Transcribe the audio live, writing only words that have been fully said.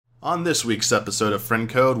On this week's episode of Friend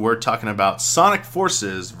Code, we're talking about Sonic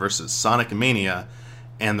Forces versus Sonic Mania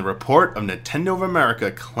and the report of Nintendo of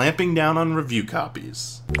America clamping down on review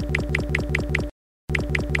copies.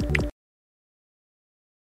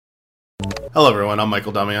 Hello everyone, I'm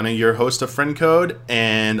Michael Damiani, your host of Friend Code,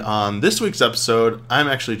 and on this week's episode, I'm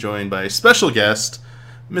actually joined by a special guest,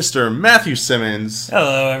 Mr. Matthew Simmons.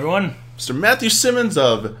 Hello everyone. Mr. Matthew Simmons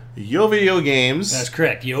of Yo Video Games. That's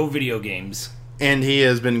correct, Yo Video Games. And he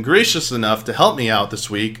has been gracious enough to help me out this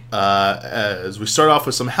week as we start off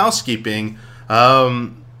with some housekeeping.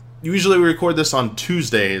 Usually we record this on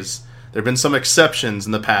Tuesdays. There have been some exceptions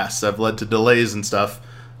in the past that have led to delays and stuff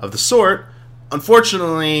of the sort.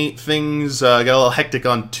 Unfortunately, things got a little hectic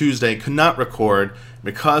on Tuesday. Could not record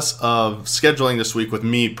because of scheduling this week with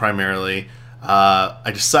me primarily. I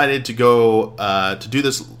decided to go to do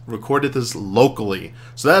this, recorded this locally.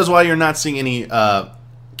 So that is why you're not seeing any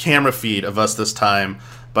camera feed of us this time,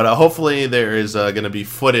 but hopefully there is going to be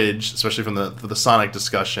footage, especially from the Sonic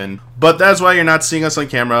discussion. But that's why you're not seeing us on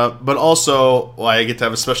camera, but also why I get to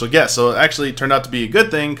have a special guest. So it actually turned out to be a good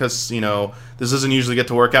thing because, you know, this doesn't usually get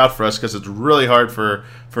to work out for us because it's really hard for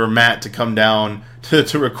Matt to come down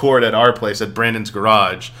to record at our place at Brandon's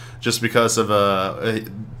garage just because of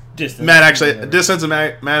Distance. Matt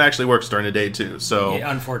actually works during the day too. So yeah,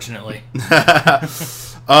 unfortunately.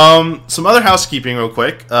 Some other housekeeping real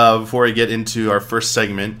quick before we get into our first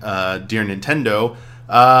segment, Dear Nintendo.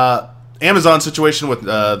 Amazon situation with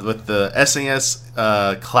the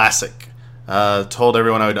SNES Classic. Told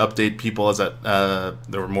everyone I would update people as that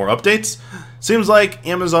there were more updates. Seems like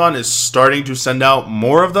Amazon is starting to send out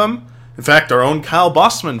more of them. In fact, our own Kyle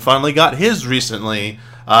Bossman finally got his recently.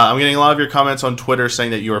 I'm getting a lot of your comments on Twitter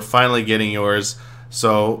saying that you are finally getting yours.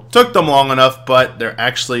 So, took them long enough, but they're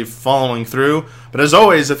actually following through. But as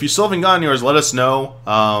always, if you still haven't gotten yours, let us know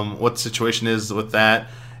what the situation is with that.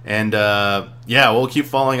 And, yeah, we'll keep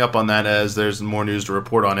following up on that as there's more news to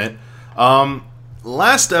report on it.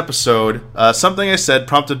 Last episode, something I said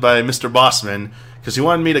prompted by Mr. Bossman, because he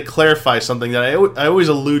wanted me to clarify something that I always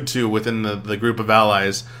allude to within the group of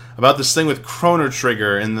allies, about this thing with Chrono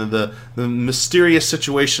Trigger and the mysterious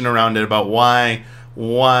situation around it, about why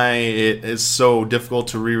it is so difficult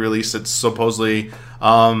to re-release it supposedly.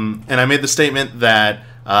 And I made the statement that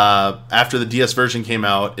after the DS version came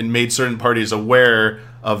out, it made certain parties aware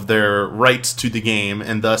of their rights to the game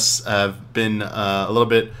and thus have been a little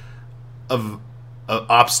bit of an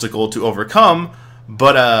obstacle to overcome.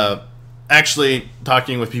 But actually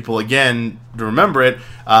talking with people again to remember it,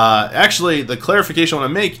 actually the clarification I want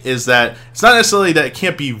to make is that it's not necessarily that it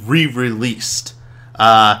can't be re-released.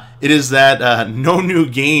 It is that no new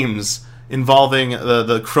games involving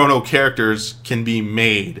the Chrono characters can be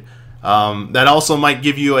made. That also might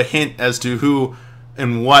give you a hint as to who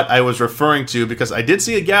and what I was referring to, because I did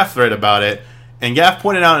see a Gaff thread about it, and Gaff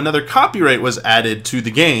pointed out another copyright was added to the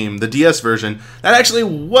game, the DS version. That actually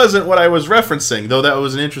wasn't what I was referencing, though that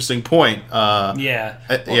was an interesting point. Yeah.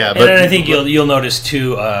 But I think you'll notice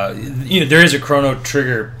too, there is a Chrono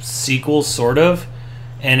Trigger sequel, sort of,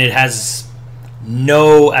 and it has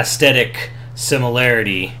no aesthetic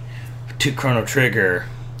similarity to Chrono Trigger,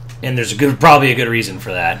 and there's probably a good reason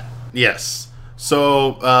for that. Yes.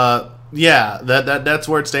 So, yeah, that's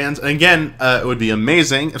where it stands. And again, it would be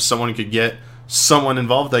amazing if someone could get someone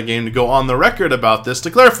involved in that game to go on the record about this to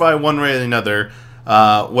clarify one way or another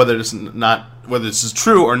whether this is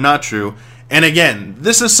true or not true. And again,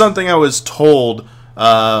 this is something I was told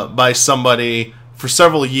by somebody for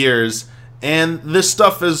several years, and this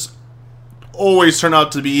stuff is always turned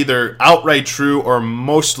out to be either outright true or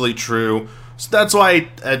mostly true. So that's why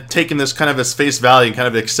I've taken this kind of as face value and kind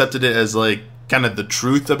of accepted it as like kind of the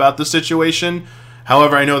truth about the situation.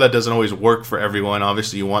 However, I know that doesn't always work for everyone.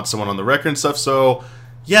 Obviously, you want someone on the record and stuff. So,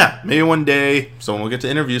 yeah, maybe one day someone will get to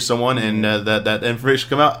interview someone and that information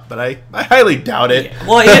come out. But I highly doubt it. Yeah.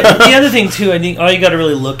 Well, the other thing, too, I think all you got to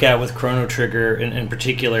really look at with Chrono Trigger in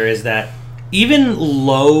particular is that even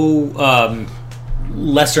low,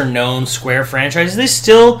 lesser-known Square franchises, they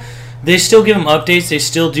still give them updates. They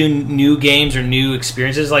still do new games or new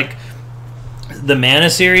experiences. Like the Mana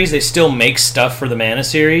series, they still make stuff for the Mana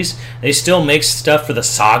series. They still make stuff for the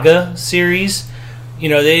Saga series. You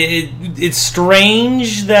know, it's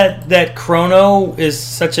strange that Chrono is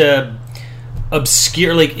such a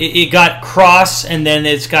obscure. Like it got Cross, and then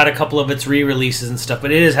it's got a couple of its re-releases and stuff,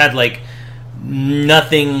 but it has had like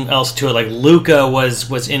nothing else to it. Like Luca was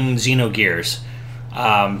in Xenogears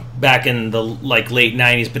back in the like late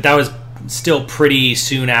 90s, but that was still pretty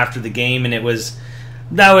soon after the game, and that was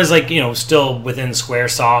like, you know, still within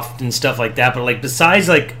Squaresoft and stuff like that. But like besides,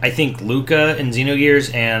 like, I think Luca and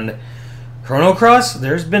Xenogears and Chrono Cross,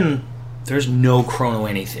 there's no Chrono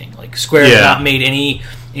anything. Like Square has not made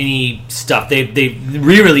any stuff. They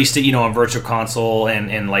re-released it, on Virtual Console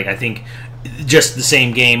and like I think just the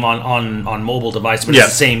same game on mobile device, but it's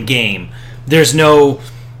the same game. There's no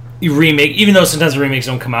remake, even though sometimes the remakes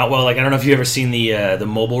don't come out well. Like I don't know if you've ever seen the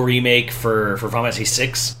mobile remake for Final Fantasy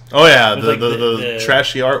 6. Oh yeah, the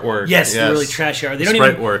trashy artwork. Yes, the really trashy art. They don't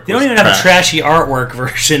even have a trashy artwork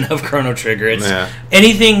version of Chrono Trigger. It's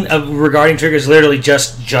anything regarding Trigger is literally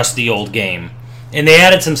just the old game. And they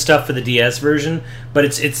added some stuff for the DS version, but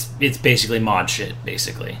it's basically mod shit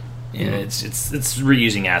basically. It's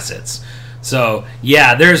reusing assets. So,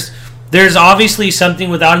 yeah, there's obviously something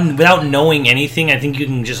without knowing anything. I think you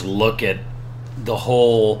can just look at the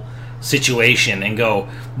whole situation and go,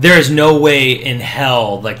 there is no way in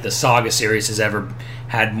hell like the Saga series has ever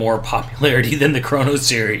had more popularity than the Chrono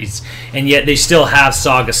series, and yet they still have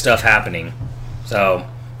Saga stuff happening. So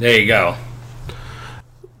there you go.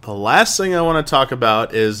 The last thing I want to talk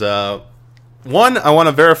about is one, I want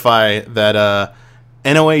to verify that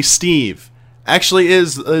NOA Steve actually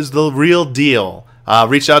is the real deal.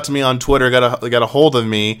 Reached out to me on Twitter, got a hold of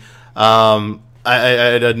me.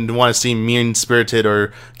 I didn't want to seem mean-spirited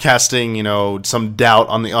or casting, some doubt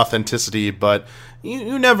on the authenticity, but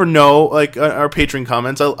you never know. Like our patron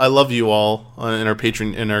comments, I love you all in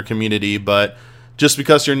our community, but just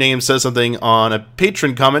because your name says something on a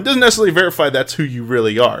patron comment doesn't necessarily verify that's who you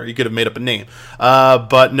really are. You could have made up a name,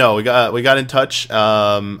 but no, we got in touch,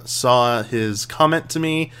 saw his comment to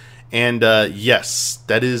me, and yes,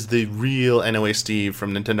 that is the real NOA Steve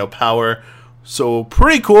from Nintendo Power. So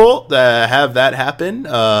pretty cool to have that happen.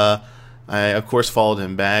 I, of course, followed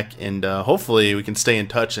him back, and hopefully we can stay in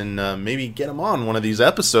touch and maybe get him on one of these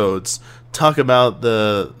episodes. Talk about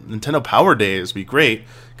the Nintendo Power Days. Be great,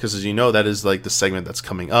 because as you know, that is like the segment that's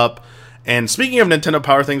coming up. And speaking of Nintendo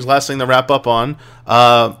Power things, last thing to wrap up on,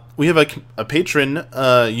 we have a patron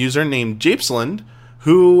user named Japesland,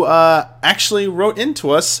 who actually wrote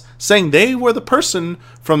into us saying they were the person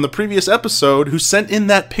from the previous episode who sent in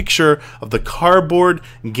that picture of the cardboard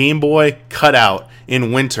Game Boy cutout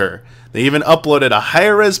in winter. They even uploaded a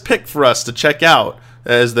high-res pic for us to check out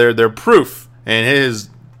as their proof, and it is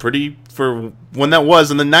pretty, for when that was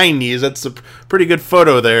in the 90s, that's a pretty good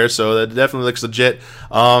photo there, so that definitely looks legit.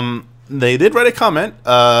 They did write a comment,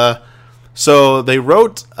 so they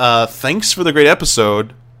wrote, thanks for the great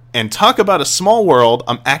episode, and talk about a small world.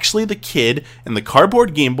 I'm actually the kid in the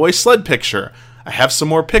cardboard Game Boy sled picture. I have some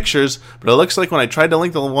more pictures, but it looks like when I tried to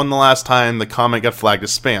link the one the last time, the comment got flagged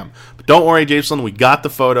as spam. But don't worry, Jason, we got the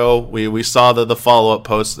photo. We saw the follow-up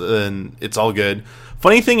post, and it's all good.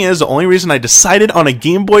 Funny thing is, the only reason I decided on a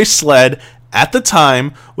Game Boy sled at the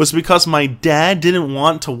time was because my dad didn't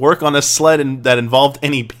want to work on a sled that involved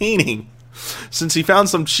any painting. Since he found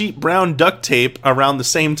some cheap brown duct tape around the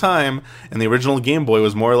same time, and the original Game Boy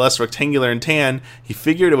was more or less rectangular and tan, he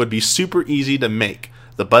figured it would be super easy to make.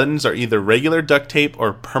 The buttons are either regular duct tape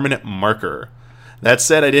or permanent marker. That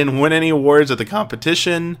said, I didn't win any awards at the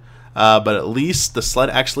competition, but at least the sled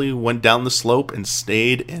actually went down the slope and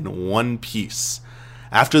stayed in one piece.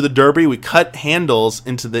 After the derby, we cut handles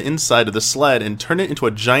into the inside of the sled and turned it into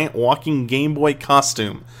a giant walking Game Boy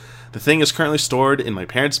costume. The thing is currently stored in my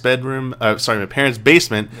parents' basement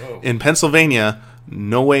in Pennsylvania.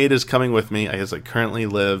 No way it is coming with me, as I currently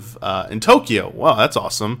live in Tokyo. Wow, that's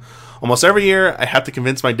awesome. Almost every year, I have to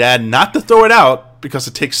convince my dad not to throw it out because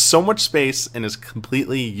it takes so much space and is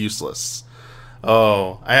completely useless.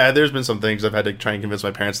 Oh, there's been some things I've had to try and convince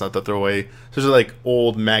my parents not to throw away. Those are like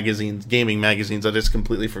old magazines, gaming magazines I just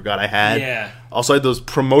completely forgot I had. Yeah. Also, I had those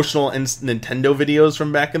promotional Nintendo videos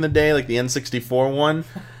from back in the day, like the N64 one.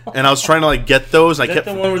 And I was trying to like get those. Is that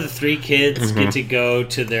the one where the three kids get to go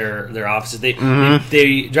to their offices? They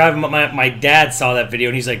drive. My dad saw that video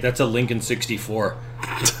and he's like, "That's a Lincoln 64."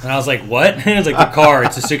 And I was like, "What?" And it was like the car.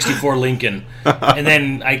 It's a '64 Lincoln. And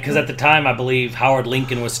then because at the time I believe Howard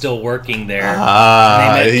Lincoln was still working there.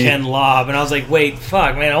 And they met Ken Lobb, and I was like, "Wait,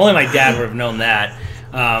 fuck, man! Only my dad would have known that."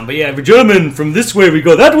 But yeah, gentlemen, from this way we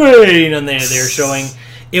go that way. And they were showing.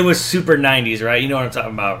 It was super 90s, right? You know what I'm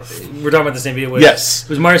talking about. We're talking about the same video. Yes. It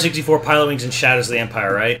was Mario 64, Pilot Wings, and Shadows of the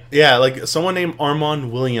Empire, right? Yeah, like someone named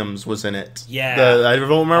Armand Williams was in it. Yeah. I don't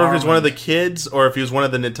remember if he was one of the kids or if he was one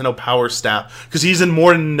of the Nintendo Power staff. Because he's in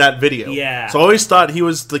more than that video. Yeah. So I always thought he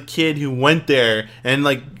was the kid who went there and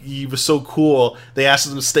like he was so cool. They asked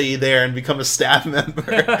him to stay there and become a staff member.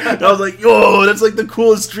 And I was like, yo, that's like the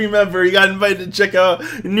coolest dream ever. You got invited to check out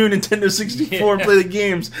new Nintendo 64 and play the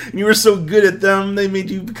games. And you were so good at them, they made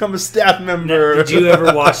you become a staff member. Now, did you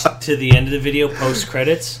ever watch to the end of the video post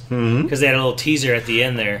credits? Because they had a little teaser at the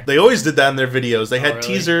end there. They always did that in their videos. They had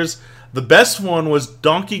teasers The best one was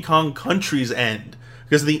Donkey Kong Country's end.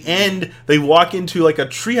 Because the end, they walk into like a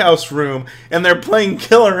treehouse room and they're playing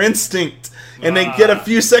Killer Instinct. And they get a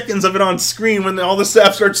few seconds of it on screen when all the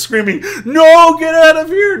staff starts screaming, "No, get out of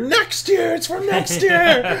here! Next year! It's from next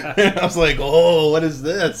year!" And I was like, "Oh, what is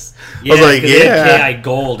this?" Yeah, I was like, they had KI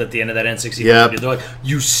Gold at the end of that N64. Yep. They're like,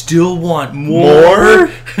 "You still want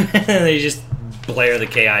more?" And they just blare the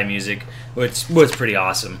KI music, which was pretty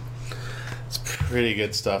awesome. It's pretty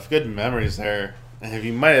good stuff. Good memories there. And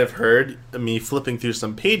you might have heard me flipping through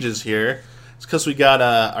some pages here. It's because we got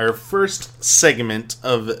our first segment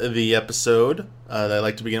of the episode that I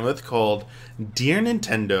like to begin with called Dear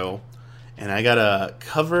Nintendo. And I got a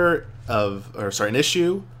cover an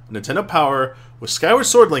issue of Nintendo Power with Skyward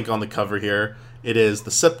Sword Link on the cover here. It is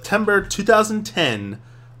the September 2010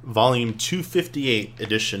 Volume 258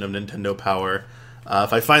 edition of Nintendo Power.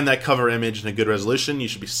 If I find that cover image in a good resolution, you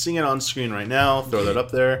should be seeing it on screen right now. Throw that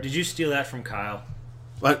up there. Did you steal that from Kyle?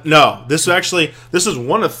 No, this is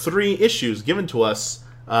one of 3 issues given to us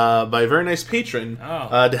by a very nice patron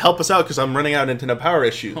to help us out because I'm running out of Nintendo Power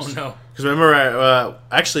issues. Oh no! Because remember, I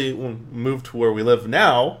actually when we moved to where we live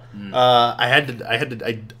now,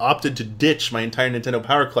 I opted to ditch my entire Nintendo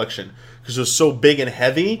Power collection because it was so big and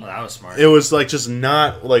heavy. Well, that was smart. It was like just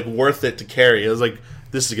not like worth it to carry. It was like,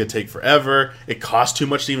 this is gonna take forever. It cost too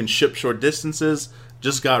much to even ship short distances.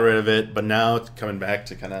 Just got rid of it, but now it's coming back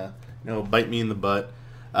to kind of bite me in the butt.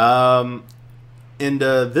 So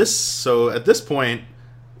at this point,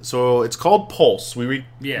 so it's called Pulse. We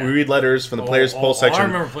read letters from the Players Pulse section. I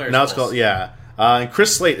remember Players Now it's Pulse. called and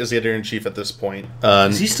Chris Slate is the editor-in-chief at this point.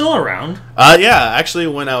 Is he still around? Yeah, actually,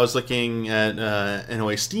 when I was looking at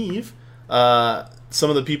NOA Steve, some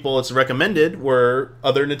of the people it's recommended were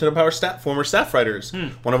other Nintendo Power former staff writers.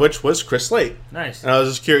 One of which was Chris Slate. Nice. And I was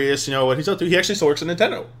just curious, what he's up to. He actually still works at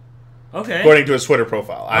Nintendo. Okay. According to his Twitter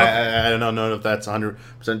profile. Okay. I don't know if that's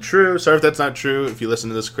 100% true. Sorry if that's not true, if you listen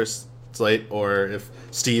to this, Chris Slate, or if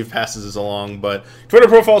Steve passes this along. But Twitter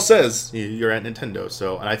profile says you're at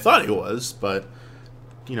Nintendo. And I thought he was, but,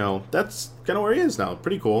 that's kind of where he is now.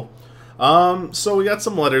 Pretty cool. So we got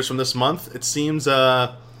some letters from this month. It seems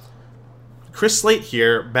Chris Slate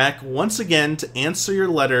here, back once again to answer your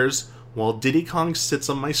letters while Diddy Kong sits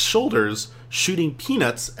on my shoulders shooting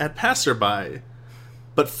peanuts at passerby.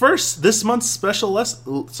 But first, this month's special letter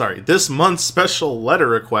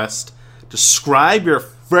request: describe your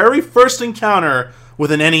very first encounter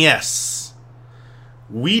with an NES.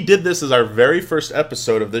 We did this as our very first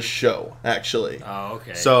episode of this show, actually. Oh,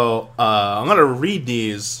 okay. So I'm gonna read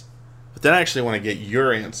these, but then I actually want to get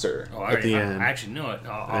your answer at the end. I actually know it.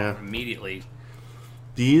 I'll immediately.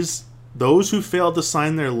 Those who failed to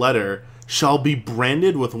sign their letter shall be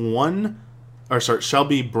branded with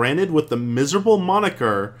the miserable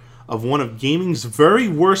moniker of one of gaming's very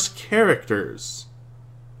worst characters.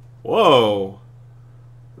 Whoa.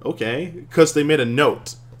 Okay. Because they made a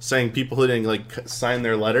note saying people who didn't, sign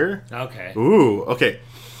their letter. Okay. Ooh, okay.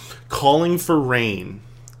 Calling for rain.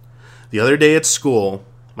 The other day at school,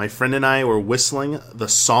 my friend and I were whistling the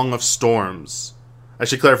Song of Storms. I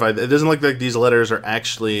should clarify, it doesn't look like these letters are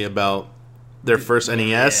actually about their first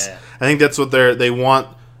NES. Yeah. I think that's what they want.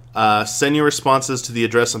 Send your responses to the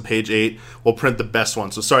address on page 8. We'll print the best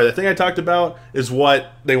one. So sorry, the thing I talked about is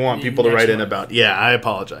what they want people to write in about. Yeah, I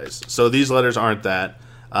apologize. So these letters aren't that.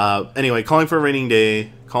 Anyway, calling for a raining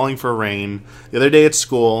day, calling for rain. The other day at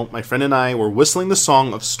school, my friend and I were whistling the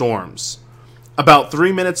Song of Storms. About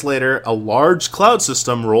 3 minutes later, a large cloud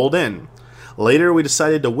system rolled in. Later, we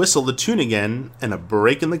decided to whistle the tune again, and a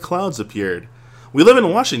break in the clouds appeared. We live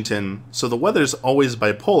in Washington, so the weather's always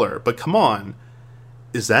bipolar, but come on.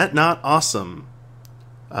 Is that not awesome?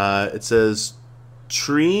 It says,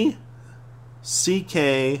 Tree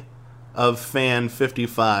CK of Fan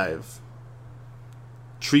 55.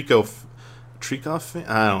 Trico fan?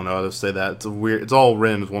 I don't know how to say that. It's weird. It's all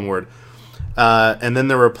written as one word. And then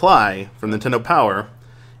the reply from Nintendo Power: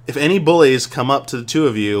 if any bullies come up to the two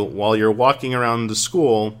of you while you're walking around the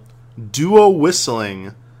school, duo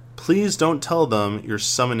whistling, please don't tell them you're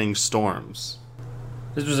summoning storms.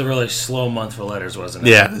 This was a really slow month for letters, wasn't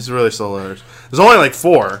it? Yeah, this is really slow letters. There's only like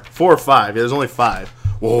 4 or 5. Yeah, there's only 5.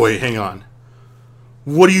 Whoa, wait, hang on.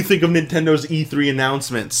 What do you think of Nintendo's E3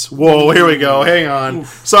 announcements? Whoa, here we go. Hang on.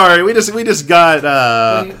 Oof. Sorry, we just got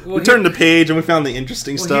we turned the page and we found the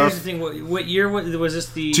interesting stuff. Here's the thing. What year was this?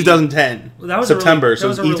 The 2010. That was September. So it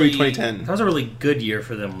was E3 2010. That was a really good year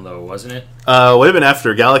for them, though, wasn't it? Would have been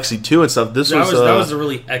after Galaxy 2 and stuff. That was a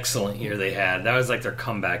really excellent year they had. That was like their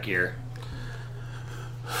comeback year.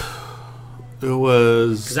 It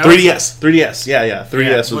was 'Cause that was- 3DS. 3DS. Yeah.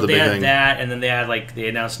 3DS was the they big had thing. that, and then they had they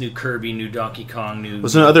announced new Kirby, new Donkey Kong, new.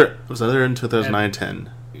 Was another in 2009-10?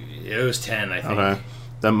 It was 10, I think. Okay.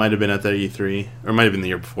 That might have been at the E3, or it might have been the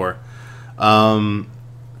year before.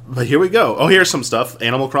 But here we go. Oh, here's some stuff.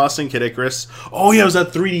 Animal Crossing, Kid Icarus. Oh, yeah, it was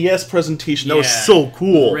that 3DS presentation. That was so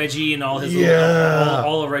cool. Reggie and all his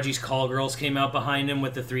all of Reggie's call girls came out behind him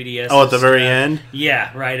with the 3DS. Oh, at the very end?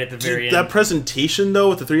 Yeah, right at the very end. That presentation, though,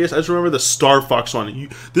 with the 3DS, I just remember the Star Fox one.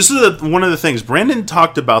 This is one of the things. Brandon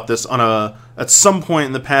talked about this at some point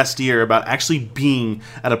in the past year about actually being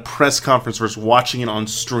at a press conference versus watching it on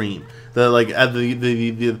stream. He was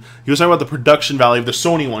talking about the production value of the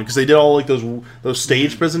Sony one because they did all those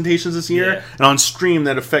stage presentations this year, and on stream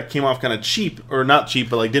that effect came off kind of cheap, or not cheap,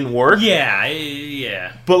 but didn't work.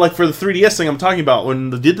 Yeah. But for the 3DS thing I'm talking about, when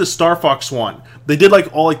they did the Star Fox one, they did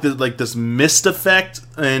this mist effect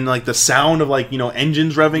and the sound of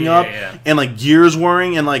engines revving up and gears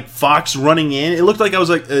whirring and Fox running in. It looked like I was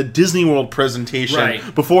a Disney World presentation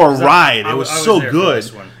before a ride. It was so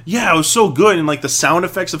good. Yeah, it was so good, and the sound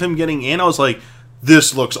effects of him getting in, I was like,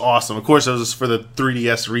 this looks awesome. Of course, it was for the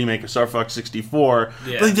 3DS remake of Star Fox 64,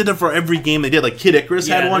 but they did it for every game they did. Kid Icarus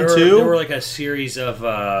had one too. There were a series of,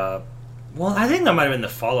 I think that might have been the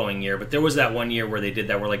following year, but there was that one year where they did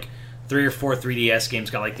that where 3 or 4 3DS games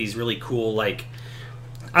got these really cool, I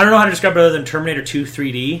don't know how to describe it other than Terminator 2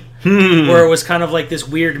 3D, where it was kind of this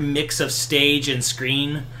weird mix of stage and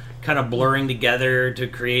screen kind of blurring together to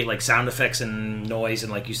create sound effects and noise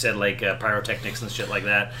and you said pyrotechnics and shit like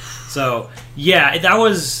that. So yeah, that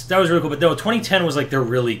was really cool. But no, 2010 was their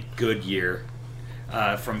really good year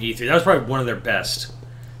from E3. That was probably one of their best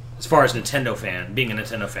as far as being a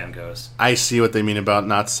Nintendo fan goes. I see what they mean about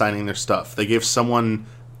not signing their stuff. They gave someone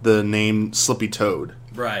the name Slippy Toad.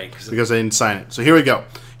 Right. Because they didn't sign it. So here we go.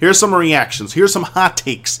 Here's some reactions. Here's some hot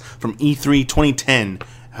takes from E3 2010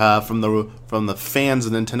 from the fans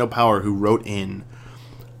of Nintendo Power who wrote in.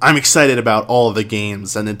 I'm excited about all of the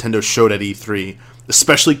games that Nintendo showed at E3,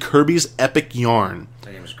 especially Kirby's Epic Yarn.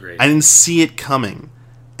 That game was great. I didn't see it coming,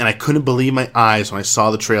 and I couldn't believe my eyes when I saw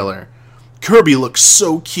the trailer. Kirby looks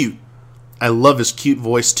so cute. I love his cute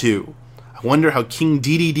voice too. I wonder how King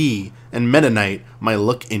DDD and Meta Knight might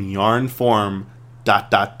look in yarn form. ... I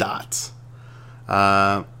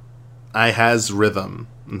has Rhythm,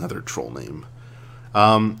 another troll name.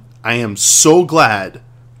 I am so glad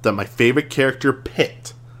that my favorite character,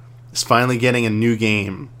 Pit, is finally getting a new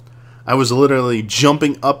game. I was literally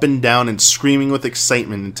jumping up and down and screaming with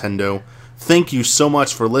excitement, Nintendo. Thank you so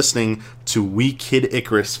much for listening to We Kid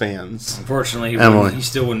Icarus fans. Unfortunately, he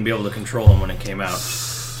still wouldn't be able to control him when it came out.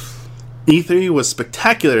 E3 was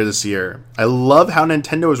spectacular this year. I love how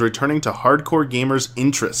Nintendo is returning to hardcore gamers'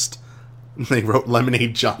 interest. They wrote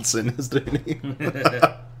Lemonade Johnson as their name.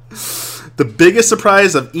 The biggest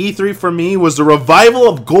surprise of E3 for me was the revival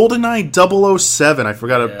of GoldenEye 007.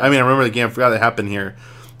 I remember the game. I forgot it happened here.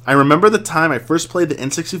 I remember the time I first played the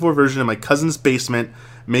N64 version in my cousin's basement.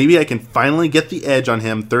 Maybe I can finally get the edge on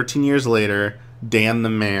him 13 years later. Dan the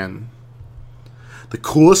man. The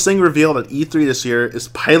coolest thing revealed at E3 this year is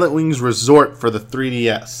Pilot Wings Resort for the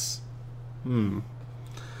 3DS. Who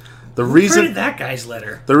printed that guy's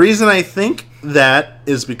letter? The reason I think that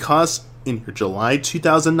is because in your July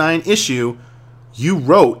 2009 issue, you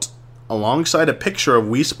wrote, alongside a picture of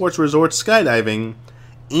Wii Sports Resort skydiving,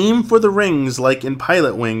 aim for the rings like in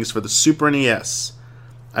Pilot Wings for the Super NES.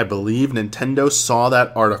 I believe Nintendo saw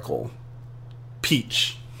that article.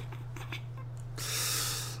 Peach.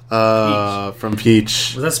 From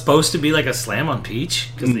Peach. Was that supposed to be a slam on Peach?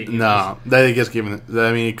 No, they just given it.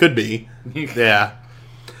 I mean, it could be. Yeah.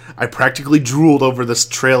 I practically drooled over this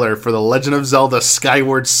trailer for The Legend of Zelda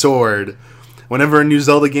Skyward Sword. Whenever a new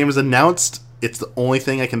Zelda game is announced, it's the only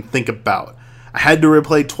thing I can think about. I had to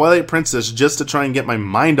replay Twilight Princess just to try and get my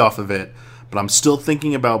mind off of it, but I'm still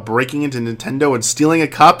thinking about breaking into Nintendo and stealing a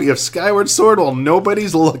copy of Skyward Sword while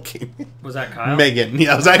nobody's looking. Was that Kyle? Megan.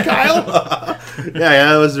 Yeah, was that Kyle?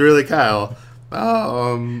 yeah, it was really Kyle.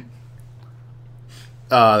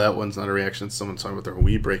 That one's not a reaction. Someone's talking about their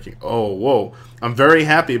Wii breaking. Oh, whoa. I'm very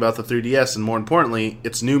happy about the 3DS, and more importantly,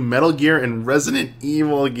 its new Metal Gear and Resident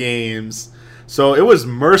Evil games. So it was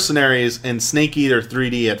Mercenaries and Snake Eater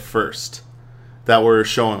 3D at first that were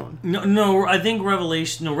shown. No, I think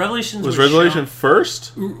Revelations was Revelation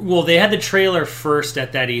first? Well, they had the trailer first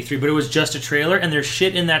at that E3, but it was just a trailer, and there's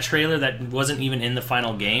shit in that trailer that wasn't even in the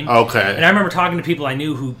final game. Okay. And I remember talking to people I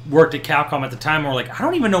knew who worked at Capcom at the time, and were like, I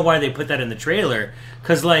don't even know why they put that in the trailer,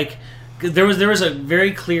 because there was a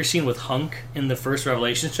very clear scene with Hunk in the first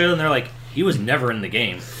Revelations trailer, and they're like, he was never in the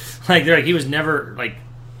game. They're like, he was never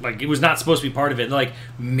like it was not supposed to be part of it. Like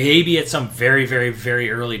maybe at some very, very,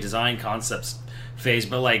 very early design concepts phase,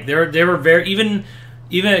 but like they were very even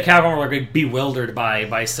at Capcom were like bewildered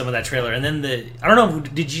by some of that trailer. And then I don't know,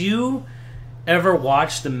 did you ever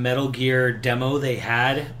watch the Metal Gear demo they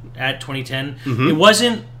had at 2010? Mm-hmm. It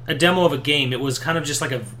wasn't a demo of a game. It was kind of just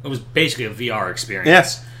like it was basically a VR experience.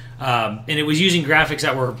 Yes. And it was using graphics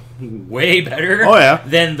that were way better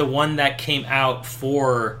than the one that came out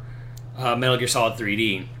for Metal Gear Solid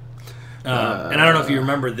 3D. And I don't know if you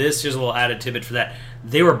remember this, here's a little added tidbit for that.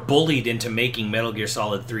 They were bullied into making Metal Gear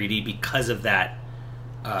Solid 3D because of that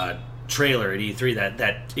trailer at E3,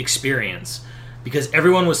 that experience. Because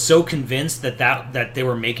everyone was so convinced that they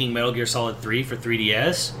were making Metal Gear Solid 3 for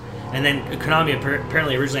 3DS, and then Konami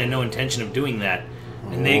apparently originally had no intention of doing that,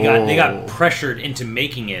 and they got pressured into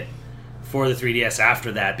making it for the 3DS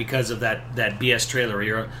after that because of that BS trailer where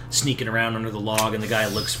you're sneaking around under the log and the guy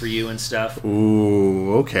looks for you and stuff.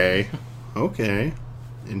 Ooh, okay,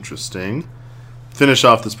 interesting. Finish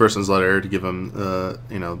off this person's letter to give them, the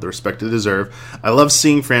respect they deserve. I love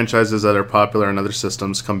seeing franchises that are popular on other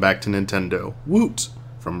systems come back to Nintendo. Woot!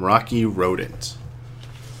 From Rocky Rodent.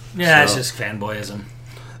 Yeah, it's just fanboyism.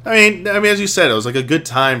 I mean, as you said, it was like a good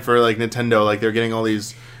time for like Nintendo. Like they're getting all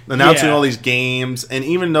these, announcing all these games, and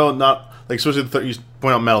even though not like, especially you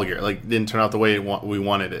point out Metal Gear, like didn't turn out the way we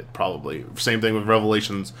wanted it. Probably same thing with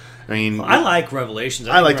Revelations. I mean, I like Revelations.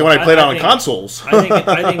 I liked it when I played it on consoles. I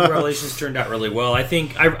think Revelations turned out really well. I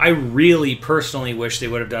think I really personally wish they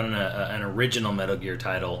would have done an original Metal Gear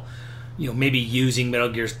title. You know, maybe using Metal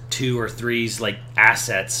Gear 2 or 3's like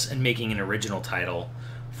assets and making an original title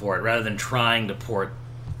for it rather than trying to port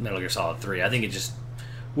Metal Gear Solid 3. I think it just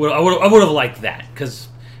I would have liked that because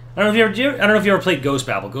I don't know if you ever played Ghost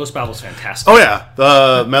Babel. Ghost Babel's fantastic. Oh yeah,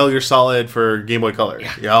 the Metal Gear Solid for Game Boy Color.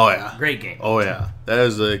 Yeah. Oh yeah, great game. Oh yeah, that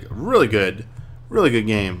is a really good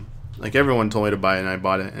game. Like everyone told me to buy it, and I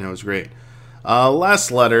bought it, and it was great.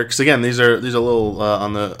 Last letter, because again, these are a little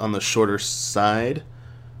on the shorter side.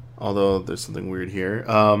 Although there's something weird here.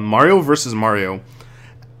 Mario vs. Mario.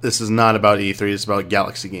 This is not about E3. It's about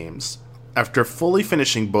Galaxy games. After fully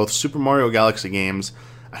finishing both Super Mario Galaxy games,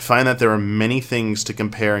 I find that there are many things to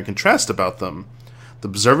compare and contrast about them. The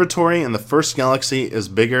observatory in the first Galaxy is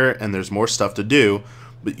bigger and there's more stuff to do,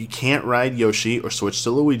 but you can't ride Yoshi or switch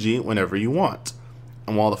to Luigi whenever you want.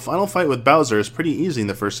 And while the final fight with Bowser is pretty easy in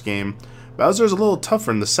the first game, Bowser is a little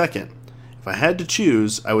tougher in the second. If I had to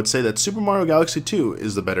choose, I would say that Super Mario Galaxy 2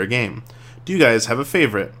 is the better game. Do you guys have a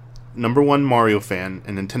favorite? Number one Mario fan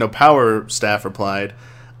and Nintendo Power staff replied,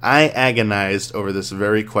 I agonized over this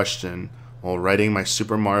very question while writing my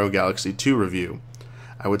Super Mario Galaxy 2 review.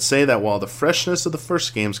 I would say that while the freshness of the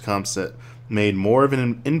first game's concept made more of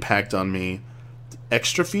an impact on me, the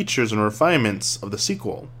extra features and refinements of the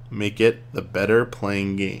sequel make it the better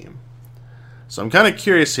playing game. So I'm kind of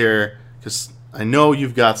curious here, because I know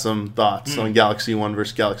you've got some thoughts on Galaxy 1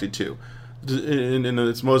 versus Galaxy 2. In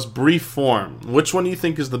its most brief form, which one do you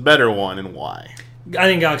think is the better one and why? I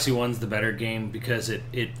think Galaxy 1's the better game because it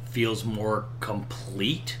feels more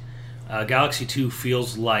complete. Galaxy 2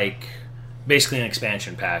 feels like basically an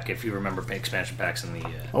expansion pack, if you remember expansion packs in the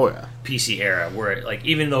PC era, where like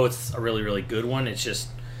even though it's a really, really good one, it's just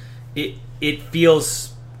it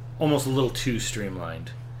feels almost a little too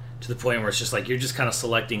streamlined to the point where it's just like you're just kind of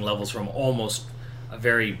selecting levels from almost a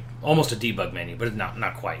debug menu, but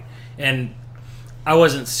not quite. And I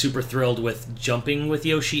wasn't super thrilled with jumping with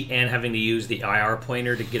Yoshi and having to use the IR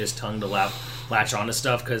pointer to get his tongue to latch onto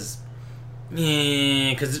stuff because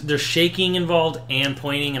there's shaking involved and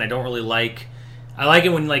pointing, and I don't really like. I like it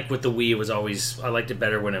when, like with the Wii, I liked it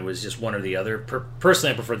better when it was just one or the other.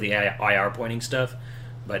 Personally, I prefer the IR pointing stuff,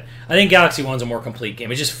 but I think Galaxy 1's a more complete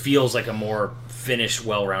game. It just feels like a more finished,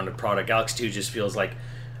 well-rounded product. Galaxy 2 just feels like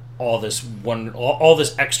all this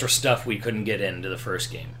extra stuff we couldn't get into the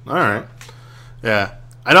first game. All right. Yeah,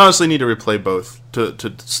 I'd honestly need to replay both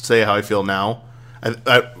to say how I feel now.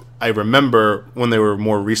 I remember when they were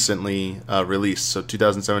more recently released, so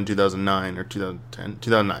 2007, 2009, or 2010,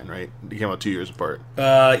 2009, right? They came out 2 years apart.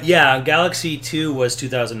 Yeah, Galaxy 2 was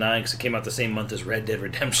 2009 because it came out the same month as Red Dead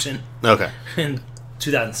Redemption. Okay. And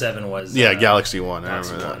 2007 was... Galaxy 1.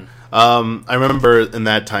 Galaxy I remember that. I remember in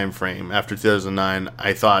that time frame, after 2009,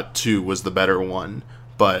 I thought 2 was the better one,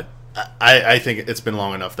 but... I think it's been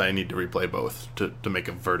long enough that I need to replay both to make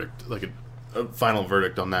a verdict, like a final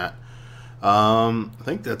verdict on that. I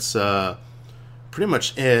think that's pretty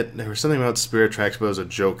much it. There was something about Spirit Tracks, but it was a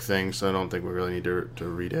joke thing, so I don't think we really need to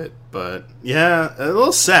read it. But yeah, a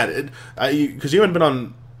little sad because you haven't been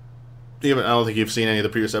on. I don't think you've seen any of the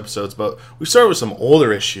previous episodes, but we started with some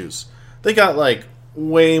older issues. They got like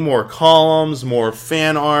way more columns, more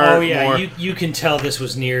fan art. Oh yeah, more... you can tell this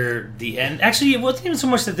was near the end. Actually, it wasn't even so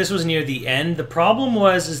much that this was near the end. The problem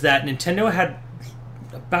is that Nintendo had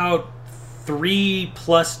about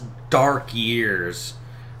 3+ dark years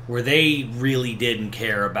where they really didn't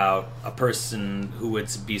care about a person who would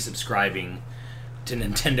be subscribing to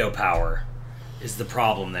Nintendo Power. Is the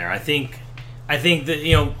problem there? I think that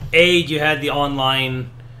you had the online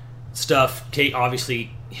stuff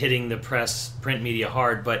obviously hitting the print media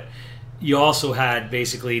hard, but you also had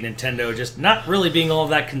basically Nintendo just not really being all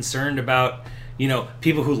that concerned about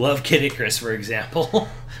people who love Kid Icarus, for example.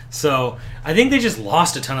 So I think they just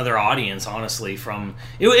lost a ton of their audience, honestly. From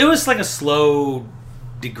it was like a slow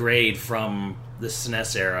degrade from the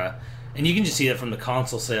SNES era, and you can just see that from the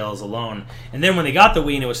console sales alone. And then when they got the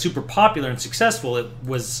Wii and it was super popular and successful, it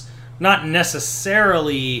was not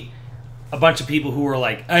necessarily a bunch of people who were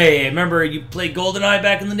like, "Hey, remember you played GoldenEye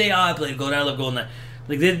back in the day? Oh, I played GoldenEye. I love GoldenEye."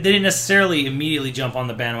 Like they didn't necessarily immediately jump on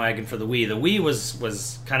the bandwagon for the Wii. The Wii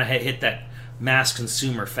was kind of hit that mass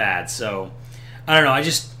consumer fad. So I don't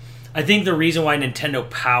know. I think the reason why Nintendo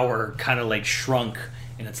Power kind of like shrunk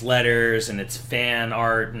in its letters and its fan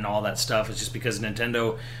art and all that stuff is just because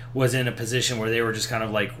Nintendo was in a position where they were just kind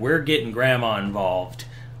of like, we're getting grandma involved.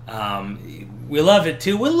 We love it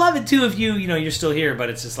too. We'll love it too if you're still here. But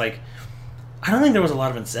it's just like, I don't think there was a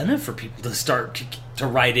lot of incentive for people to start to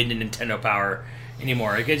write into Nintendo Power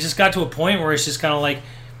anymore. It just got to a point where it's just kind of like,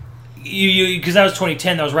 because that was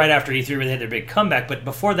 2010, that was right after E3 where they had their big comeback. But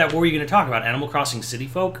before that, what were you going to talk about? Animal Crossing City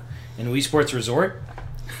Folk and Wii Sports Resort?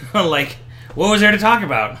 Like, what was there to talk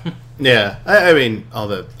about? Yeah, I mean, all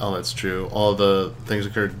that's true. All the things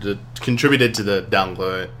contributed to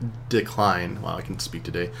the decline. Wow, I can speak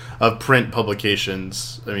today. Of print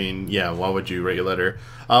publications. I mean, yeah, why would you write your letter?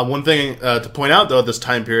 One thing to point out, though, at this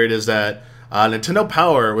time period is that Nintendo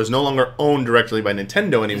Power was no longer owned directly by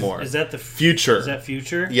Nintendo anymore. Is that the Future? Is that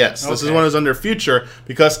Future? Yes, okay. This is when it was under Future,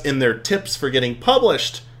 because in their tips for getting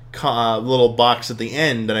published little box at the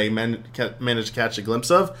end that I managed to catch a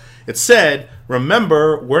glimpse of, it said,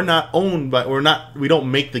 "Remember, we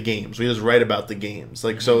don't make the games. We just write about the games."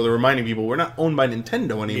 Like, so they're reminding people we're not owned by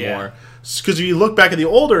Nintendo anymore. Because if you look back at the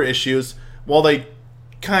older issues, while they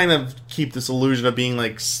kind of keep this illusion of being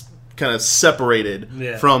like kind of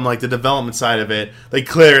separated from like the development side of it, they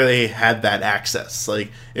clearly had that access.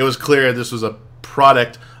 Like, it was clear this was a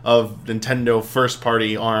product of Nintendo first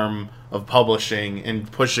party arm of publishing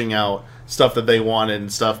and pushing out stuff that they wanted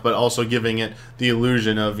and stuff, but also giving it the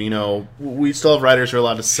illusion of, we still have writers who are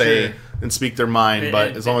allowed to say and speak their mind,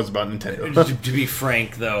 but as long as it's about Nintendo. To be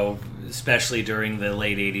frank, though, especially during the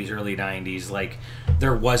late 80s, early 90s, like,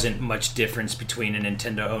 there wasn't much difference between a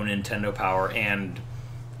Nintendo Power and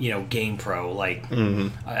GamePro. Like,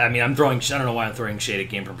 I mean, I don't know why I'm throwing shade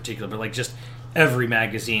at GamePro in particular, but like, just every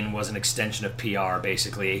magazine was an extension of PR,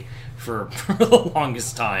 basically, for the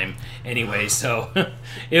longest time. Anyway, so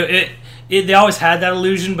they always had that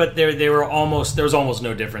illusion, but there was almost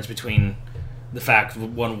no difference between the fact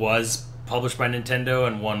one was published by Nintendo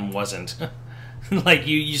and one wasn't. Like,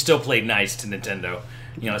 you still played nice to Nintendo,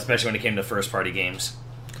 especially when it came to first party games.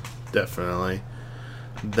 Definitely.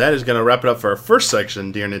 That is going to wrap it up for our first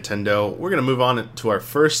section, Dear Nintendo. We're going to move on to our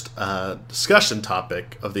first discussion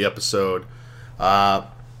topic of the episode.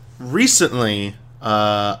 Recently,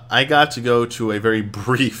 I got to go to a very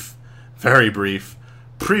brief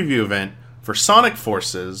preview event for Sonic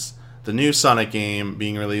Forces, the new Sonic game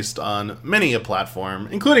being released on many a platform,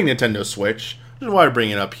 including Nintendo Switch, which is why I bring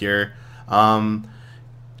it up here. I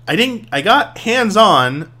got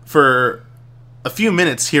hands-on for a few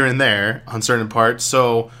minutes here and there on certain parts,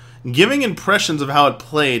 so giving impressions of how it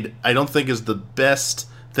played, I don't think is the best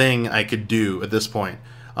thing I could do at this point.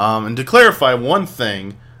 And to clarify one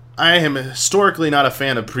thing, I am historically not a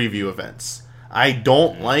fan of preview events. I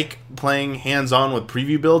don't like playing hands-on with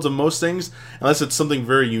preview builds of most things unless it's something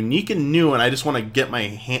very unique and new, and I just want to get my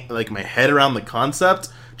head around the concept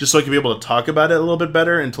just so I can be able to talk about it a little bit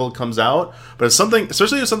better until it comes out. But it's something,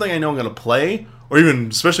 especially if it's something I know I'm going to play, or even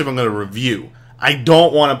especially if I'm going to review, I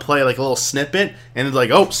don't want to play like a little snippet and it's like,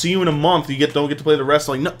 oh, see you in a month. You don't get to play the rest.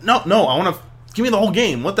 I'm like, no. I want to give me the whole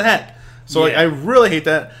game. What the heck? So I really hate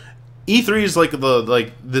that. E3 is like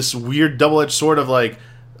this weird double-edged sword of like,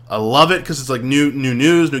 I love it because it's like new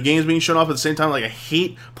news, new games being shown off at the same time. Like, I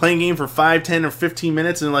hate playing a game for 5, 10, or 15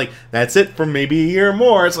 minutes and like that's it for maybe a year or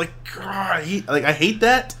more. It's like, I hate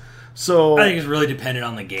that. So I think it's really dependent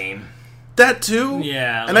on the game. That too.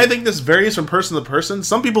 Yeah. And I think this varies from person to person.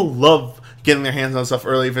 Some people love getting their hands on stuff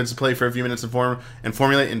early if it's to play for a few minutes and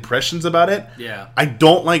formulate impressions about it. Yeah. I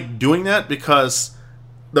don't like doing that because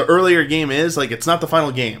the earlier game is, like, it's not the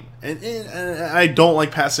final game. And I don't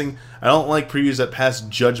like passing. I don't like previews that pass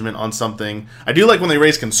judgment on something. I do like when they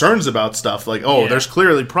raise concerns about stuff, like, there's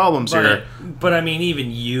clearly problems here. But I mean,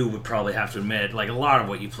 even you would probably have to admit, like, a lot of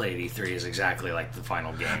what you play at E3 is exactly like the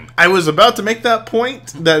final game. I was about to make that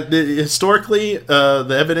point, that historically,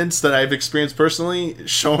 the evidence that I've experienced personally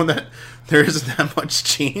shown that there isn't that much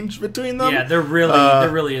change between them. Yeah, there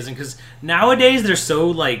really isn't, because nowadays they're so,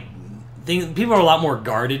 like, people are a lot more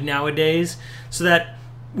guarded nowadays, so that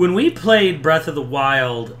when we played Breath of the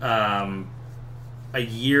Wild a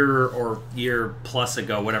year or year plus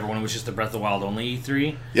ago, whatever, when it was just the Breath of the Wild only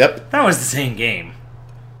E3, yep, that was the same game.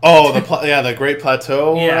 Oh, the Great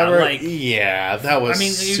Plateau, yeah, whatever. That was. I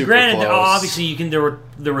mean, super granted, close. obviously, there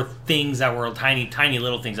were things that were tiny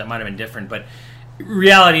little things that might have been different, but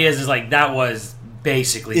reality is like that was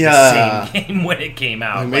basically the same game when it came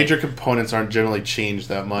out. Major components aren't generally changed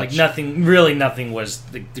that much. Like nothing was.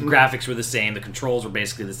 The graphics were the same. The controls were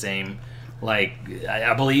basically the same. Like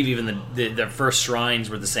I believe even the first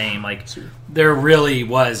shrines were the same. Like there really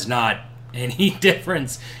was not any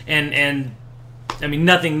difference. And I mean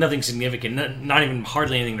nothing significant. Not even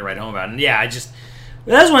hardly anything to write home about. And yeah, that's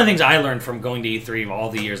one of the things I learned from going to E3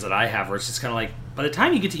 all the years that I have. Where it's just kind of like by the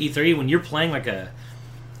time you get to E3, when you're playing like a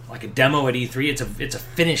demo at E3, it's a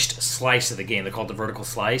finished slice of the game. They call it the vertical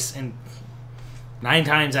slice, and 9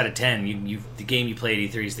 times out of 10, the game you play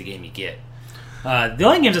at E3 is the game you get. The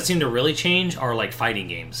only games that seem to really change are like fighting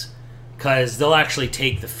games, because they'll actually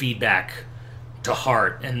take the feedback to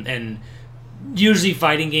heart, and usually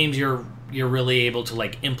fighting games you're really able to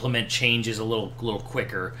like implement changes a little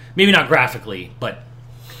quicker. Maybe not graphically, but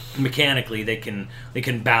mechanically they can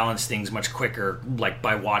balance things much quicker, like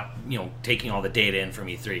by taking all the data in from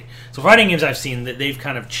E3. So fighting games I've seen that they've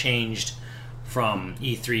kind of changed from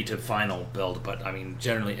E3 to final build, but I mean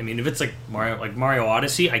generally, if it's like Mario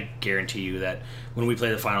Odyssey, I guarantee you that when we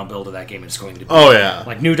play the final build of that game, it's going to be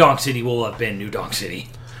like New Donk City will have been New Donk City.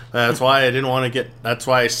 That's why I didn't want to that's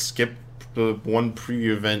why I skipped the one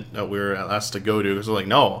preview event that we were asked to go to, because we're like,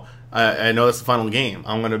 no, I know that's the final game.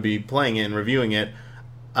 I'm going to be playing it and reviewing it.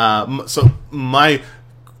 So my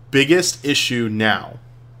biggest issue now,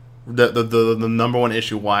 the number one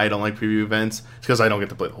issue why I don't like preview events is because I don't get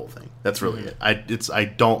to play the whole thing. That's really it. I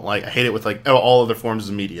hate it with like all other forms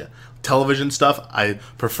of media. Television stuff, I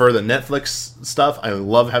prefer the Netflix stuff. I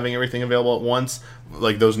love having everything available at once,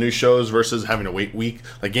 like those new shows versus having to wait week.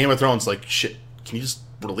 Like Game of Thrones, like shit, can you just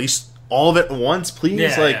release all of it at once, please?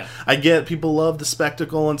 Yeah. I get people love the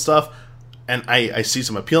spectacle and stuff, and I see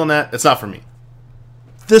some appeal in that. It's not for me.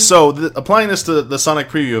 Applying this to the Sonic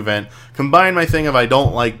preview event, combine my thing of I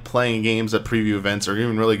don't like playing games at preview events or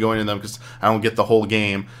even really going to them because I don't get the whole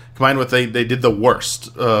game, combined with they did the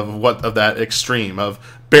worst of that extreme of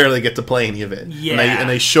barely get to play any of it. Yeah. And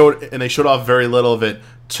they showed off very little of it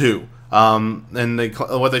too.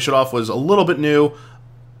 What they showed off was a little bit new,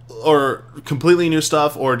 or completely new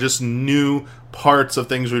stuff, or just new parts of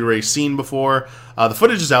things we'd already seen before. The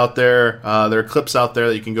footage is out there. There are clips out there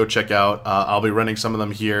that you can go check out. I'll be running some of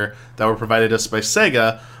them here that were provided us by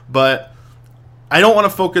Sega, but I don't want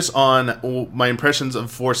to focus on my impressions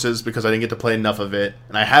of Forces because I didn't get to play enough of it,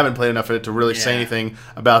 and I haven't played enough of it to really say anything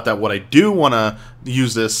about that. What I do want to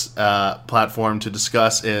use this platform to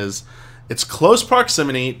discuss is its close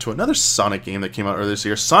proximity to another Sonic game that came out earlier this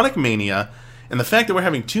year, Sonic Mania, and the fact that we're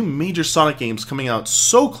having 2 major Sonic games coming out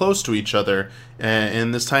so close to each other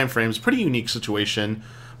in this time frame is a pretty unique situation.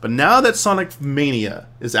 But now that Sonic Mania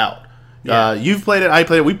is out, you've played it, I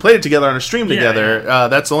played it, we played it together on a stream together.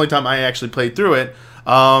 That's the only time I actually played through it.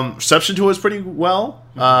 Reception to it was pretty well.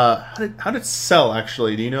 How did it sell,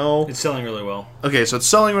 actually? Do you know? It's selling really well. Okay, so it's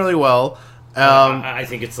selling really well. I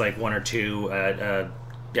think it's like 1 or 2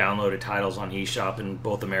 downloaded titles on eShop in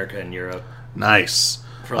both America and Europe. Nice.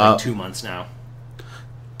 For like 2 months now.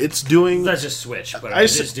 It's doing... That's just Switch, but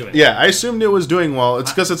it's doing... Yeah, I assumed it was doing well.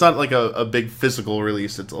 It's because it's not like a big physical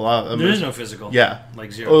release. It's a lot... There is no physical. Yeah.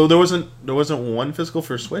 Like 0. Oh, there wasn't one physical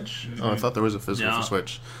for Switch? Mm-hmm. Oh, I thought there was a physical for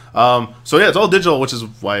Switch. So yeah, it's all digital, which is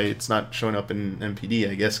why it's not showing up in MPD,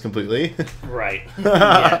 I guess, completely. Right.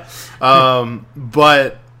 Yeah.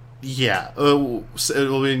 But... yeah, it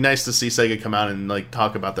will be nice to see Sega come out and like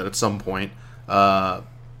talk about that at some point down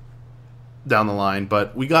the line.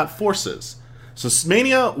 But we got Forces. So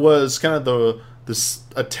Mania was kind of this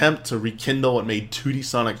attempt to rekindle what made 2D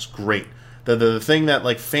Sonics great. The thing that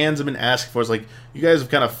like fans have been asking for is like, you guys have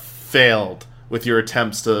kind of failed with your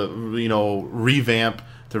attempts to revamp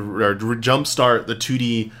jumpstart the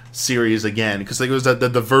 2D series again, because like it was the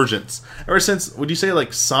divergence. Ever since, would you say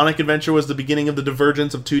like Sonic Adventure was the beginning of the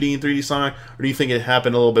divergence of 2D and 3D Sonic, or do you think it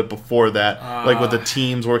happened a little bit before that, like with the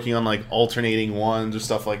teams working on like alternating ones or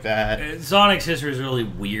stuff like that? Sonic's history is really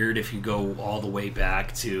weird if you go all the way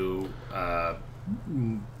back to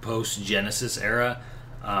post Genesis era,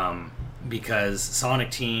 because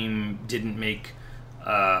Sonic Team didn't make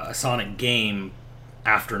a Sonic game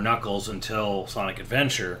after Knuckles until Sonic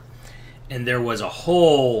Adventure, and there was a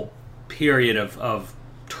whole period of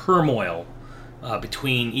turmoil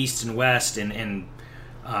between East and West, and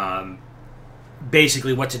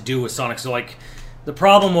basically what to do with Sonic. So like the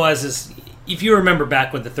problem is if you remember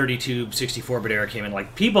back when the 32 64-bit era came in,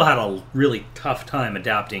 like people had a really tough time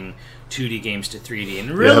adapting 2D games to 3D, and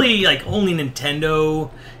really like only Nintendo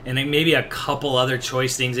and maybe a couple other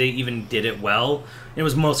choice things they even did it well. It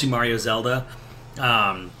was mostly Mario, Zelda.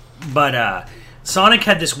 But Sonic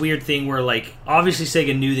had this weird thing where, like, obviously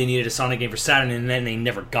Sega knew they needed a Sonic game for Saturn, and then they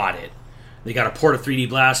never got it. They got a port of 3D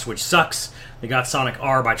Blast, which sucks. They got Sonic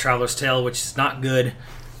R by Traveler's Tale, which is not good.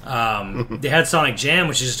 They had Sonic Jam,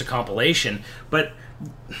 which is just a compilation. But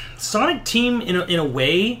Sonic Team, in a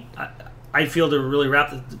way, I feel to really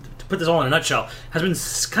to put this all in a nutshell, has been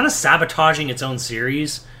kind of sabotaging its own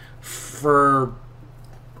series for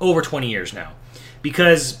over 20 years now.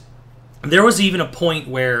 Because there was even a point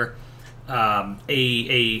where I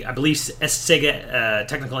believe Sega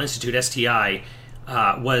Technical Institute, STI,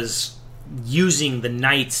 was using the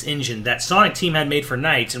Knights engine that Sonic Team had made for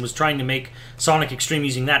Knights and was trying to make Sonic Extreme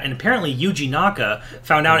using that. And apparently Yuji Naka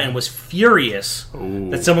found out and was furious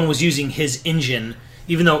that someone was using his engine,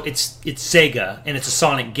 even though it's Sega and it's a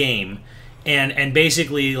Sonic game, and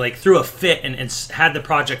basically like threw a fit and had the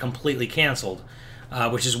project completely canceled.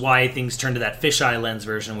 Which is why things turned to that fisheye lens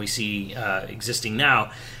version we see existing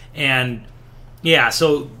now. And yeah,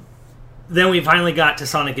 so then we finally got to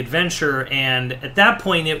Sonic Adventure, and at that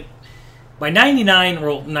point, by 99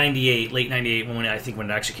 or 98, late 98, when it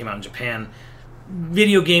actually came out in Japan,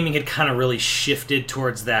 video gaming had kind of really shifted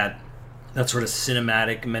towards that sort of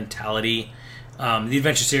cinematic mentality. The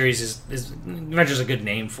Adventure series Adventure's a good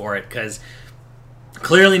name for it, because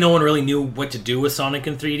clearly no one really knew what to do with Sonic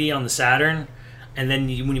in 3D on the Saturn. And then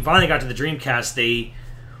when you finally got to the Dreamcast,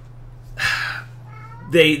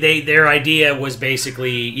 their idea was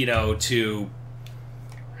basically, to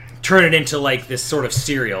turn it into like this sort of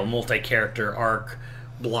serial, multi-character arc,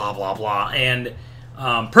 blah blah blah. And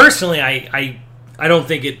personally, I don't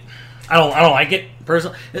think it. I don't like it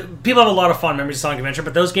personally. People have a lot of fond memories of Sonic Adventure,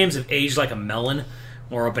 but those games have aged like a melon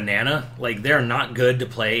or a banana. Like they're not good to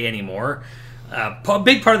play anymore. A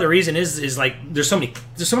big part of the reason is like there's so many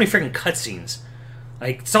freaking cutscenes.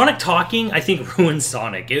 Like Sonic talking, I think ruined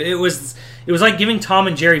Sonic. It was like giving Tom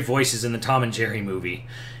and Jerry voices in the Tom and Jerry movie.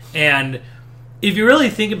 And if you really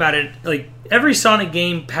think about it, like every Sonic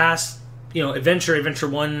game past, Adventure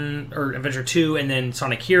 1 or Adventure 2, and then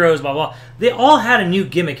Sonic Heroes, blah blah, they all had a new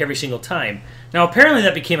gimmick every single time. Now apparently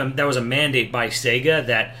that was a mandate by Sega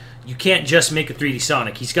that you can't just make a 3D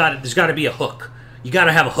Sonic. There's got to be a hook. You got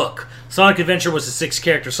to have a hook. Sonic Adventure was the 6th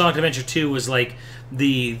character. Sonic Adventure 2 was like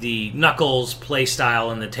the Knuckles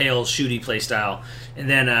playstyle and the Tails shooty playstyle, and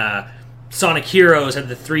then Sonic Heroes had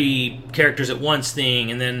the 3 characters at once thing,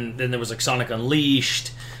 and then there was like Sonic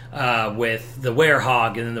Unleashed with the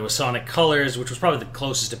Werehog, and then there was Sonic Colors, which was probably the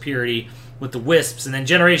closest to purity with the Wisps, and then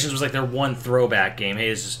Generations was like their one throwback game.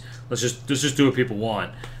 Hey, let's just do what people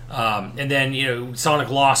want. And then Sonic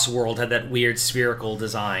Lost World had that weird spherical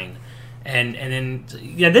design. And then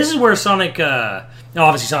this is where Sonic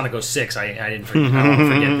obviously Sonic 06, I didn't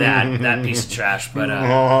forget that piece of trash, but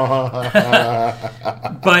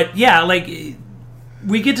but yeah, like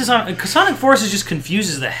we get to Sonic Forces just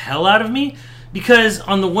confuses the hell out of me, because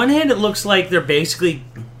on the one hand it looks like they're basically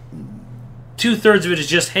 2/3 of it is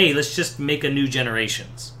just, hey, let's just make a new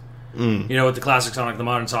Generations, with the classic Sonic, the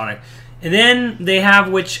modern Sonic, and then they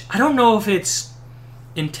have, which I don't know if it's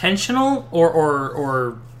intentional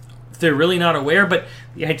or they're really not aware, but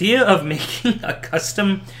the idea of making a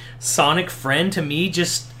custom Sonic friend, to me,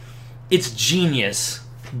 it's genius,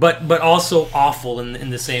 but also awful in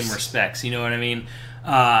the same respects. You know what I mean?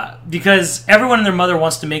 Because everyone and their mother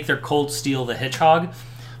wants to make their Cold Steel the Hedgehog,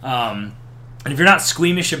 and if you're not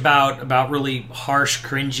squeamish about really harsh,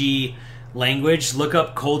 cringy language, look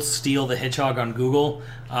up Cold Steel the Hedgehog on Google.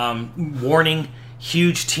 Warning: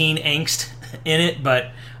 huge teen angst in it, but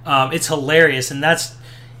it's hilarious, and that's.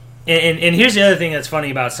 And here's the other thing that's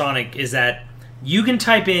funny about Sonic is that you can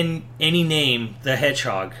type in any name, the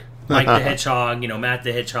Hedgehog, Mike the Hedgehog, Matt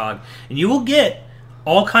the Hedgehog, and you will get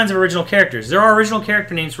all kinds of original characters. There are original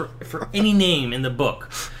character names for any name in the book.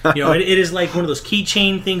 It is like one of those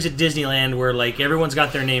keychain things at Disneyland where like everyone's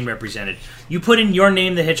got their name represented. You put in your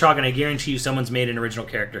name, the Hedgehog, and I guarantee you someone's made an original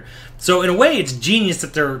character. So in a way, it's genius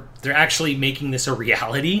that they're actually making this a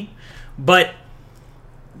reality. But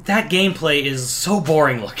that gameplay is so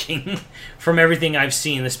boring looking from everything I've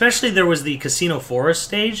seen. Especially there was the Casino Forest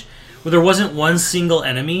stage where there wasn't one single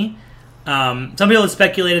enemy. Some people had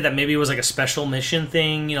speculated that maybe it was like a special mission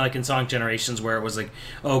thing, like in Sonic Generations, where it was like,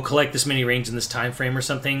 collect this many rings in this time frame or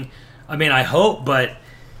something. I mean, I hope, but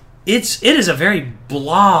it is a very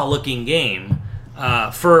blah looking game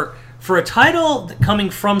for a title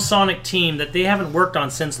coming from Sonic Team that they haven't worked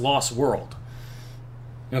on since Lost World.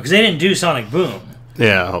 Because they didn't do Sonic Boom.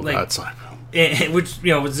 Yeah, that's Sonic Boom, which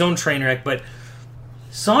with Zone Train Wreck, but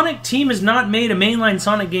Sonic Team has not made a mainline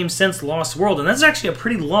Sonic game since Lost World, and that's actually a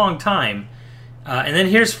pretty long time. And then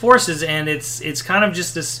here's Forces, and it's kind of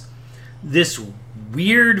just this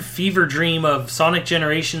weird fever dream of Sonic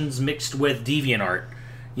Generations mixed with DeviantArt,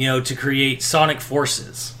 to create Sonic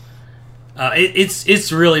Forces.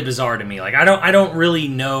 It's really bizarre to me. Like I don't really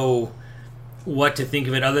know what to think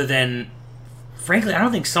of it other than, frankly, I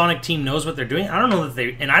don't think Sonic Team knows what they're doing. I don't know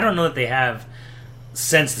that they have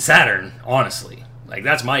since the Saturn, honestly. Like,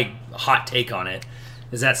 that's my hot take on it,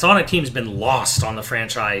 is that Sonic Team's been lost on the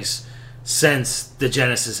franchise since the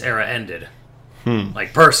Genesis era ended.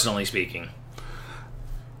 Like, personally speaking.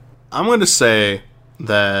 I'm going to say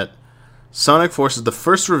that Sonic Forces, the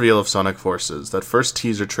first reveal of Sonic Forces, that first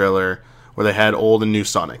teaser trailer where they had old and new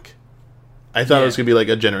Sonic, I thought it was going to be like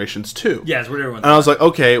a Generations 2. Yeah, it's what everyone thought. And I was like,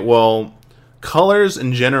 okay, well, Colors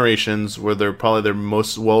and Generations were probably their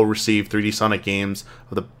most well-received 3D Sonic games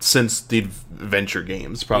since the Adventure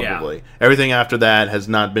games, probably. Yeah. Everything after that has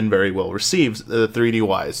not been very well-received,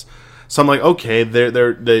 3D-wise. So I'm like, okay,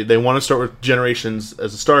 they want to start with Generations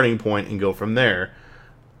as a starting point and go from there.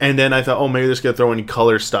 And then I thought, maybe they're just going to throw in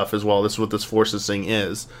color stuff as well. This is what this Forces thing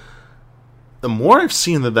is. The more I've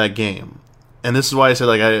seen of that game, and this is why I said,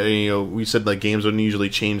 like, we said like games wouldn't usually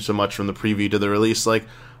change so much from the preview to the release. Like,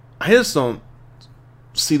 I just don't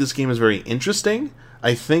see this game as very interesting.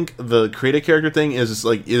 I think the create a character thing is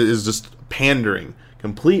just pandering,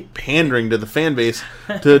 complete pandering to the fan base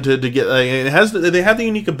to get. They have the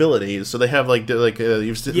unique abilities, so they have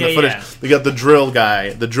you've seen the footage. Yeah. They got the drill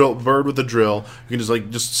guy, the drill bird with the drill. You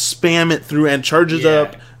can just spam it through and charges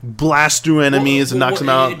up, blast through enemies and knocks them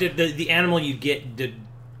out. The animal you get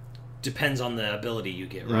depends on the ability you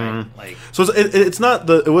get, right? Mm-hmm. Like, so it's not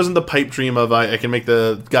it wasn't the pipe dream of I can make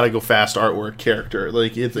the gotta go fast artwork character.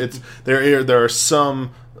 Like it's there are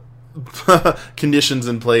some conditions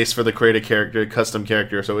in place for the create a character, custom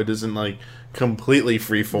character, so it isn't like completely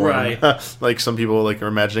freeform, right? Like some people are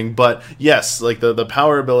imagining. But yes, like the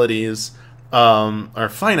power abilities are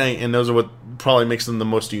finite, and those are what probably makes them the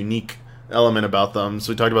most unique element about them.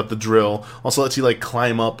 So we talked about the drill. Also lets you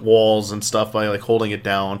climb up walls and stuff by holding it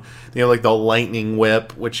down. They have the lightning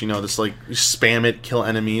whip, which just you spam it, kill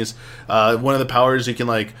enemies. One of the powers, you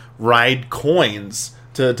can ride coins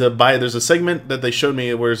to buy. There's a segment that they showed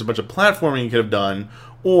me where there's a bunch of platforming you could have done,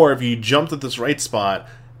 or if you jumped at this right spot,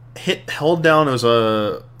 held down, it was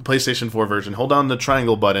a PlayStation 4 version, hold down the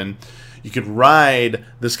triangle button, you could ride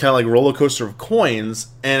this kind of roller coaster of coins,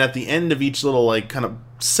 and at the end of each little kind of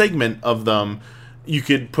segment of them, you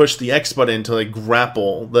could push the X button to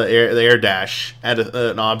grapple the air dash at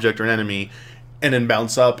an object or an enemy, and then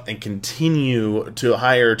bounce up and continue to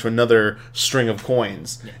higher to another string of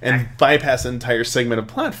coins, and bypass an entire segment of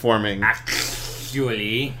platforming.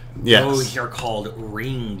 Actually, yes. Those are called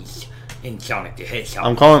rings in Sonic the Hedgehog.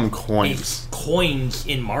 I'm calling them coins. It's coins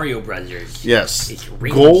in Mario Brothers. Yes. It's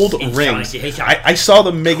rings gold in rings. Sonic the Hedgehog. I saw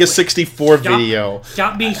the Mega 64 video.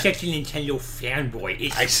 Stop being such a Nintendo fanboy.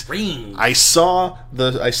 It's rings. I saw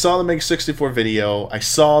the Mega 64 video. I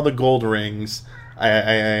saw the gold rings.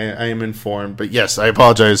 I am informed, but yes, I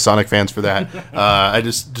apologize, Sonic fans, for that. I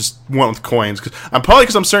just went with coins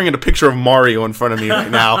because I'm staring at a picture of Mario in front of me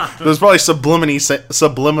right now. It was probably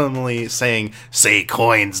subliminally saying, "Say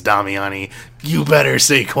coins, Damiani. You better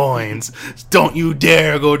say coins. Don't you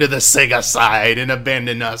dare go to the Sega side and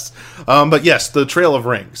abandon us." But yes, the Trail of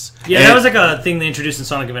Rings. Yeah, that was a thing they introduced in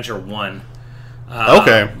Sonic Adventure 1.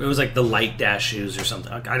 Okay, it was the light dash shoes or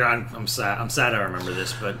something. I'm sad I remember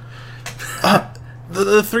this, but.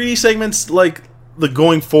 The 3D segments, the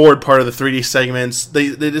going forward part of the 3D segments,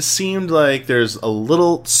 they just seemed like there's a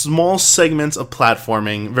little small segments of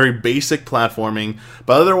platforming, very basic platforming,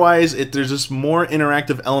 but otherwise there's just more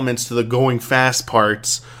interactive elements to the going fast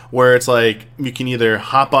parts, where it's you can either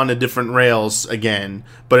hop onto different rails again,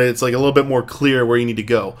 but it's a little bit more clear where you need to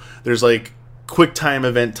go. There's quick time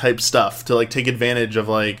event type stuff to like take advantage of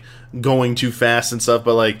like going too fast and stuff,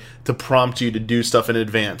 but like to prompt you to do stuff in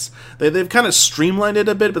advance. They've kind of streamlined it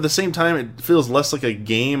a bit, but at the same time it feels less like a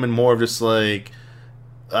game and more of just like,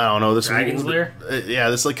 I don't know, this Dragon's Lair?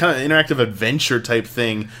 This like kind of interactive adventure type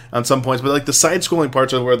thing on some points, but like the side scrolling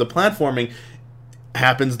parts are where the platforming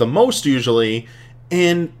happens the most usually,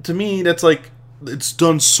 and to me that's like, it's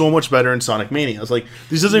done so much better in Sonic Mania. It's like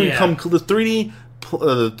these doesn't even come the 3D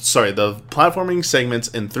the platforming segments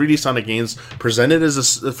in 3D Sonic games presented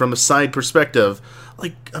as from a side perspective,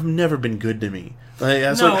 like, have never been good to me. Like,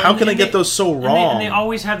 how can I get those so wrong? And they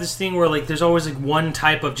always have this thing where like there's always like one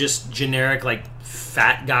type of just generic like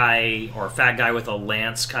fat guy with a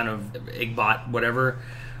lance kind of Igbot whatever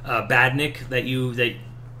badnik that you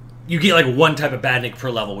get like one type of badnik per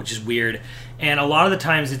level, which is weird. And a lot of the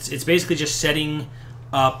times it's basically just setting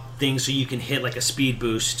up things so you can hit like a speed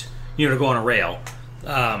boost, to go on a rail.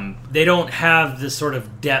 They don't have the sort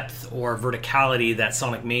of depth or verticality that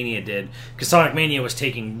Sonic Mania did, because Sonic Mania was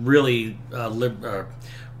taking really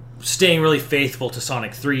staying really faithful to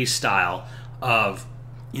Sonic 3's style of,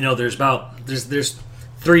 there's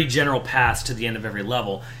 3 general paths to the end of every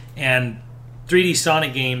level, and 3D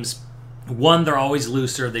Sonic games, one, they're always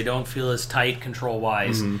looser, they don't feel as tight control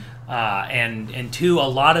wise, and 2, a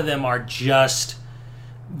lot of them are just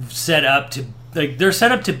set up to, like, they're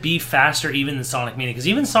set up to be faster even than Sonic Mania, because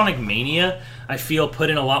even Sonic Mania, I feel, put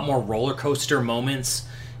in a lot more roller coaster moments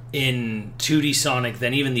in 2D Sonic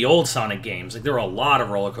than even the old Sonic games. Like, there were a lot of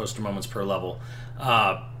roller coaster moments per level,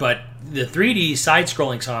 but the 3D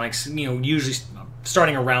side-scrolling Sonics, usually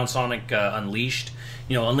starting around Sonic Unleashed,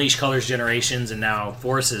 Unleashed Colors Generations and now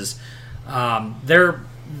Forces, they're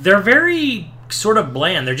very sort of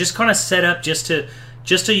bland. They're just kind of set up just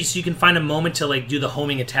so you can find a moment to like do the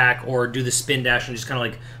homing attack or do the spin dash and just kind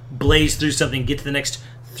of like blaze through something, get to the next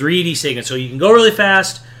 3D segment. So you can go really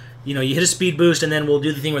fast, you hit a speed boost, and then we'll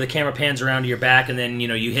do the thing where the camera pans around to your back, and then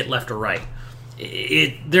you hit left or right.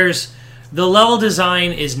 The level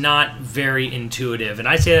design is not very intuitive, and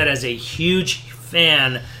I say that as a huge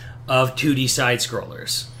fan of 2D side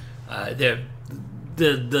scrollers.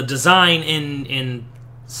 The design in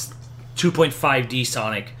 2.5D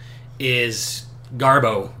Sonic is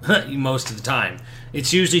garbo most of the time.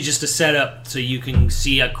 It's usually just a setup so you can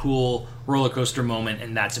see a cool roller coaster moment,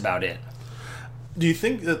 and that's about it. Do you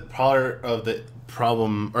think that part of the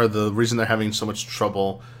problem, or the reason they're having so much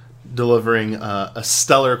trouble delivering a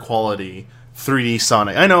stellar quality 3D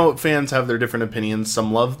Sonic? I know fans have their different opinions.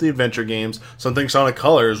 Some love the adventure games. Some think Sonic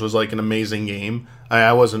Colors was like an amazing game.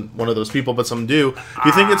 I wasn't one of those people, but some do. Do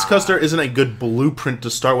you think it's because there isn't a good blueprint to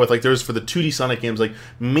start with, like there is for the 2D Sonic games? Like,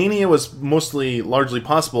 Mania was largely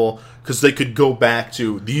possible because they could go back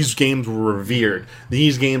to, these games were revered.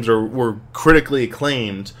 These games were critically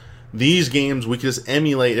acclaimed. These games we could just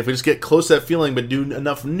emulate. If we just get close to that feeling but do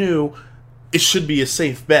enough new, it should be a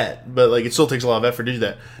safe bet, but like it still takes a lot of effort to do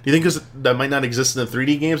that. Do you think that might not exist in the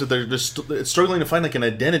 3D games, that they're just struggling to find like an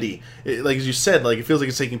identity? Like as you said, like it feels like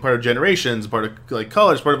it's taking part of Generations, part of like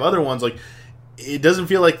Colors, part of other ones. Like it doesn't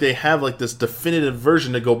feel like they have like this definitive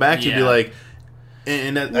version to go back to, be like.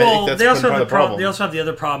 And I think that's they also part have of the problem. They also have the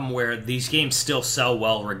other problem where these games still sell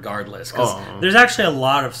well regardless, because there's actually a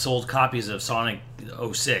lot of sold copies of Sonic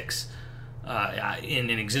 06 in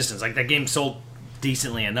existence. Like that game sold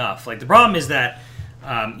decently enough. Like the problem is that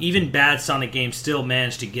even bad Sonic games still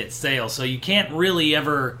manage to get sales, so you can't really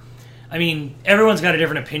ever. I mean, everyone's got a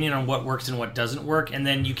different opinion on what works and what doesn't work, and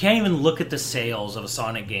then you can't even look at the sales of a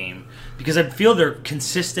Sonic game because I feel they're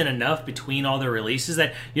consistent enough between all their releases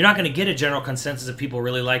that you're not going to get a general consensus of people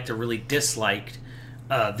really liked or really disliked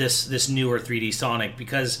this newer 3D Sonic,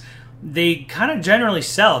 because they kind of generally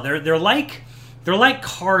sell. They're like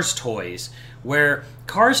Cars toys, where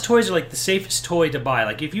Cars toys are like the safest toy to buy.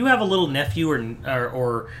 Like if you have a little nephew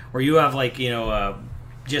or you have like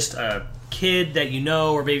just a kid that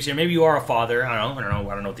or babysitter, maybe you are a father. I don't know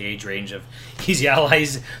what the age range of Easy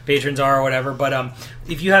Allies patrons are or whatever. But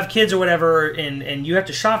if you have kids or whatever, and you have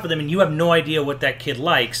to shop for them, and you have no idea what that kid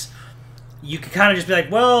likes, you can kind of just be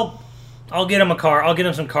like, well, I'll get him a car. I'll get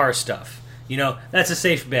him some car stuff. That's a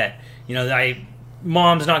safe bet.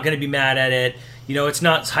 Mom's not going to be mad at it. It's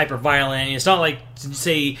not hyper violent. It's not like,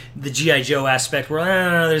 say, the G.I. Joe aspect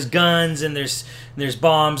where there's guns and there's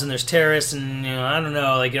bombs and there's terrorists and I don't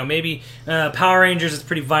know, like maybe Power Rangers is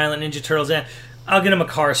pretty violent. Ninja Turtles. I'll get them a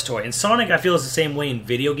Cars toy. And Sonic, I feel, is the same way in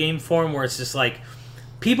video game form, where it's just like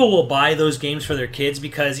people will buy those games for their kids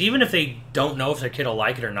because even if they don't know if their kid will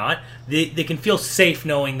like it or not, they can feel safe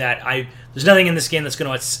knowing that there's nothing in this game that's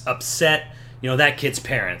going to upset that kid's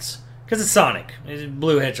parents. Because it's Sonic. It's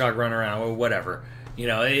Blue Hedgehog running around or whatever.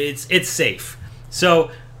 It's safe.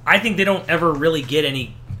 So I think they don't ever really get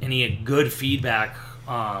any good feedback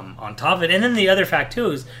on top of it. And then the other fact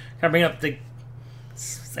too is kind of bring up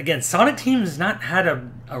again, Sonic Team has not had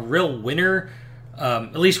a real winner.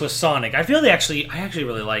 At least with Sonic, I feel I actually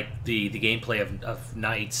really like the gameplay of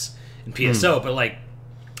Knights and PSO, but like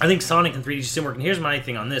I think Sonic and 3D just didn't work. And here's my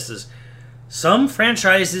thing on this: is some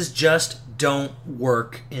franchises just don't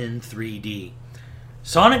work in 3D.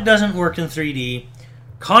 Sonic doesn't work in 3D.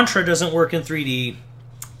 Contra doesn't work in 3D.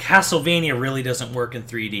 Castlevania really doesn't work in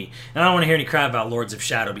 3D. And I don't want to hear any crap about Lords of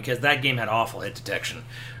Shadow because that game had awful hit detection,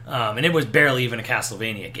 and it was barely even a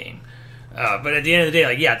Castlevania game. But at the end of the day,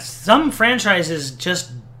 like, yeah, some franchises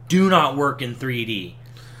just do not work in 3D.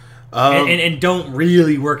 And don't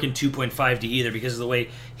really work in 2.5D either because of the way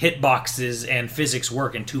hitboxes and physics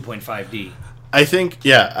work in 2.5D. I think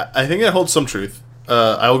that holds some truth.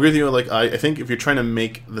 I will agree with you. Like, I think if you're trying to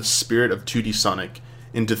make the spirit of 2D Sonic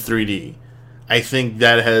into 3D, I think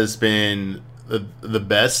that has been the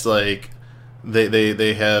best. Like,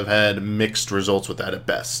 they have had mixed results with that at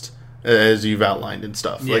best, as you've outlined and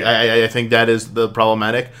stuff. Yeah. Like I think that is the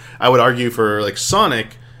problematic. I would argue for like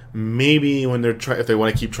Sonic, maybe when if they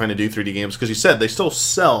want to keep trying to do 3D games, because you said they still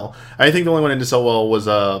sell. I think the only one that didn't sell well was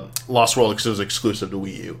Lost World because it was exclusive to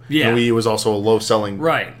Wii U. Yeah, and Wii U was also a low selling,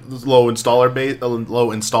 right, low install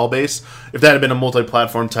base. If that had been a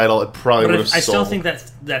multi-platform title, it probably would have sold. I still think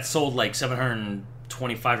that sold like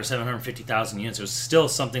 725 or 750,000 units. It was still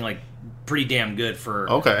something like pretty damn good for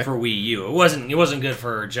Wii U. It wasn't good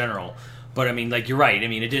for general, but I mean, like, you're right. I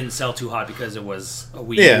mean, it didn't sell too hot because it was a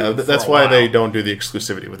Wii U. Yeah, that's why they don't do the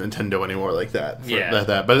exclusivity with Nintendo anymore like that.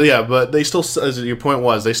 But they still, as your point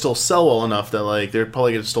was, they still sell well enough that like they're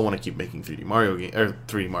probably gonna still want to keep making 3D Mario games or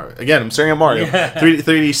 3D Mario. Again, I'm staring at Mario.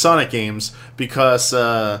 3D Sonic games because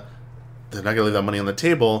they're not gonna leave that money on the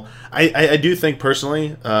table. I do think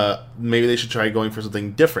personally, maybe they should try going for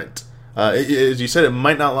something different. As you said, it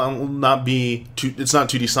might not be. It's not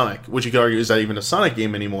 2D Sonic, which you could argue is not even a Sonic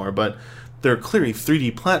game anymore. But there are clearly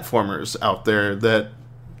 3D platformers out there that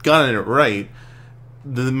got it right.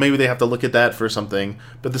 Maybe they have to look at that for something.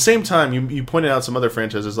 But at the same time, you pointed out some other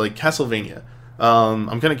franchises like Castlevania.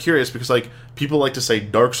 I'm kind of curious because like people like to say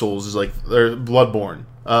Dark Souls is like they're Bloodborne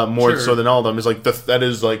more so than all of them is like that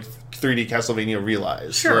is like 3D Castlevania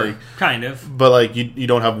realized. Sure, like, kind of. But like you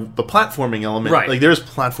don't have the platforming element. Right. Like there's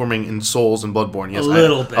platforming in Souls and Bloodborne. Yes,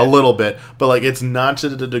 a little bit. But like it's not to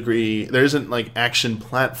the degree. There isn't like action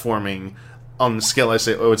platforming on the scale I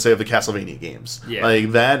would say of the Castlevania games. Yeah.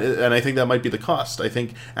 Like that, and I think that might be the cost. I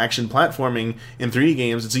think action platforming in 3D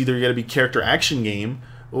games, it's either got to be character action game,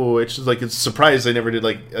 which is like it's surprised they never did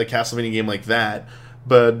like a Castlevania game like that.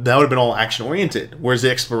 But that would have been all action oriented. Whereas the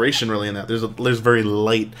exploration really in that there's very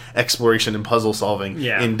light exploration and puzzle solving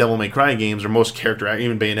in Devil May Cry games or most character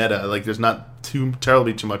even Bayonetta. Like there's not too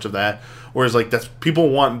much of that. Whereas like that's people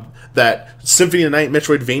want that Symphony of the Night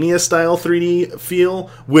Metroidvania style 3D feel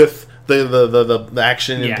with the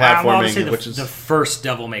action and platforming, which is the first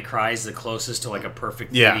Devil May Cry is the closest to like a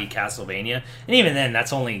perfect 3D Castlevania, and even then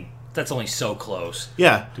that's only so close.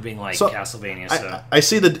 Yeah, to being like Castlevania. So I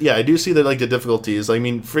see that. Yeah, I do see that. Like the difficulties. I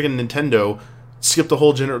mean, freaking Nintendo skipped the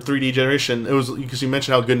whole 3D generation. It was because you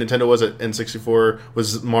mentioned how good Nintendo was at N64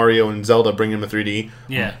 was Mario and Zelda bringing them to 3D.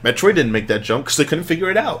 Yeah, Metroid didn't make that jump because they couldn't figure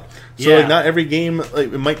it out. So like, not every game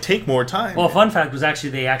it might take more time. Well, a fun fact was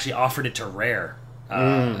they actually offered it to Rare.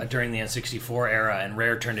 During the N64 era, and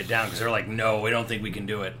Rare turned it down because they're like, no, we don't think we can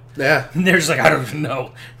do it. Yeah. And they're just like, I don't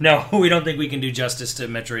know. No, we don't think we can do justice to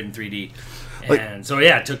Metroid in 3D. And so,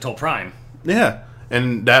 it took till Prime. Yeah.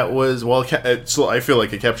 And that was, so I feel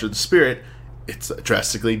like it captured the spirit. It's a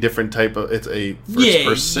drastically different type of, it's a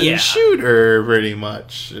first-person shooter, pretty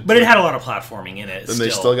much. But it had a lot of platforming in it. And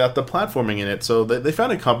they still got the platforming in it. So they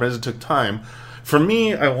found it competent. It took time. For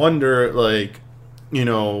me, I wonder, like, you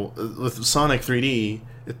know, with Sonic 3D,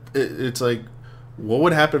 it's like, what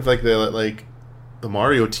would happen if like the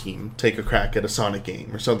Mario team take a crack at a Sonic game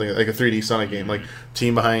or something like a 3D Sonic game, like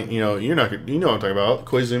team behind, you know what I'm talking about,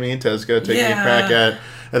 Koizumi and Tezuka taking a crack at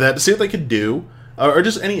that to see what they could do, or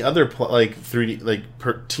just any other 3D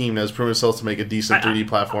team that has proven itself to make a decent 3D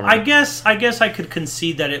platformer. I guess I could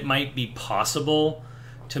concede that it might be possible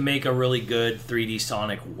to make a really good 3D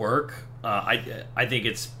Sonic work. I think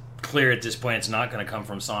it's clear at this point it's not going to come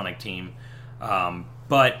from Sonic Team,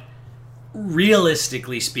 but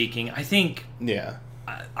realistically speaking, I think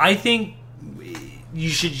you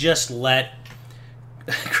should just let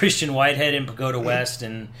Christian Whitehead and Pagoda West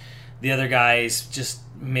and the other guys just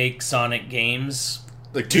make Sonic games,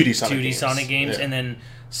 like 2D Sonic games, and then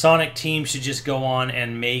Sonic Team should just go on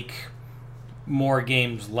and make more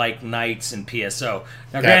games like Knights and PSO.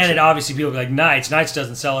 Now, Gotcha. granted, obviously people be like, Knights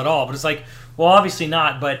doesn't sell at all, but it's like, well, obviously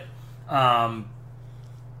not, but I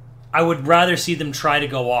would rather see them try to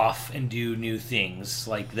go off and do new things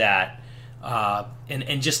like that,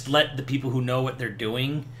 and just let the people who know what they're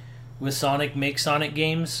doing with Sonic make Sonic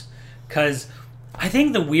games. Because I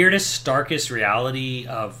think the weirdest, starkest reality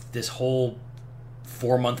of this whole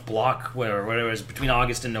 4-month block, whatever it was, between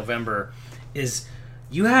August and November, is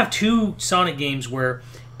you have 2 Sonic games where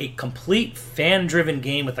a complete fan-driven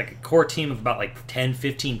game with like a core team of about like 10,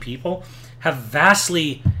 15 people have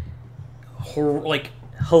vastly,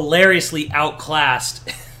 hilariously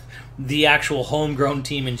outclassed the actual homegrown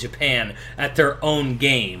team in Japan at their own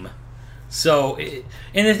game. So,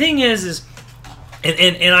 and the thing is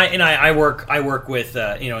I work with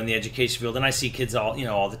in the education field, and I see kids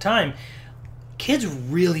all the time. Kids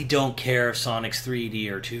really don't care if Sonic's 3D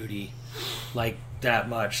or 2D like that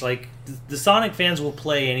much. Like the Sonic fans will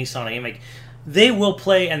play any Sonic game. Like they will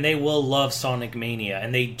play and they will love Sonic Mania,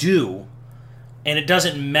 and they do. And it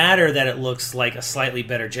doesn't matter that it looks like a slightly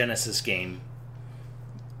better Genesis game.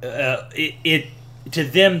 To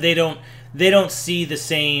them, they don't see the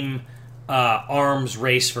same arms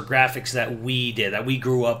race for graphics that we did, that we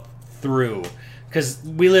grew up through. Because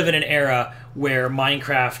we live in an era where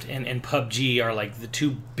Minecraft and PUBG are like the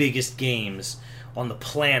 2 biggest games on the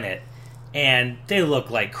planet, and they look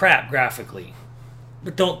like crap graphically.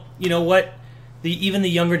 But you know what? Even the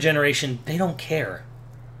younger generation, they don't care.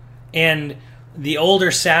 And the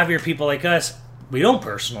older, savvier people like us, we don't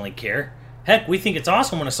personally care. Heck, we think it's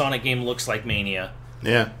awesome when a Sonic game looks like Mania.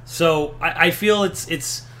 Yeah. So I feel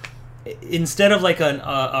it's instead of like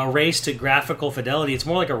a race to graphical fidelity, it's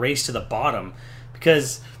more like a race to the bottom,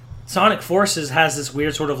 because Sonic Forces has this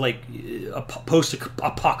weird sort of like a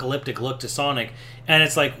post-apocalyptic look to Sonic, and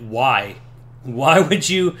it's like, why? Why would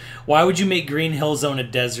you make Green Hill Zone a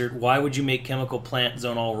desert? Why would you make Chemical Plant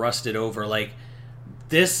Zone all rusted over? Like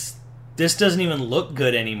this doesn't even look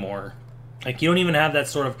good anymore. Like you don't even have that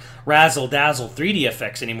sort of razzle dazzle 3D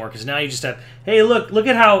effects anymore, because now you just have, hey, look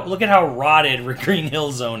at how rotted Green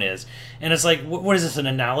Hill Zone is, and it's like, what is this, an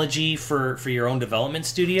analogy for your own development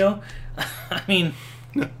studio? I mean,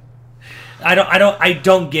 I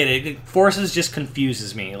don't get it. Forces just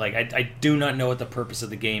confuses me. Like I do not know what the purpose of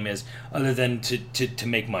the game is, other than to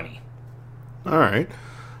make money. All right.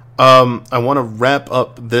 I want to wrap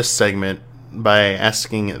up this segment by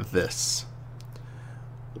asking this.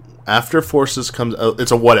 After Forces comes out,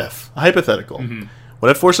 it's a what if, a hypothetical. Mm-hmm.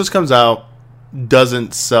 What if Forces comes out,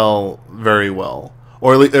 doesn't sell very well,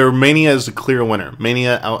 or Mania is a clear winner?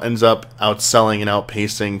 Mania ends up outselling and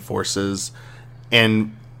outpacing Forces,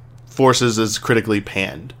 and Forces is critically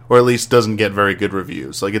panned, or at least doesn't get very good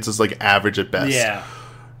reviews. Like it's just like average at best. Yeah.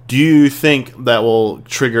 Do you think that will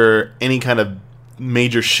trigger any kind of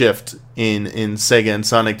major shift in Sega and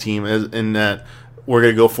Sonic team, in that we're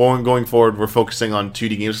going to going forward, we're focusing on 2D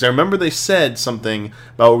games? Because I remember they said something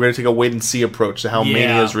about we're going to take a wait-and-see approach to how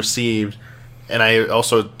Mania is received, and I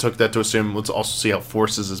also took that to assume let's also see how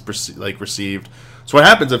Forces is received. So what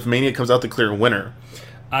happens if Mania comes out the clear winner?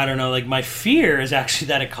 I don't know. Like, my fear is actually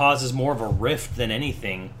that it causes more of a rift than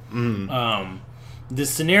anything. The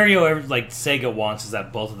scenario like Sega wants is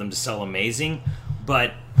that both of them to sell amazing,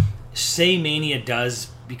 but say Mania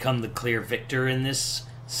does become the clear victor in this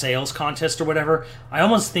sales contest or whatever, I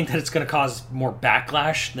almost think that it's going to cause more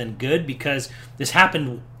backlash than good, because this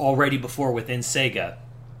happened already before within Sega,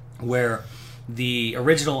 where the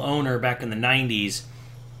original owner back in the 90s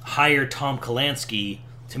hired Tom Kalinske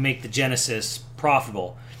to make the Genesis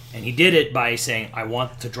profitable. And he did it by saying, I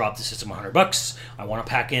want to drop the system $100. I want to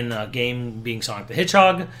pack in a game being Sonic the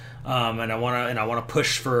Hedgehog, and I want to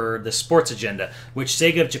push for the sports agenda, which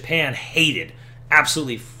Sega of Japan hated,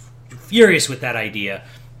 absolutely furious with that idea.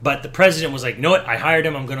 But the president was like, "You know what? I hired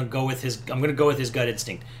him. I'm going to go with his gut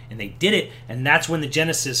instinct," and they did it. And that's when the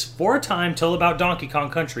Genesis, for a time till about Donkey Kong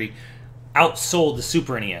Country, outsold the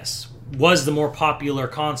Super NES. Was the more popular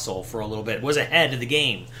console for a little bit. Was ahead of the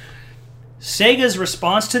game. Sega's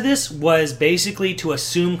response to this was basically to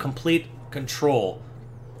assume complete control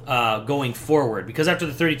going forward, because after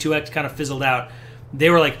the 32X kind of fizzled out, they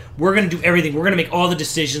were like, we're going to do everything. We're going to make all the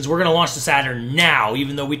decisions. We're going to launch the Saturn now,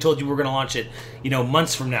 even though we told you we're going to launch it,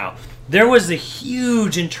 months from now. There was a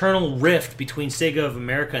huge internal rift between Sega of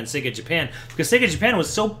America and Sega Japan, because Sega Japan was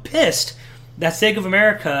so pissed that Sega of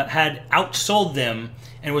America had outsold them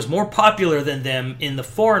and was more popular than them in the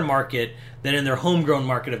foreign market than in their homegrown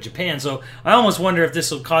market of Japan. So I almost wonder if this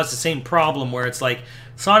will cause the same problem, where it's like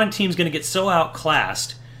Sonic Team's going to get so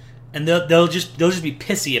outclassed, and they'll just be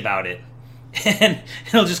pissy about it, and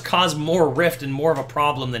it'll just cause more rift and more of a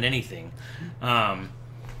problem than anything.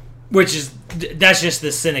 That's just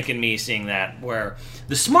the cynic in me seeing that, where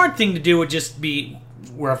the smart thing to do would just be,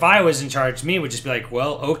 where if I was in charge, me would just be like,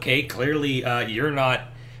 well, okay, clearly you're not,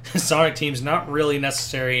 Sonic Team's not really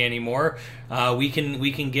necessary anymore. We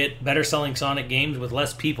can get better selling Sonic games with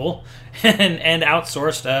less people and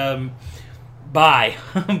outsourced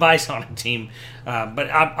by Sonic Team. But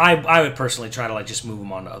I would personally try to just move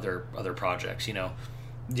them on to other projects.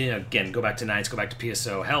 Again, go back to Knights, go back to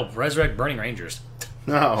PSO. Hell, resurrect Burning Rangers.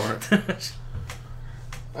 No.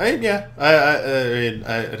 I mean,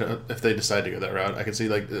 if they decide to go that route, I can see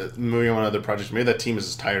moving on to other projects. Maybe that team is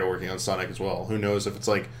just tired of working on Sonic as well. Who knows if it's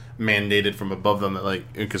mandated from above them that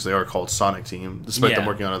because they are called Sonic Team, despite them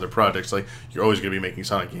working on other projects. You're always going to be making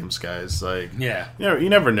Sonic games, guys. You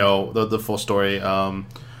never know the full story.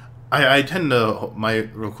 I tend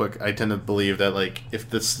to believe that if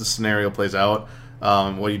the scenario plays out,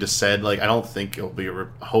 what you just said, I don't think it'll be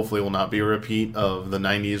hopefully will not be a repeat of the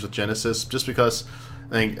 90s with Genesis, just because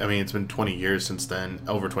it's been 20 years since then,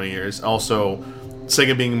 over 20 years. Also,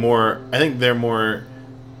 Sega being more, I think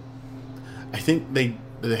they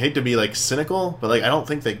hate to be cynical, but I don't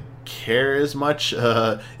think they care as much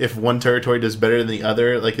if one territory does better than the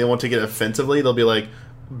other. They won't take it offensively. They'll be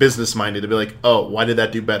business minded. They'll be oh, why did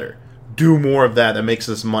that do better? Do more of that makes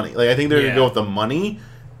us money. I think they're gonna go with the money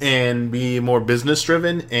and be more business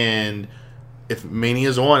driven. And if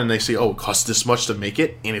Mania's on and they say, oh, it cost this much to make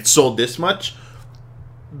it and it sold this much,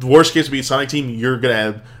 the worst case would be Sonic Team. You're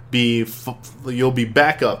gonna you'll be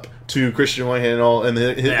backup to Christian Whitehead and all and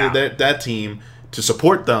that team to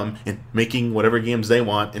support them in making whatever games they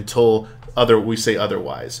want until we say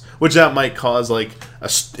otherwise. Which that might cause a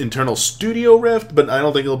internal studio rift, but I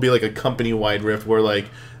don't think it'll be a company wide rift where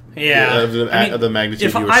the magnitude.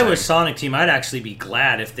 If I was Sonic Team, I'd actually be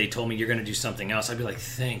glad if they told me you're going to do something else. I'd be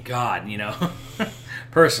thank God,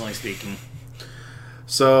 personally speaking.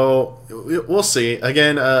 So we'll see.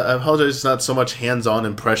 Again, I apologize. It's not so much hands-on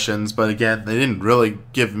impressions, but again, they didn't really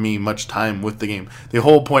give me much time with the game. The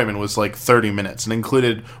whole appointment was 30 minutes and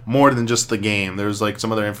included more than just the game. There was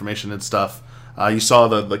some other information and stuff. You saw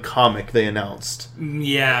the comic they announced.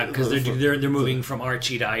 Yeah, because they're moving from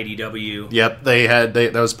Archie to IDW. Yep,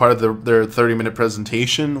 that was part of their 30-minute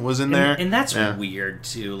presentation was in there, and that's weird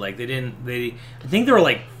too. I think they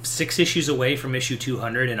were 6 issues away from issue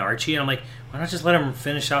 200 in Archie, and I'm why not just let them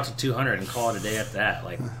finish out to 200 and call it a day at that?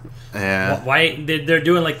 Why they're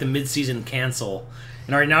doing the mid-season cancel?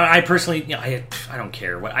 And right now, I personally, I don't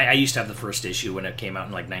care. I used to have the first issue when it came out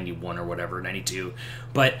in 91 or whatever, 92,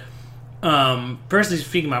 but. Personally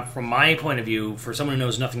speaking, from my point of view, for someone who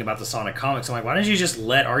knows nothing about the Sonic comics, I'm why don't you just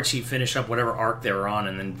let Archie finish up whatever arc they were on,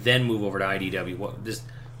 and then move over to IDW?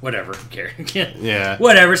 Whatever, who cares? Yeah,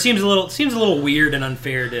 whatever. Seems a little weird and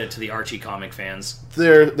unfair to the Archie comic fans.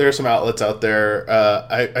 There are some outlets out there.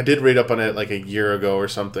 I did read up on it a year ago or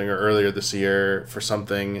something, or earlier this year for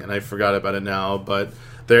something, and I forgot about it now. But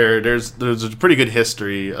there's a pretty good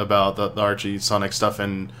history about the Archie Sonic stuff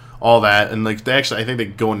and all that, and I think they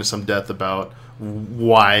go into some depth about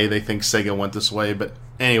why they think Sega went this way. But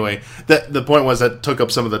anyway, the point was that took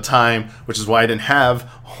up some of the time, which is why I didn't have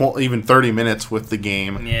even 30 minutes with the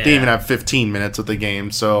game. Yeah. Didn't even have 15 minutes with the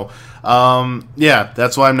game. So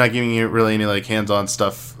that's why I'm not giving you really any hands-on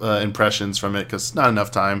stuff, impressions from it, because not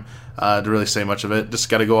enough time to really say much of it. Just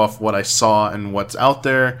got to go off what I saw and what's out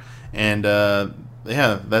there, and I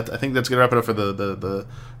think that's gonna wrap it up for the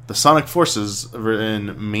Sonic Forces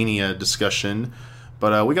in Mania discussion.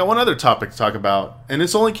 But we got one other topic to talk about, and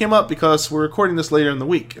this only came up because we're recording this later in the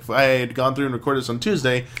week. If I had gone through and recorded this on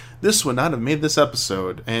Tuesday, this would not have made this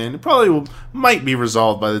episode, and it probably might be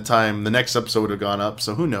resolved by the time the next episode would have gone up,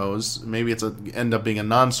 so who knows? Maybe end up being a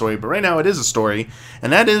non-story, but right now it is a story,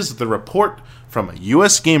 and that is the report from a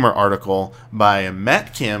US Gamer article by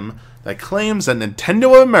Matt Kim that claims that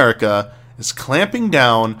Nintendo of America is clamping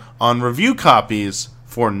down on review copies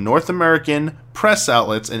for North American press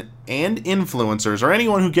outlets and influencers, or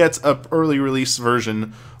anyone who gets an early release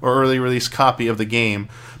version or early release copy of the game,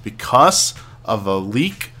 because of a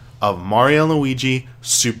leak of Mario & Luigi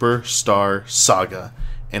Superstar Saga.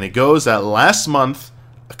 And it goes that last month,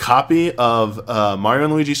 a copy of Mario &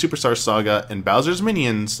 Luigi Superstar Saga and Bowser's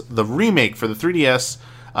Minions, the remake for the 3DS,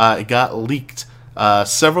 it got leaked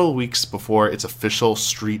several weeks before its official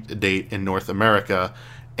street date in North America.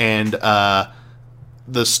 And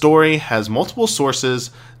the story has multiple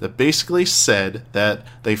sources that basically said that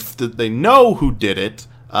they know who did it.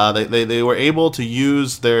 They were able to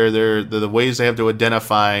use the ways they have to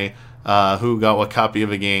identify who got what copy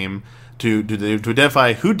of a game to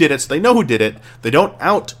identify who did it, so they know who did it. They don't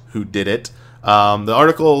out who did it. The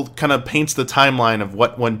article kind of paints the timeline of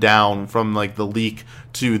what went down from like the leak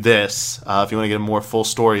to this. If you want to get a more full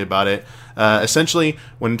story about it, essentially,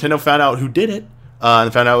 when Nintendo found out who did it,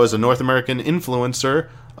 and found out it was a North American influencer.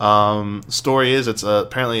 Story is it's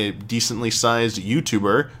apparently a decently sized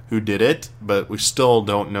YouTuber who did it, but we still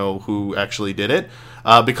don't know who actually did it.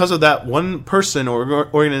 Because of that one person or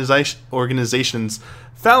organization's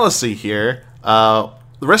fallacy here, the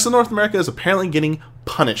rest of North America is apparently getting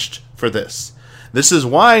punished for this. This is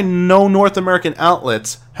why no North American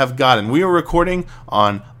outlets have gotten. We are recording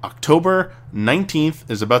on October 19th.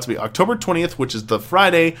 Is about to be October 20th, which is the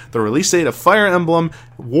Friday, the release date of Fire Emblem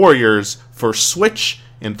Warriors for Switch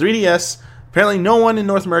and 3DS. Apparently no one in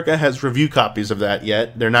North America has review copies of that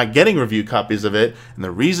yet. They're not getting review copies of it, and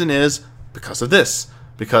the reason is because of this.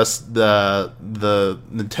 Because the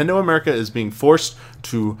Nintendo America is being forced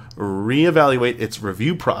to reevaluate its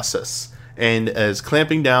review process and is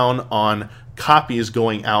clamping down on copies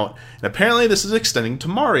going out. And apparently this is extending to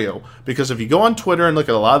Mario, because if you go on Twitter and look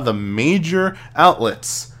at a lot of the major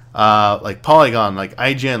outlets, like Polygon, like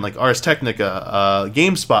IGN, like Ars Technica,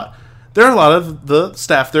 GameSpot, there are a lot of the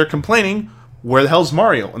staff there complaining, where the hell's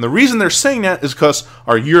Mario? And the reason they're saying that is because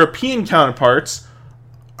our European counterparts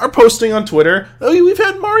are posting on Twitter, oh, we've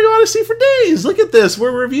had Mario Odyssey for days, look at this,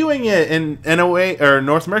 we're reviewing it. And NOA, or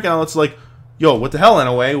North American outlets, like, yo, what the hell,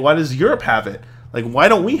 NOA? Why does Europe have it? Like, why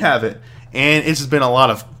don't we have it? And it's just been a lot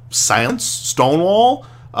of silence, stonewall,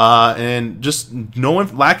 and just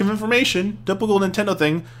lack of information. Typical Nintendo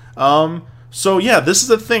thing. So yeah, this is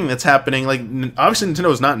a thing that's happening. Like, obviously Nintendo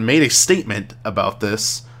has not made a statement about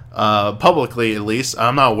this, publicly at least.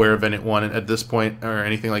 I'm not aware of anyone at this point or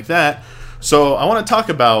anything like that. So I want to talk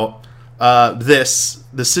about the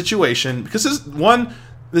situation, because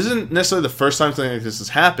this isn't necessarily the first time something like this has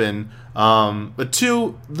happened, but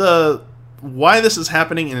two, why this is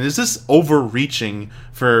happening, and is this overreaching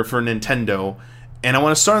for Nintendo? And I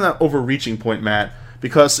want to start on that overreaching point, Matt,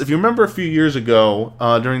 because if you remember a few years ago,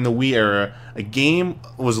 during the Wii era, a game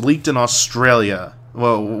was leaked in Australia.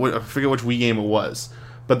 Well, I forget which Wii game it was,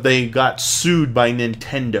 but they got sued by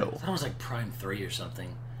Nintendo. That was like Prime 3 or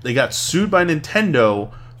something. They got sued by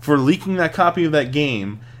Nintendo for leaking that copy of that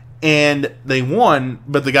game, and they won,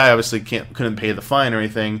 but the guy obviously couldn't pay the fine or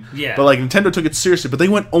anything. Yeah. But like, Nintendo took it seriously, but they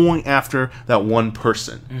went only after that one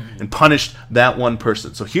person and punished that one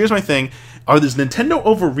person. So here's my thing. Is Nintendo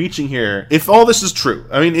overreaching here? If all this is true,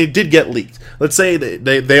 I mean, it did get leaked. Let's say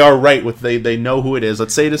they are right with they know who it is.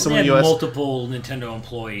 Let's say to someone in the US. Multiple Nintendo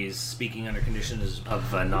employees speaking under conditions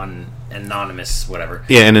of non-anonymous whatever.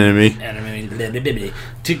 Yeah, anonymity.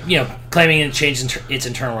 To claiming it changed its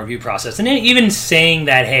internal review process, and even saying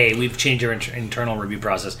that, hey, we've changed our internal review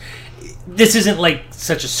process. This isn't like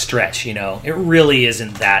such a stretch, It really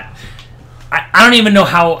isn't that. I don't even know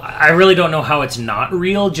how. I really don't know how it's not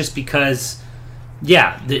real. Just because,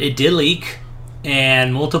 yeah, it did leak,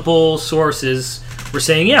 and multiple sources were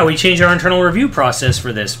saying, yeah, we changed our internal review process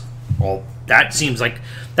for this. Well, that seems like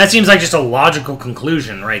just a logical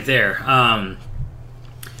conclusion right there.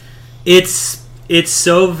 It's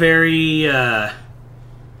so very.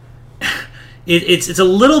 It's a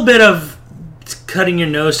little bit of cutting your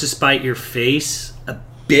nose to spite your face a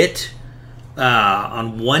bit.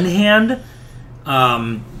 On one hand.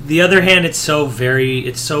 The other hand, it's so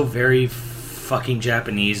very fucking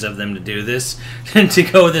Japanese of them to do this, and to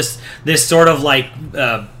go this sort of like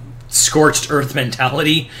scorched earth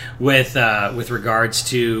mentality with regards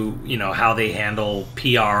to how they handle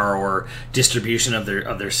PR or distribution of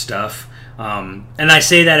their stuff. And I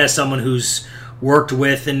say that as someone who's worked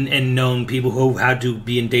with and known people who had to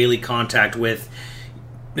be in daily contact with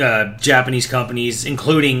Japanese companies,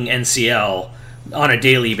 including NCL, on a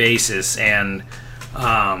daily basis. And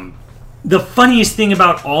the funniest thing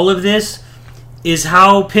about all of this is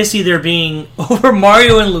how pissy they're being over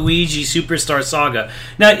Mario and Luigi Superstar Saga.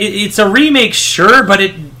 Now, it's a remake, sure, but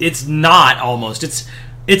it's not almost.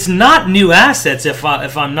 It's not new assets. If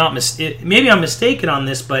I'm not maybe I'm mistaken on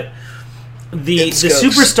this, but the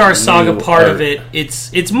Superstar Saga part of it,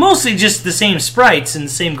 it's mostly just the same sprites and the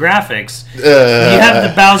same graphics. You have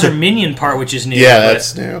the Bowser minion part, which is new. Yeah,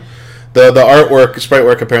 that's new. The artwork, sprite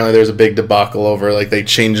work, apparently there's a big debacle over, like, they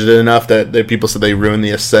changed it enough that people said they ruined the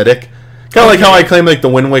aesthetic. Kind of like how I claim, like, the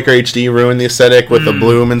Wind Waker HD ruined the aesthetic with the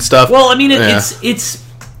bloom and stuff. Well, I mean,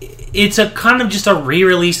 it's a kind of just a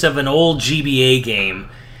re-release of an old GBA game.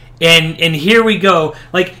 And here we go.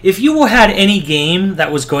 Like, if you had any game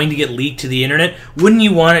that was going to get leaked to the internet, wouldn't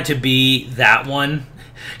you want it to be that one?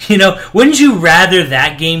 Wouldn't you rather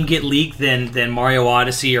that game get leaked than Mario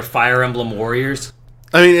Odyssey or Fire Emblem Warriors?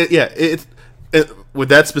 I mean, with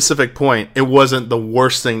that specific point, it wasn't the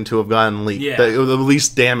worst thing to have gotten leaked. Yeah. It was the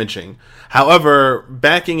least damaging. However,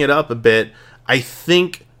 backing it up a bit, I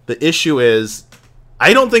think the issue is,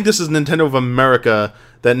 I don't think this is Nintendo of America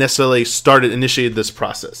that necessarily initiated this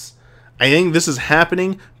process. I think this is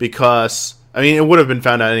happening because, I mean, it would have been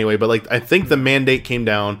found out anyway, but like I think the mandate came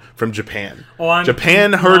down from Japan.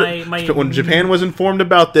 Japan heard when Japan was informed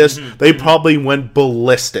about this, they probably went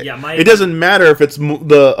ballistic. It doesn't matter if it's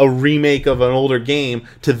a remake of an older game.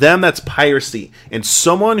 To them, that's piracy. And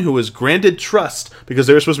someone who is granted trust because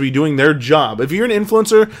they're supposed to be doing their job. If you're an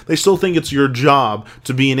influencer, they still think it's your job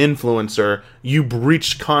to be an influencer. You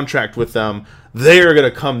breached contract with them. They're going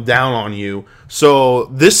to come down on you. So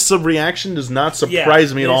this reaction does not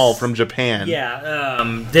surprise me at all from Japan. Yeah,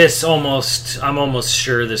 I'm almost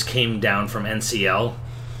sure this came down from NCL,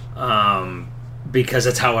 because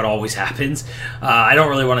that's how it always happens. I don't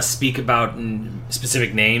really want to speak about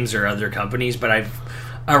specific names or other companies, but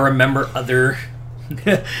I remember other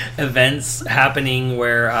events happening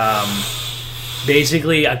where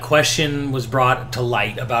basically a question was brought to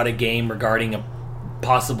light about a game regarding a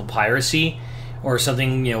possible piracy, or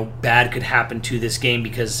something, bad could happen to this game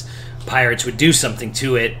because pirates would do something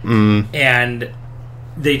to it. And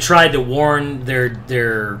they tried to warn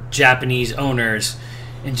their Japanese owners,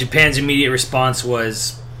 and Japan's immediate response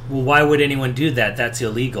was, well, why would anyone do that? That's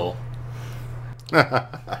illegal.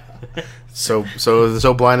 So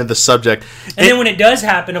blinded the subject. And then when it does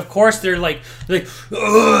happen, of course they're like,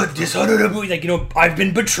 dishonorable, I've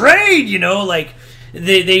been betrayed,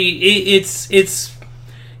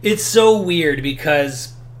 it's so weird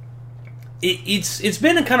because it's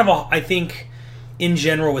been a kind of I think in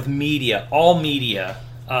general with media, all media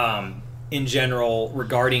in general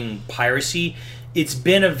regarding piracy, it's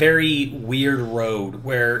been a very weird road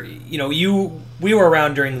where we were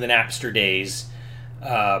around during the Napster days,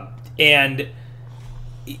 and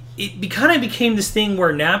it kind of became this thing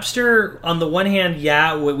where Napster, on the one hand,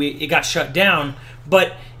 it got shut down,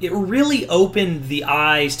 but it really opened the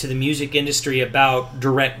eyes to the music industry about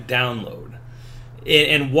direct download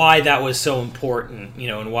and why that was so important,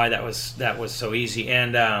 and why that was so easy,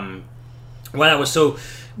 and why that was so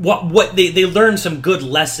what they learned some good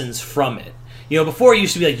lessons from it. Before it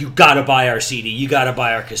used to be like, you gotta buy our CD, you gotta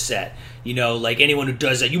buy our cassette. Like anyone who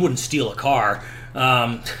does that, you wouldn't steal a car.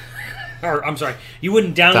 Or I'm sorry, you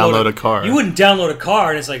wouldn't download a car. You wouldn't download a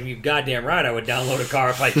car, and it's like, you goddamn right, I would download a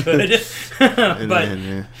car if I could.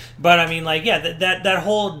 But I mean, that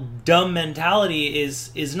whole dumb mentality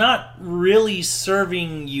is not really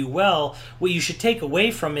serving you well. What you should take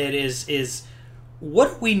away from it is what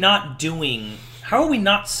are we not doing? How are we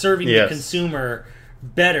not serving the consumer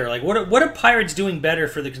better? Like, what are pirates doing better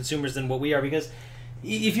for the consumers than what we are? Because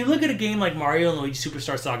if you look at a game like Mario and Luigi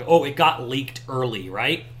Superstar Saga, it got leaked early,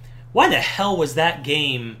 right? Why the hell was that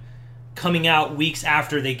game coming out weeks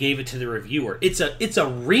after they gave it to the reviewer? It's a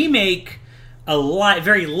remake,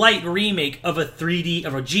 very light remake of a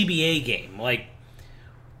GBA game. Like,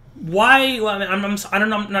 why? Well, I mean,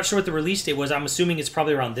 I'm not sure what the release date was. I'm assuming it's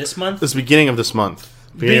probably around this month. It's the beginning of this month.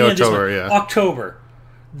 Beginning of October, yeah. October.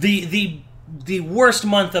 The worst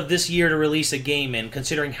month of this year to release a game in,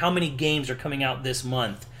 considering how many games are coming out this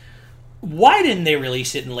month. Why didn't they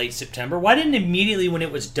release it in late September? Why didn't immediately when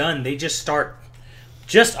it was done they just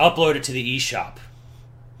upload it to the eShop?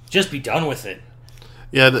 Just be done with it.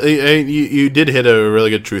 Yeah, you did hit a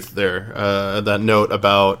really good truth there. That note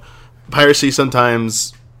about piracy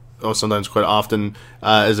sometimes quite often,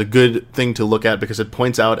 is a good thing to look at because it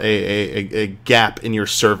points out a gap in your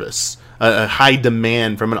service. A high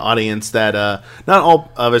demand from an audience that not all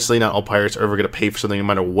pirates are ever going to pay for something no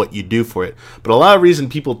matter what you do for it. But a lot of reason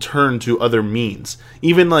people turn to other means,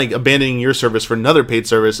 even like abandoning your service for another paid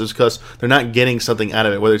service, is because they're not getting something out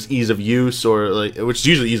of it, whether it's ease of use which is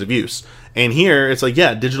usually ease of use. And here it's like,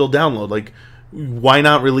 digital download. Like, why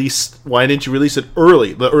didn't you release it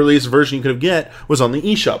early? The earliest version you could get was on the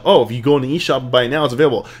eShop. If you go in the eShop and buy it now, it's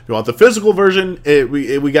available. If you want the physical version,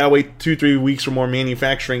 we gotta wait 2-3 weeks for more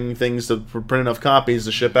manufacturing things to print enough copies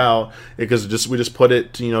to ship out, because we just put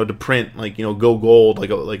it to print, go gold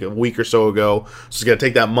like a week or so ago. So it's gonna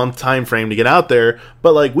take that month time frame to get out there.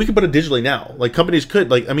 But we could put it digitally now. Like, companies could,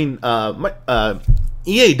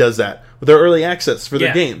 EA does that with their early access for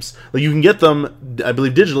their games. Like, you can get them, I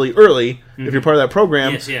believe, digitally early if you're part of that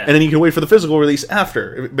program, and then you can wait for the physical release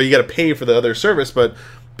after. But you got to pay for the other service. But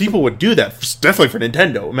people would do that, definitely for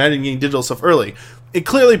Nintendo. Imagine getting digital stuff early. it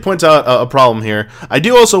clearly points out a problem here. I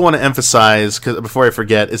do also want to emphasize, 'cause before I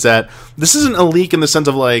forget, is that this isn't a leak in the sense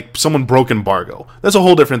of like someone broke embargo. That's a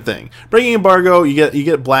whole different thing. Breaking embargo, you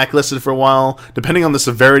get blacklisted for a while. Depending on the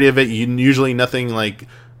severity of it, usually nothing like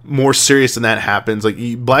more serious than that happens. Like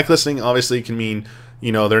blacklisting, obviously, can mean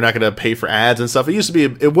they're not going to pay for ads and stuff. It used to be,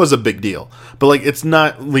 it was a big deal, but like it's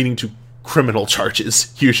not leading to criminal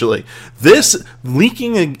charges usually. This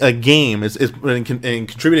leaking a game is and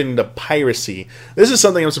contributing to piracy. This is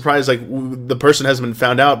something I'm surprised like the person hasn't been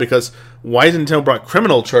found out, because why hasn't Nintendo brought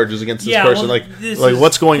criminal charges against this person?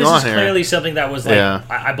 What's going on here? This is clearly something that was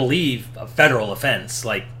I believe a federal offense.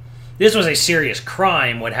 Like this was a serious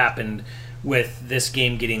crime what happened with this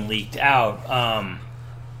game getting leaked out.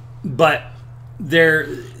 But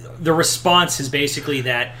the response is basically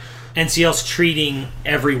that NCL's treating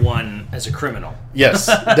everyone as a criminal. Yes,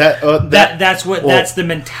 that's the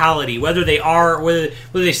mentality. Whether they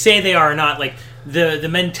say they are or not, like the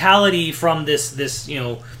mentality from this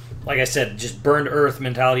like I said, just burned earth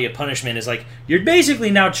mentality of punishment is like you're basically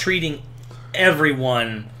now treating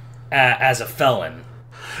everyone as a felon.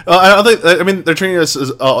 I mean, they're treating us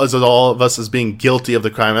as all of us as being guilty of the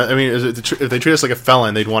crime. I mean, if they treat us like a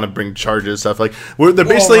felon, they'd want to bring charges stuff. Like they're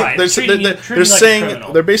basically they're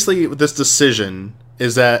saying they're basically this decision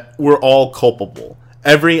is that we're all culpable.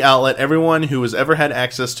 Every outlet, everyone who has ever had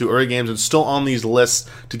access to early games and still on these lists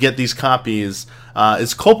to get these copies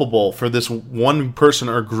is culpable for this one person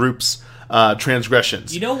or group's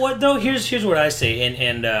transgressions. You know what though? Here's what I say,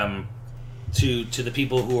 and to the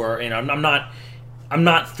people who are, I'm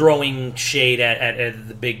not throwing shade at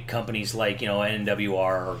the big companies like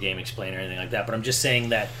NWR or Game Explainer or anything like that, but I'm just saying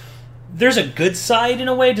that there's a good side in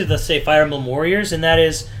a way to the Fire Emblem Warriors, and that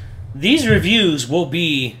is these reviews will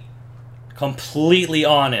be completely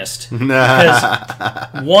honest.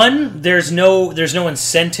 Because one, there's no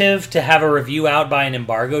incentive to have a review out by an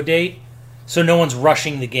embargo date, so no one's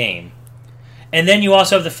rushing the game. And then you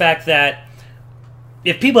also have the fact that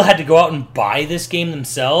if people had to go out and buy this game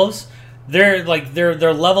themselves, their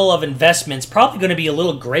level of investment's probably going to be a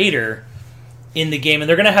little greater in the game, and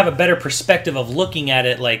they're going to have a better perspective of looking at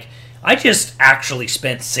it like, I just actually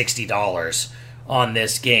spent $60 on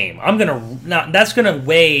this game. That's going to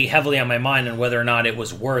weigh heavily on my mind on whether or not it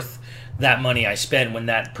was worth that money I spent when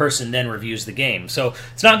that person then reviews the game. So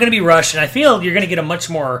it's not going to be rushed, and I feel you're going to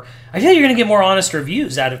get more honest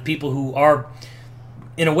reviews out of people who are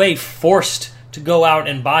in a way forced to go out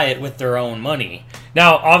and buy it with their own money.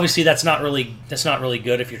 Now, obviously, that's not really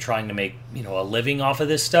good if you're trying to make a living off of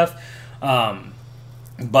this stuff.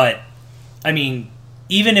 But I mean,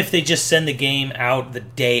 even if they just send the game out the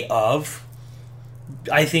day of,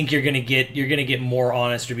 I think you're gonna get more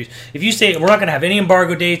honest reviews. If you say we're not gonna have any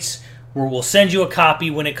embargo dates, we'll send you a copy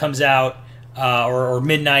when it comes out, or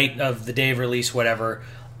midnight of the day of release, whatever.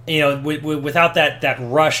 Without that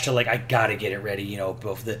rush to like, I gotta get it ready,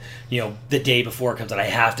 both the day before it comes out, I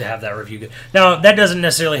have to have that review good. Now, that doesn't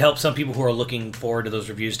necessarily help some people who are looking forward to those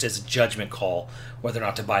reviews as a judgment call whether or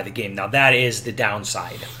not to buy the game. Now, that is the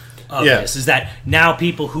downside of this, is that now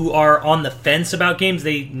people who are on the fence about games,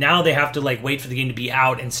 they have to like wait for the game to be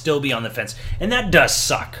out and still be on the fence, and that does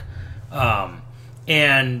suck.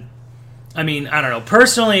 And I mean, I don't know.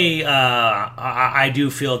 Personally, I do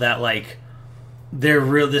feel that like,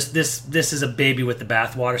 this is a baby with the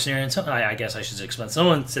bathwater scenario. And I guess I should explain.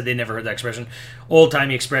 Someone said they never heard that expression, old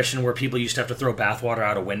timey expression where people used to have to throw bathwater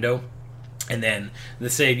out a window, and then they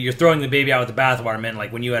say you're throwing the baby out with the bathwater meant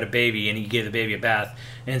like when you had a baby and you gave the baby a bath,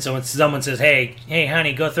 and so when someone says, hey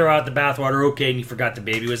honey, go throw out the bathwater, okay, and you forgot the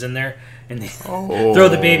baby was in there, and they throw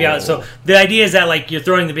the baby out. So the idea is that like you're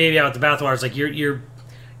throwing the baby out with the bathwater. It's like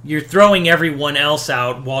you're throwing everyone else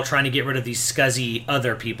out while trying to get rid of these scuzzy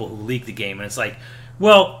other people who leak the game. And it's like,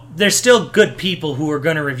 well, there's still good people who are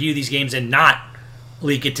going to review these games and not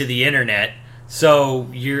leak it to the internet. So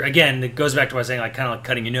it goes back to what I was saying, like kind of like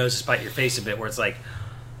cutting your nose to spite your face a bit, where it's like,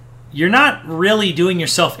 you're not really doing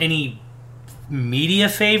yourself any media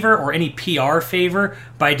favor or any PR favor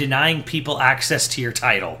by denying people access to your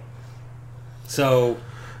title. So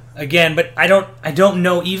again, but I don't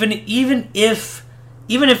know, even if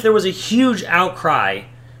there was a huge outcry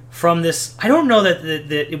from this, I don't know that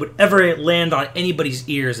it would ever land on anybody's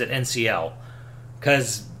ears at NCL,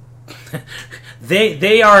 because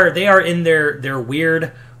they are in their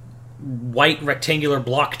weird white rectangular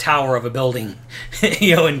block tower of a building,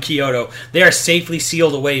 in Kyoto. They are safely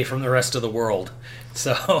sealed away from the rest of the world.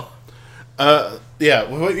 So,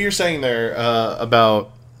 what you're saying there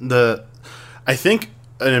about I think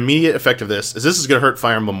an immediate effect of this is going to hurt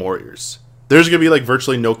Fire Emblem Warriors. There's going to be like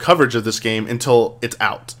virtually no coverage of this game until it's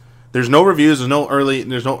out. There's no reviews. There's no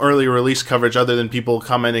early release coverage other than people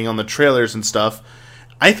commenting on the trailers and stuff.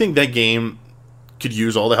 I think that game could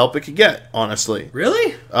use all the help it could get, honestly.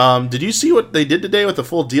 Really? Did you see what they did today with the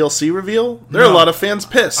full DLC reveal? There are a lot of fans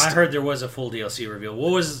pissed. I heard there was a full DLC reveal.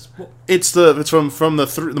 What was? It's from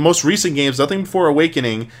the most recent games, Nothing Before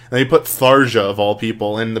Awakening, and they put Tharja of all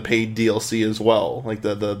people in the paid DLC as well. Like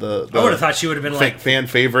the I would have thought she would have been like fan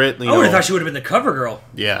favorite. I would have thought she would have been the cover girl.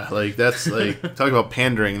 Yeah, like that's like talk about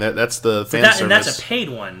pandering. That's the fan service. And that's a paid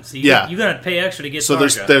one. So you gotta pay extra to get. So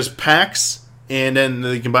Tharja. there's packs, and then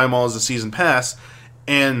you can buy them all as a season pass.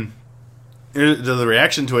 And the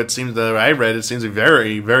reaction to it seems that I read it seems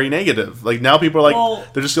very, very negative. Like now people are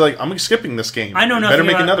like they're just like, I'm skipping this game. I know nothing. Better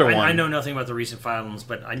make another one. I know nothing about the recent filings,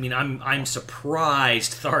 but I mean I'm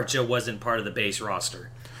surprised Tharja wasn't part of the base roster.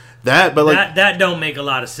 That don't make a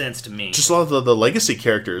lot of sense to me. Just a lot of the legacy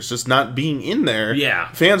characters just not being in there.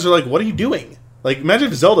 Yeah, fans are like, what are you doing? Like imagine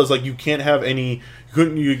if Zelda's like you can't have any.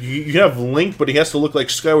 You can have Link, but he has to look like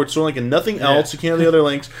Skyward Sword Link and nothing else. You can't have the other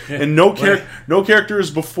Links, and no characters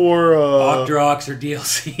before Octoroks or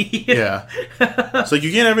DLC. Yeah, it's like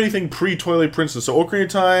you can't have anything pre-Twilight Princess. So Ocarina of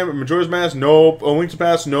Time, Majora's Mask, nope. Link's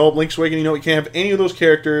Past, nope. Link's Awakening, no. You can't have any of those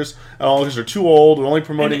characters at all because they're too old. We're only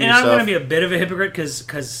promoting new stuff. And I'm going to be a bit of a hypocrite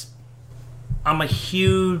because I'm a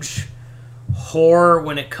huge whore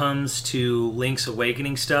when it comes to Link's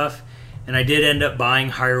Awakening stuff. And I did end up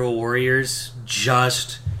buying Hyrule Warriors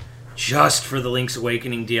just for the Link's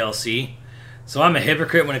Awakening DLC. So I'm a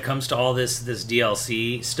hypocrite when it comes to all this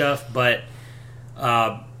DLC stuff, but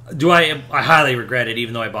I highly regret it,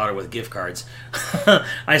 even though I bought it with gift cards.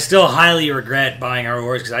 I still highly regret buying Hyrule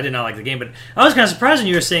Warriors because I did not like the game. But I was kind of surprised when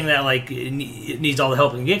you were saying that like it needs all the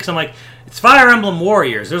help it can get, because I'm like, it's Fire Emblem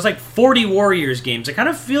Warriors. There's like 40 Warriors games. I kind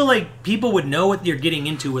of feel like people would know what you're getting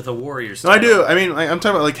into with a Warriors. No, I do. I mean, I'm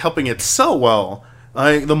talking about like helping it sell well.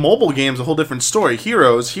 The mobile game's a whole different story.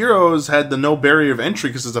 Heroes had the no barrier of entry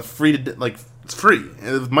because it's it's free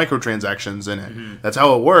with microtransactions in it. Mm-hmm. That's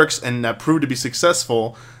how it works, and that proved to be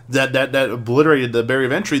successful. That obliterated the barrier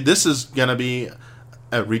of entry. This is gonna be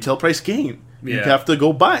a retail price game. Yeah. You have to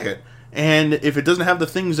go buy it. And if it doesn't have the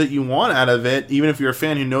things that you want out of it, even if you're a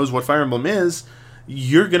fan who knows what Fire Emblem is,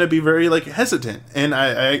 you're going to be very hesitant. And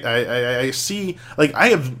I see I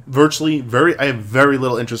have very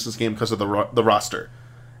little interest in this game because of the roster.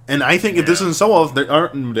 And I think if this doesn't sell well, they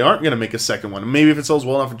aren't going to make a second one. Maybe if it sells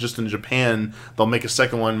well enough just in Japan, they'll make a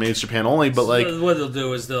second one. Maybe it's Japan only, but what they'll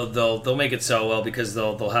do is they'll make it sell well because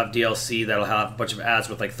they'll have DLC that'll have a bunch of ads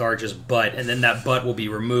with Tharja's butt, and then that butt will be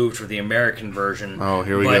removed for the American version. Oh,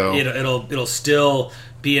 here we go. It'll still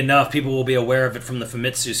be enough. People will be aware of it from the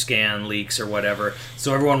Famitsu scan leaks or whatever.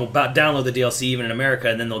 So everyone will download the DLC even in America,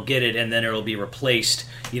 and then they'll get it, and then it'll be replaced,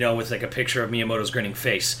 with a picture of Miyamoto's grinning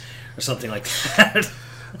face or something like that.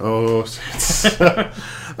 Oh,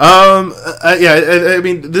 I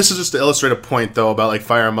mean, this is just to illustrate a point, though, about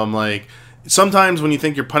Fire Emblem. Sometimes when you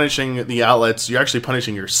think you're punishing the outlets, you're actually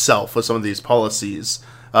punishing yourself with some of these policies.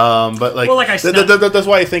 But that's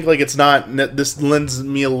why I think it's not. This lends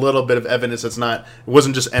me a little bit of evidence. It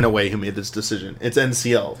wasn't just NOA who made this decision. It's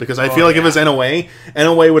NCL, because I feel if it was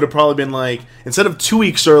NOA would have probably been instead of 2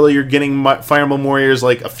 weeks early, you're getting Fire Emblem Warriors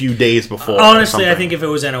a few days before. Honestly, I think if it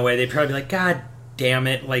was NOA, they'd probably be God damn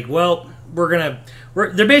it! They're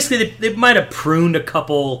basically they might have pruned a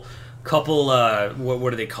couple what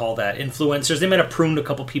do they call that, influencers. They might have pruned a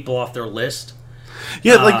couple people off their list.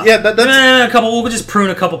 That's a couple. We'll just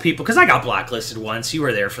prune a couple people because I got blacklisted once. You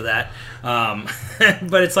were there for that,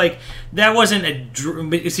 but it's that wasn't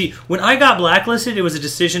a. See, when I got blacklisted, it was a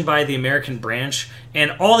decision by the American branch,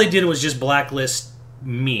 and all they did was just blacklist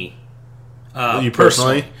me. You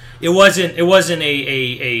personally? It wasn't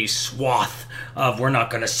a swath of we're not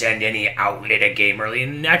going to send any outlet a game early.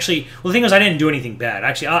 And actually, the thing was, I didn't do anything bad.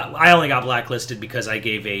 Actually, I only got blacklisted because I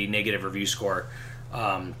gave a negative review score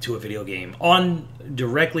to a video game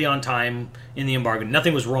directly on time in the embargo.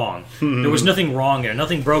 Nothing was wrong. There was nothing wrong there.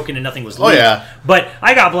 Nothing broken and nothing was leaked. Oh, yeah. But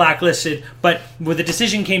I got blacklisted. But when the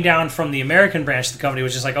decision came down from the American branch of the company, it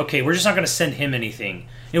was just okay, we're just not going to send him anything.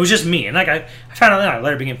 It was just me. And I found out I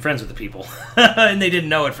later became friends with the people. And they didn't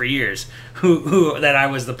know it for years, who that I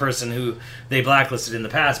was the person who they blacklisted in the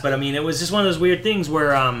past. But, I mean, it was just one of those weird things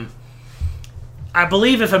where I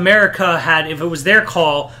believe if it was their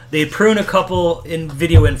call, they'd prune a couple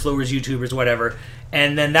video influencers, YouTubers, whatever,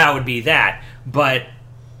 and then that would be that. But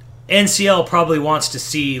NCL probably wants to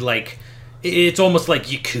see, it's almost like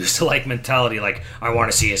Yakuza mentality, I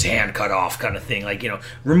want to see his hand cut off kind of thing.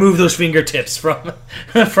 Remove those fingertips from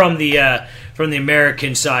the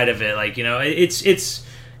American side of it.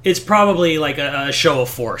 It's probably a show of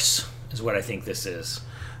force is what I think this is.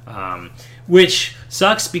 which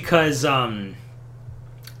sucks because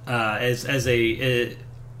as a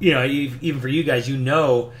even for you guys,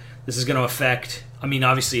 this is going to affect. I mean,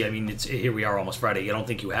 obviously, it's here we are almost Friday. I don't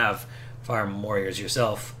think you have Fire Emblem Warriors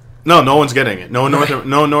yourself. No one's getting it. No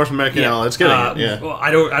North American outlet's getting it. Yeah. Well,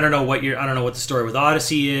 I don't know what the story with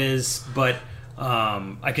Odyssey is, but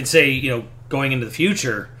I can say going into the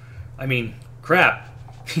future, crap.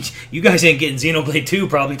 You guys ain't getting Xenoblade 2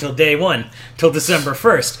 probably till day one, till December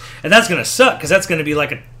 1st. And that's going to suck, because that's going to be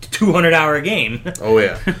like a 200-hour game. Oh,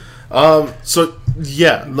 yeah. So,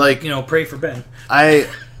 yeah, like... pray for Ben. I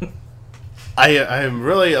am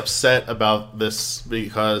really upset about this,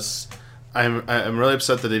 because I'm really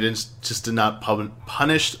upset that they did not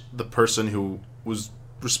punish the person who was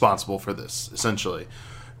responsible for this, essentially.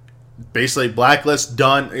 Basically, blacklist,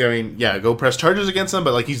 done. Go press charges against him,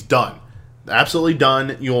 but, he's done. Absolutely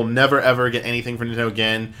done. You will never ever get anything from Nintendo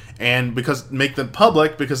again, and make them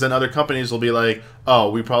public, because then other companies will be like, "Oh,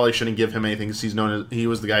 we probably shouldn't give him anything because he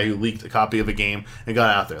was the guy who leaked a copy of a game and got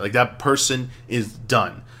it out there." Like, that person is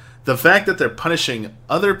done. The fact that they're punishing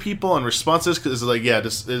other people in responses because it's like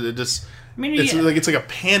a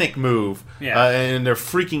panic move, and they're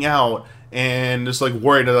freaking out and just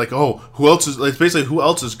worried. They're like, "Oh, who else is?" It's basically, who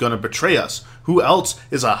else is going to betray us? Who else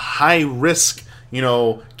is a high risk?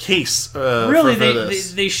 Case really, for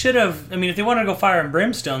this. They should have. If they wanted to go Fire and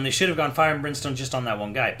Brimstone, they should have gone Fire and Brimstone just on that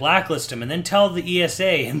one guy. Blacklist him, and then tell the ESA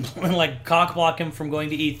and cockblock him from going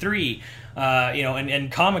to E3.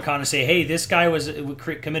 And Comic-Con to say, hey, this guy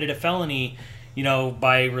committed a felony.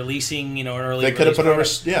 By releasing, an early. They could have put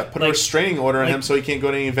a restraining order on him so he can't go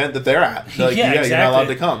to any event that they're at. Exactly. You're not allowed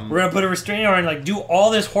to come. We're gonna put a restraining order and do all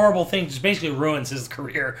this horrible thing, just basically ruins his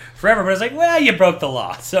career forever. But it's well, you broke the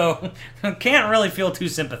law, so can't really feel too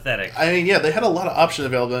sympathetic. They had a lot of options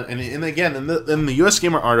available, and again, in the US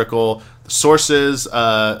Gamer article, the sources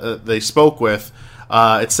they spoke with.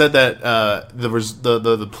 It said that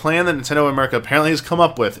the plan that Nintendo of America apparently has come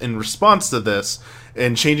up with in response to this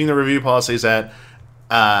and changing the review policies, that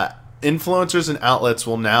influencers and outlets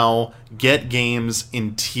will now get games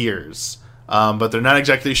in tiers, but they're not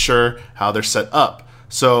exactly sure how they're set up.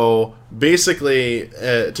 So basically,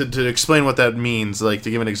 to explain what that means, to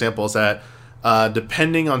give an example, is that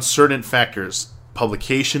depending on certain factors,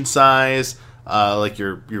 publication size,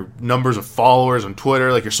 your numbers of followers on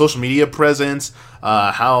Twitter, your social media presence,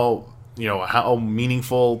 how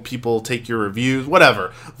meaningful people take your reviews,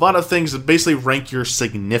 whatever. A lot of things that basically rank your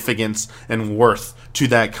significance and worth to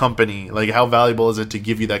that company. How valuable is it to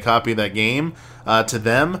give you that copy of that game to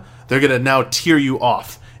them? They're going to now tier you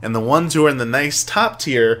off. And the ones who are in the nice top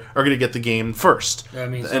tier are going to get the game first.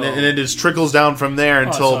 And it just trickles down from there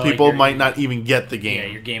until people might not even get the game. Yeah,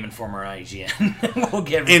 your Game Informer or IGN will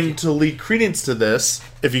get everything. And to lead credence to this,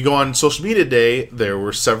 if you go on social media today, there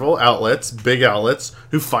were several outlets, big outlets,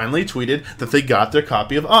 who finally tweeted that they got their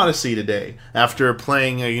copy of Odyssey today after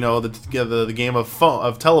playing, the game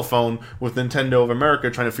of telephone with Nintendo of America,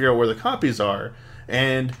 trying to figure out where the copies are.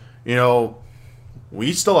 And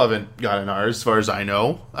we still haven't gotten ours, as far as I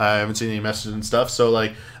know. I haven't seen any messages and stuff. So,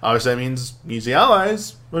 obviously that means Easy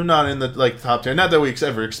Allies. We're not in the, top tier. Not that we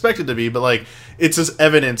ever expected to be, but, it's just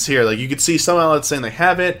evidence here. You could see some outlets saying they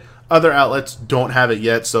have it. Other outlets don't have it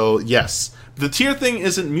yet. So, yes. The tier thing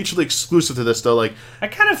isn't mutually exclusive to this, though. I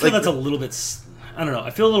kind of feel that's a little bit... I don't know.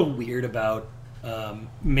 I feel a little weird about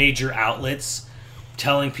major outlets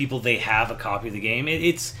telling people they have a copy of the game.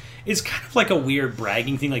 It's kind of a weird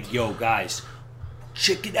bragging thing. Yo, guys...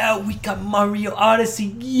 check it out, we got Mario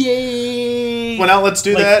Odyssey, yay! When outlets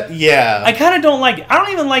do that, yeah. I kind of don't like it. I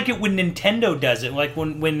don't even like it when Nintendo does it.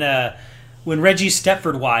 When Reggie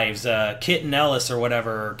Stepford wives, Kit and Ellis or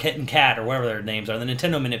whatever, or Kit and Kat or whatever their names are, the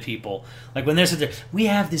Nintendo Minute people, when they're sitting there, we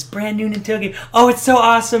have this brand new Nintendo game, oh, it's so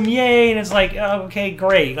awesome, yay! And it's oh, okay,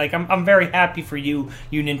 great. I'm very happy for you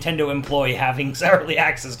Nintendo employee having early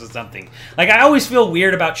access to something. I always feel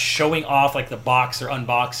weird about showing off, the box or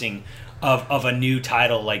unboxing of a new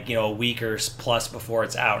title, a week or plus before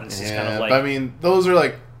it's out, and it's just kind of but those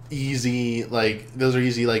are easy,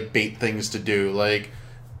 bait things to do.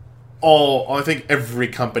 I think every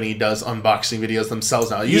company does unboxing videos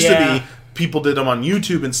themselves now. It used to be people did them on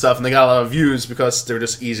YouTube and stuff, and they got a lot of views because they're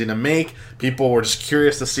just easy to make. People were just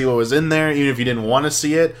curious to see what was in there, even if you didn't want to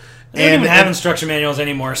see it. They don't even have instruction manuals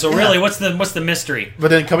anymore, so really, what's the mystery? But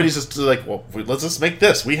then companies just well, let's just make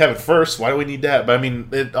this. We have it first. Why do we need that? But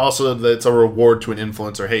it's a reward to an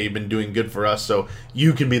influencer. Hey, you've been doing good for us, so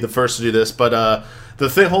you can be the first to do this. But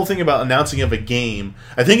the whole thing about announcing of a game,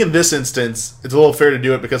 I think in this instance, it's a little fair to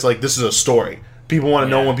do it because this is a story. people want to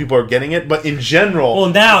know when people are getting it. But in general,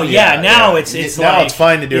 well, now, now it's now like, it's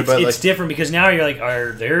fine to do it. But it's different because now you're like,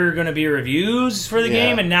 are there going to be reviews for the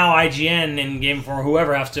game? And now IGN and Game Informer,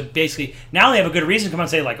 whoever, has to basically now they have a good reason to come and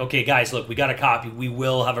say like, okay, guys, look, we got a copy. We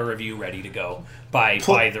will have a review ready to go by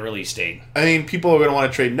the release date. I mean, people are going to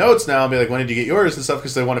want to trade notes now and be like, when did you get yours and stuff,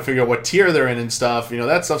 because they want to figure out what tier they're in and stuff. You know,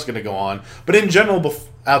 that stuff's going to go on. But in general,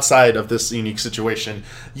 outside of this unique situation,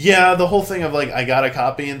 the whole thing of like, I got a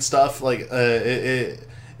copy and stuff, like, I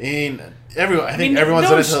think everyone's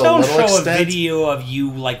done it to a little extent. Don't show a video of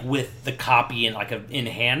you like with the copy in like in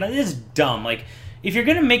hand. It's dumb. Like, if you're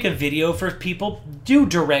gonna make a video for people, do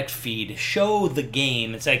direct feed. Show the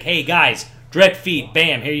game. It's like, hey guys, direct feed.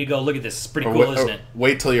 Bam, here you go. Look at this. It's pretty cool, isn't it?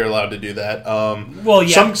 Wait till you're allowed to do that. Well,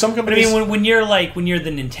 yeah. Some companies. I mean, when you're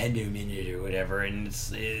the Nintendo Minute or whatever, and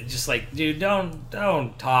it's just like, dude,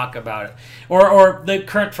 don't talk about it. Or the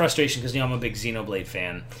current frustration, because I'm a big Xenoblade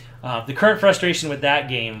fan. The current frustration with that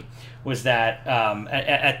game was that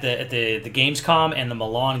at the Gamescom and the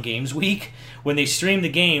Milan Games Week, when they streamed the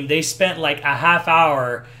game, they spent like a half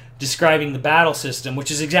hour describing the battle system,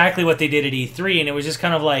 which is exactly what they did at E3, and it was just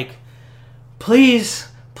kind of like, please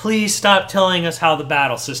stop telling us how the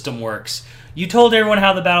battle system works. You told everyone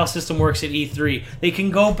how the battle system works at E3. They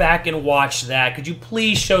can go back and watch that. Could you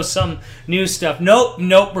please show some new stuff? Nope.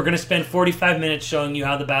 We're going to spend 45 minutes showing you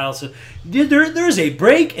how the battle system... There's a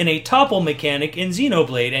break and a topple mechanic in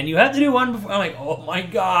Xenoblade, and you have to do one before... I'm like, oh my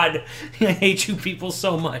god. I hate you people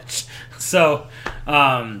so much. So,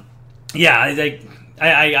 I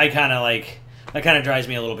kind of like... That kind of drives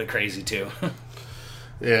me a little bit crazy, too.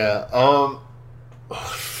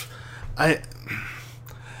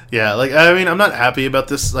 Yeah, like, I mean, I'm not happy about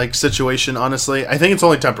this, like, situation, honestly. I think it's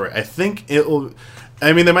only temporary. I think it will...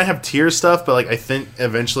 I mean, they might have tier stuff, but, like, I think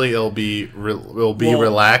eventually it'll be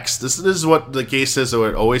relaxed. This is what the case is, so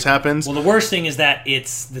it always happens. Well, the worst thing is that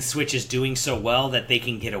the Switch is doing so well that they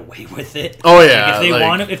can get away with it. Oh, yeah.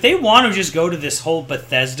 Like, if they want to just go to this whole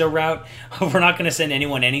Bethesda route, we're not going to send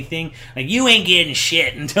anyone anything. Like, you ain't getting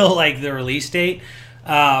shit until, like, the release date.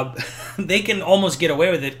 They can almost get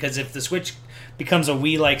away with it, because if the Switch becomes a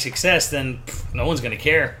Wii-like success, then no one's going to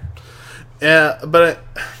care. Yeah, but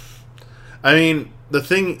I mean,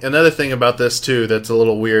 another thing about this too that's a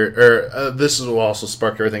little weird, or this will also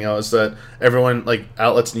spark everything else, is that everyone, like,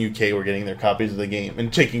 outlets in the UK were getting their copies of the game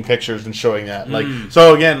and taking pictures and showing that. Like,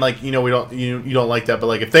 so again, like, you don't like that, but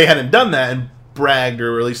like if they hadn't done that and bragged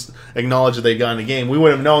or at least acknowledged that they got in the game, we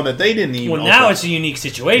would have known that they didn't even. Well, now it's a unique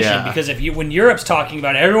situation because when Europe's talking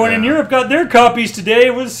about everyone in Europe got their copies today,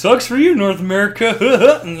 it sucks for you, North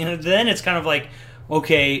America. And then it's kind of like,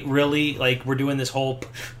 okay, really? Like, we're doing this whole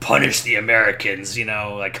punish the Americans,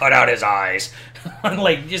 like cut out his eyes,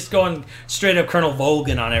 like just going straight up Colonel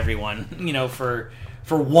Volgan on everyone, for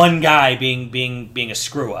one guy being a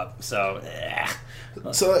screw up. So.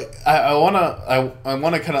 So I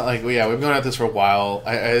wanna kind of like, we've gone at this for a while.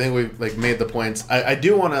 I think we've like made the points. I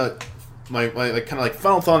do want to my like kind of like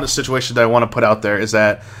final thought on the situation that I want to put out there is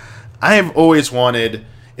that I have always wanted,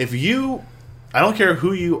 I don't care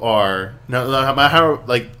who you are,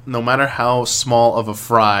 no matter how small of a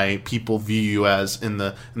fry people view you as in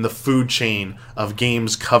the food chain of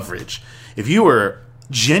games coverage, if you were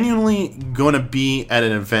genuinely going to be at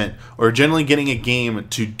an event or genuinely getting a game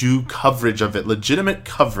to do coverage of it, legitimate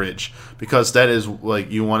coverage, because that is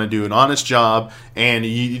like you want to do an honest job and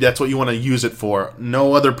that's what you want to use it for,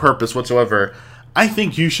 no other purpose whatsoever, I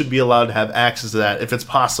think you should be allowed to have access to that if it's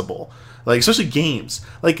possible. Like, especially games.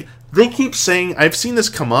 Like, they keep saying, I've seen this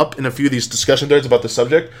come up in a few of these discussion threads about the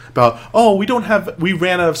subject, about, we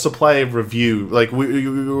ran out of supply of review, like, we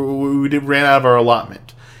ran out of our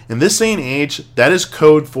allotment. In this day and age, that is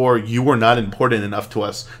code for you were not important enough to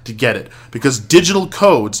us to get it. Because digital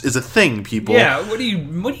codes is a thing, people. Yeah, what do you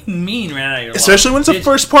mean ran out of your Especially when it's a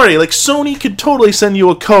first party. Like, Sony could totally send you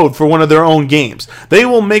a code for one of their own games. They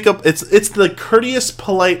will make up... It's the courteous,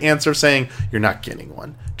 polite answer saying, you're not getting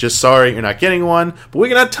one. Just sorry, you're not getting one. But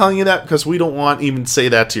we're not telling you that because we don't want to even say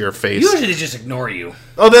that to your face. Usually they just ignore you.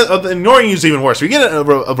 Ignoring you is even worse. If you get a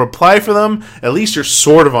reply for them, at least you're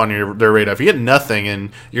sort of on their radar. If you get nothing, and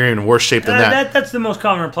you're in worse shape than that. That's the most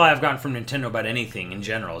common reply I've gotten from Nintendo about anything in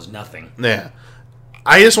general, is nothing. Yeah.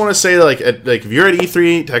 I just want to say, like if you're at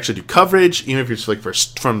E3 to actually do coverage, even if it's like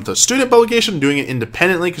from the student publication, doing it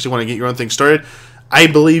independently because you want to get your own thing started, I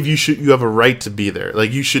believe you have a right to be there.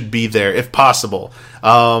 Like, you should be there if possible.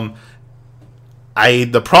 The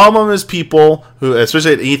problem is people who,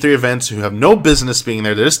 especially at E3 events, who have no business being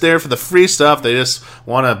there. They're just there for the free stuff. They just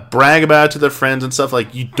want to brag about it to their friends and stuff. Like,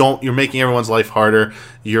 you're making everyone's life harder.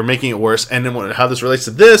 You're making it worse. And then how this relates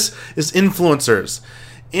to this is influencers.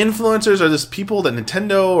 influencers are just people that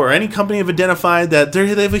Nintendo or any company have identified that they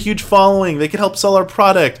have a huge following. They can help sell our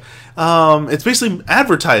product. It's basically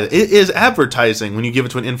advertising. It is advertising when you give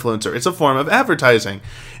it to an influencer. It's a form of advertising.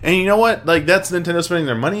 And you know what? Like, that's Nintendo spending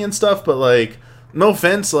their money and stuff, but, like, no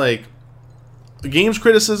offense, like, games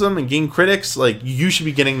criticism and game critics, like, they should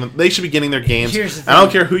be getting their games. I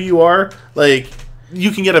don't care who you are, like, you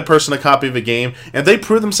can get a person a copy of a game, and if they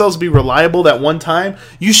prove themselves to be reliable that one time,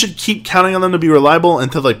 you should keep counting on them to be reliable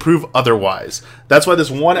until they prove otherwise. That's why this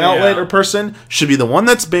one outlet or person should be the one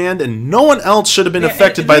that's banned, and no one else should have been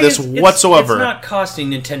affected by this whatsoever. It's not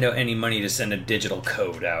costing Nintendo any money to send a digital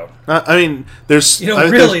code out. I mean, there's...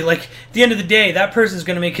 really, like, at the end of the day, that person's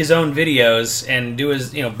going to make his own videos and do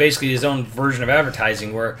his, basically his own version of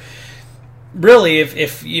advertising where... Really,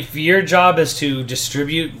 if your job is to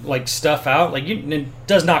distribute like stuff out, like it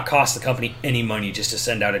does not cost the company any money just to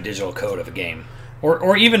send out a digital code of a game,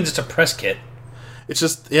 or even just a press kit. It's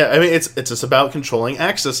just it's just about controlling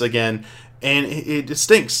access again, and it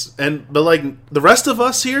stinks. But like the rest of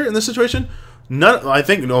us here in this situation, I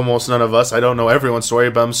think almost none of us. I don't know everyone's story,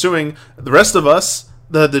 but I'm assuming the rest of us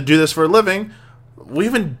that do this for a living. We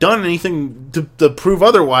haven't done anything to prove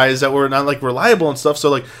otherwise that we're not like reliable and stuff. So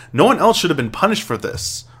like no one else should have been punished for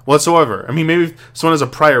this whatsoever. I mean, maybe if someone has a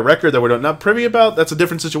prior record that we're not privy about, that's a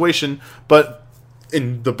different situation. But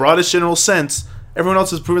in the broadest general sense, everyone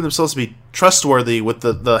else has proven themselves to be trustworthy with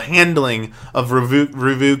the handling of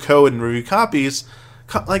review code and review copies.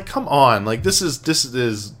 Like, come on, like this is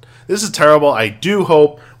terrible. I do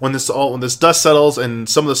hope when this dust settles and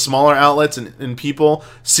some of the smaller outlets and people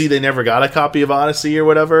see they never got a copy of Odyssey or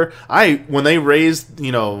whatever, when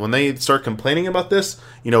they start complaining about this,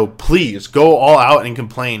 please go all out and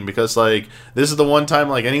complain, because like this is the one time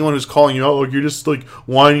like anyone who's calling you out, like you're just like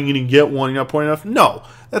whining and get one, you're not pointing enough. No,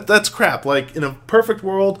 that's crap. Like in a perfect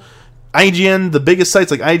world, IGN, the biggest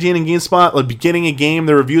sites like IGN and GameSpot, like getting a game,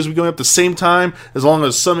 their reviews will be going up the same time as long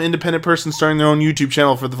as some independent person starting their own YouTube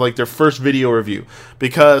channel for their first video review.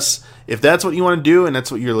 Because if that's what you want to do and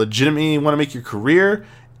that's what you're legitimately want to make your career,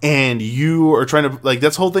 and you are trying to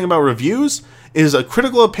that's the whole thing about reviews is a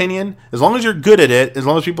critical opinion. As long as you're good at it, as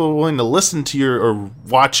long as people are willing to listen to your or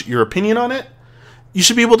watch your opinion on it, you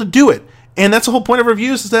should be able to do it. And that's the whole point of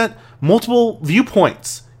reviews, is that multiple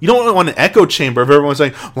viewpoints. You don't want an echo chamber of everyone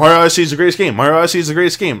saying, Mario Odyssey is the greatest game, Mario Odyssey is the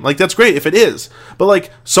greatest game. Like, that's great if it is. But, like,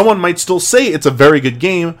 someone might still say it's a very good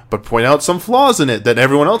game, but point out some flaws in it that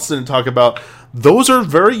everyone else didn't talk about. Those are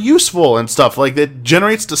very useful and stuff. Like, it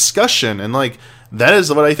generates discussion. And, like, that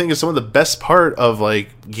is what I think is some of the best part of,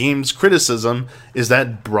 like, games criticism, is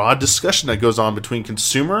that broad discussion that goes on between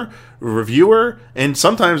consumer, reviewer, and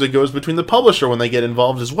sometimes it goes between the publisher when they get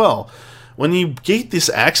involved as well. When you gate this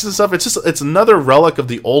access and stuff, it's another relic of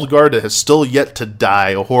the old guard that has still yet to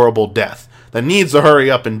die a horrible death, that needs to hurry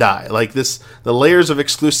up and die. Like the layers of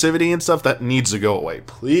exclusivity and stuff, that needs to go away.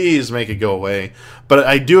 Please make it go away. But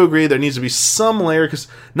I do agree there needs to be some layer, because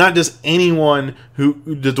not just anyone who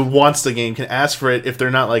wants the game can ask for it if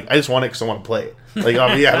they're not like, I just want it because I want to play it. Like,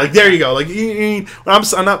 like there you go. Like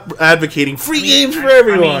I'm not advocating free games for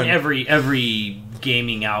everyone. I mean, every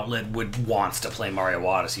gaming outlet wants to play Mario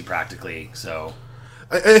Odyssey practically. So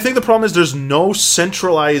I think the problem is there's no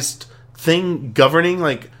centralized thing governing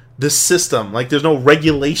like this system. Like there's no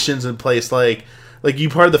regulations in place. Like you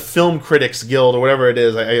part of the Film Critics Guild or whatever it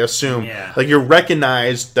is, I assume. Yeah. Like you're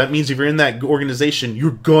recognized. That means if you're in that organization,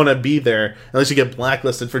 you're gonna be there unless you get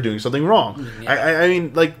blacklisted for doing something wrong. Yeah. I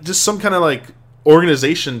mean, like just some kind of like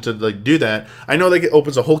organization to like do that. I know that it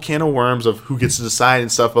opens a whole can of worms of who gets to decide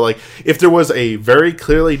and stuff, but like if there was a very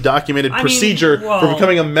clearly documented procedure for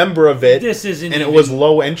becoming a member of it, it was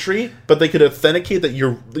low entry, but they could authenticate that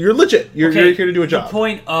you're legit, you're here to do a job. The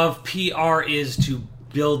point of PR is to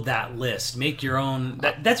build that list, make your own.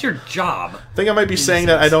 That's your job. I think I might be saying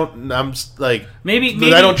that I'm like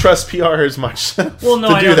maybe I don't trust PR as much. Well,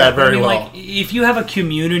 no, to do that very well. Like, if you have a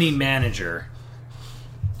community manager.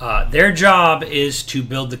 Their job is to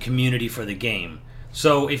build the community for the game.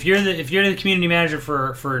 So if you're the community manager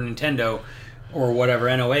for Nintendo or whatever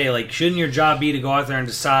NOA, like shouldn't your job be to go out there and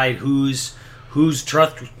decide who's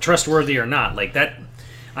trustworthy or not? Like that.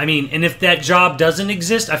 I mean, and if that job doesn't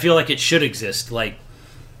exist, I feel like it should exist. Like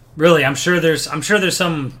really, I'm sure there's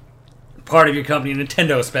some part of your company,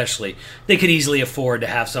 Nintendo especially, they could easily afford to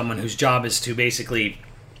have someone whose job is to basically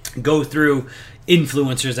go through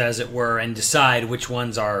influencers, as it were, and decide which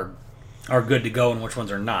ones are good to go and which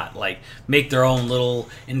ones are not. Like make their own little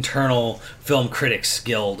internal film critics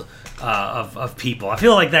guild of people. I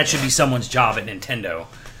feel like that should be someone's job at Nintendo,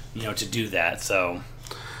 to do that. So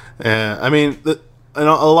yeah, I mean and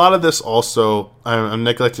a lot of this also, I'm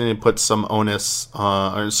neglecting to put some onus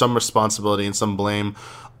or some responsibility and some blame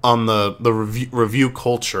on the review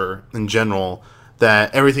culture in general,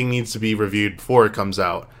 that everything needs to be reviewed before it comes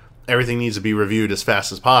out. Everything needs to be reviewed as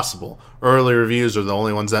fast as possible. Early reviews are the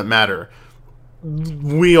only ones that matter.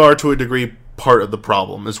 We are, to a degree, part of the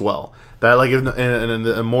problem as well. That, like, in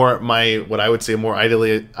a more, what I would say a more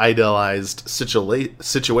idealized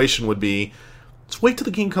situation would be, just wait till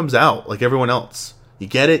the game comes out, like everyone else. You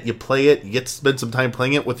get it, you play it, you get to spend some time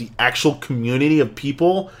playing it with the actual community of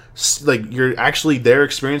people. Like, you're actually there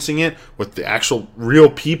experiencing it with the actual real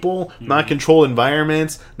people, not controlled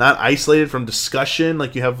environments, not isolated from discussion.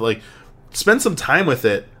 Like, you have, like, spend some time with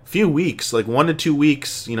it. A few weeks, like 1 to 2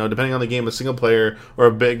 weeks, depending on the game, a single player or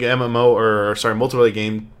a big MMO multiplayer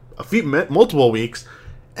game, multiple weeks,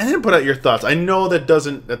 and then put out your thoughts. I know that's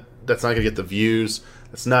not gonna get the views.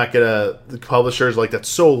 It's not gonna, the publishers, like, that's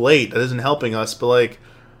so late, that isn't helping us, but, like,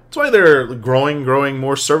 that's why they're growing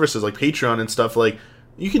more services like Patreon and stuff. Like,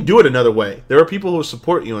 you can do it another way. There are people who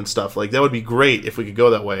support you and stuff. Like, that would be great if we could go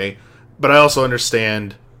that way. But I also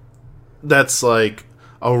understand that's, like,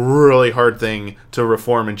 a really hard thing to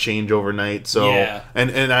reform and change overnight. So, yeah.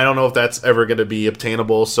 and I don't know if that's ever going to be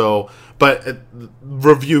obtainable. So, but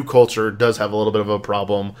review culture does have a little bit of a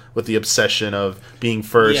problem with the obsession of being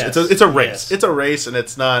first. Yes. It's a race. Yes. It's a race, and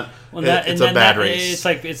it's not. It's a bad race.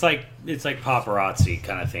 It's like paparazzi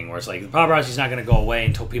kind of thing, where it's like the paparazzi's not going to go away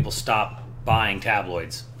until people stop buying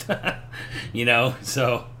tabloids.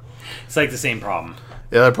 So it's like the same problem.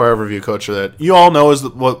 The other part of review culture that you all know is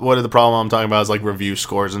what the problem I'm talking about is, like, review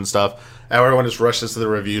scores and stuff. Everyone just rushes to the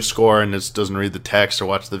review score and just doesn't read the text or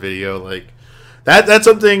watch the video. Like, that's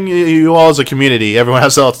something you all as a community, everyone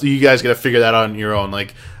else, you guys got to figure that out on your own.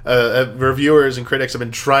 Like, reviewers and critics have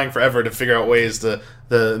been trying forever to figure out ways to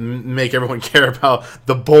make everyone care about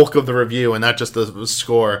the bulk of the review and not just the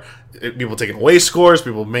score. People taking away scores,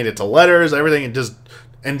 people made it to letters, everything, and just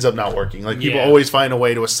ends up not working. Like, people always find a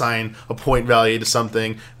way to assign a point value to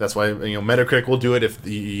something. That's why Metacritic will do it if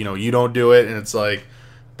you don't do it, and it's like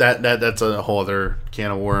that's a whole other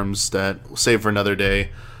can of worms that we'll save for another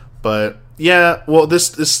day. But yeah, well,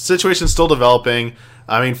 this situation is still developing.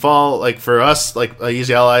 I mean, for us, like,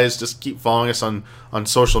 Easy Allies, just keep following us on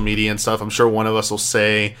social media and stuff. I'm sure one of us will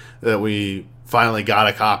say that we finally got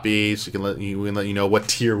a copy, so we can let you know what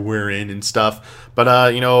tier we're in and stuff. But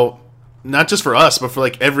not just for us, but for,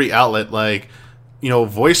 like, every outlet, like,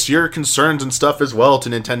 voice your concerns and stuff as well to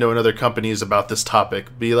Nintendo and other companies about this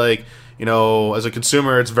topic. Be like, as a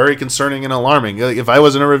consumer, it's very concerning and alarming. Like, if I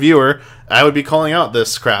wasn't a reviewer, I would be calling out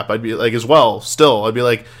this crap. I'd be like, as well, still, I'd be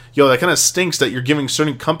like, yo, that kind of stinks that you're giving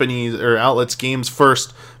certain companies or outlets games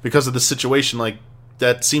first because of the situation. Like,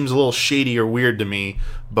 that seems a little shady or weird to me.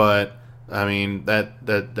 But I mean,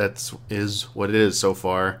 that's what it is so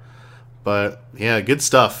far. But yeah, good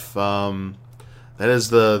stuff. Those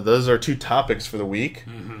are 2 topics for the week.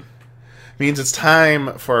 Mm-hmm. Means it's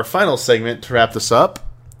time for our final segment to wrap this up.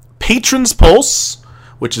 Patron's Pulse,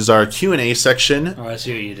 which is our Q&A section. Oh, I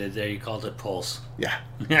see what you did there. You called it Pulse. Yeah,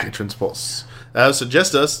 Patron's Pulse.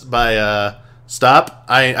 Suggest us by stop.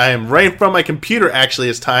 I am right from my computer. Actually,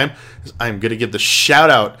 it's time. I'm going to give the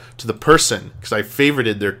shout out to the person because I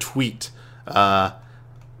favorited their tweet.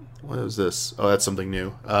 What is this? Oh, that's something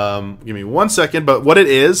new. Give me 1 second. But what it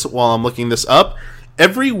is, while I'm looking this up,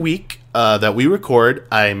 every week that we record,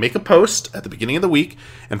 I make a post at the beginning of the week,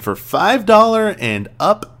 and for $5 and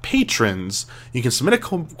up patrons, you can submit a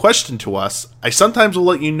question to us. I sometimes will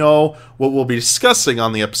let you know what we'll be discussing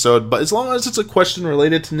on the episode, but as long as it's a question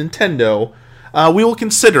related to Nintendo, we will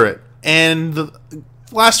consider it. And the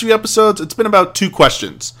last few episodes, it's been about 2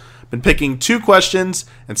 questions. Been picking 2 questions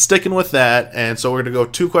and sticking with that, and so we're going to go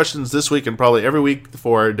 2 questions this week and probably every week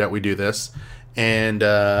forward that we do this. And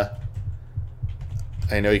I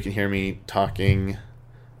know you can hear me talking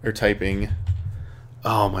or typing.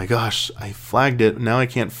 Oh my gosh, I flagged it. Now I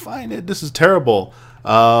can't find it. This is terrible.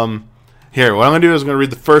 Here, what I'm going to do is I'm going to read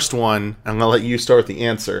the first one. I'm going to let you start with the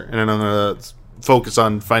answer, and then I'm going to focus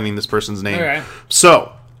on finding this person's name. Okay.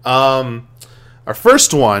 So, our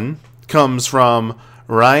first one comes from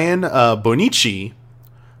Ryan Bonici.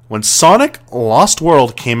 When Sonic Lost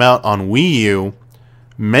World came out on Wii U,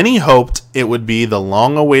 many hoped it would be the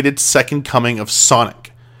long-awaited second coming of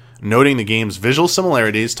Sonic, noting the game's visual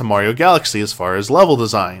similarities to Mario Galaxy as far as level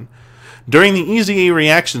design. During the Easy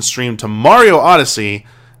reaction stream to Mario Odyssey,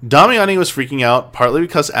 Damiani was freaking out partly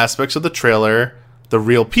because aspects of the trailer, The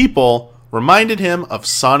Real People, reminded him of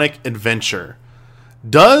Sonic Adventure.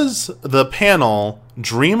 Does the panel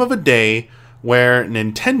dream of a day where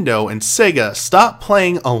Nintendo and Sega stop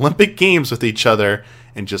playing Olympic games with each other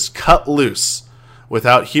and just cut loose?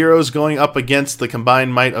 without heroes going up against the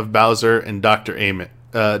combined might of Bowser and Dr. Eggman.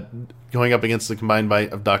 Going up against the combined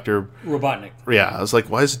might of Dr. Robotnik. Yeah, I was like,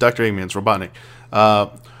 why is it Dr. Eggman? It's Robotnik.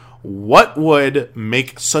 What would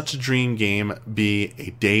make such a dream game be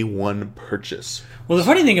a day one purchase? Well, the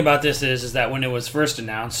funny thing about this is that when it was first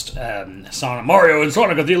announced, Mario and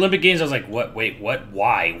Sonic at the Olympic Games, I was like, what? Wait, what?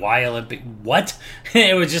 Why Olympic? What?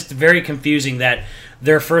 It was just very confusing that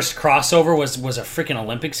their first crossover was a freaking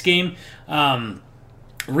Olympics game.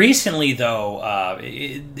 Recently, though,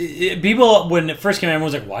 people, when it first came out,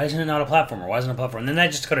 everyone was like, why isn't it not a platformer? Why isn't it a platformer? And then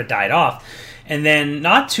that just kind of died off. And then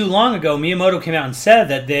not too long ago, Miyamoto came out and said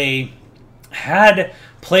that they had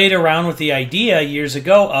played around with the idea years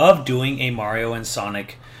ago of doing a Mario and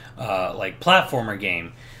Sonic platformer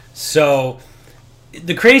game. So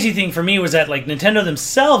the crazy thing for me was that Nintendo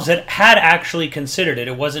themselves had actually considered it.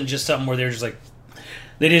 It wasn't just something where they're just like,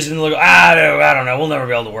 they just didn't look, I don't know, we'll never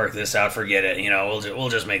be able to work this out, forget it, we'll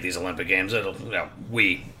just make these Olympic Games, it'll,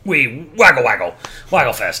 we waggle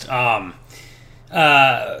fest. I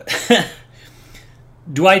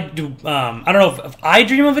don't know if I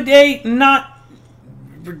dream of a day, not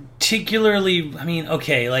particularly,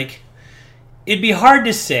 it'd be hard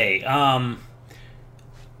to say. I'm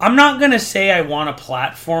not going to say I want a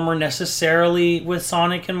platformer necessarily with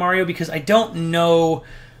Sonic and Mario because I don't know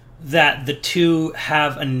that the two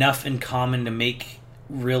have enough in common to make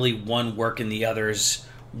really one work in the other's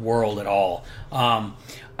world at all.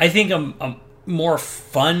 I think a more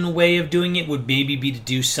fun way of doing it would maybe be to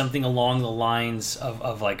do something along the lines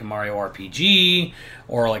of like a Mario RPG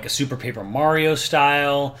or like a Super Paper Mario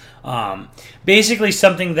style. Basically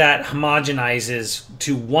something that homogenizes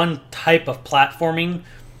to one type of platforming,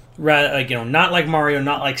 rather, not like Mario,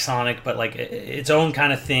 not like Sonic, but like its own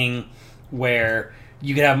kind of thing where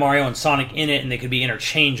you could have Mario and Sonic in it and they could be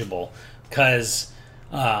interchangeable, because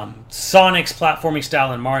Sonic's platforming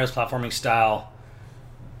style and Mario's platforming style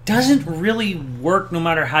doesn't really work no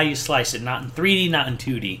matter how you slice it. Not in 3D, not in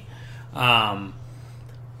 2D.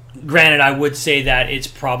 Granted, I would say that it's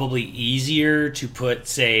probably easier to put,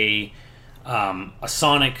 say, a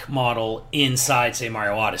Sonic model inside, say,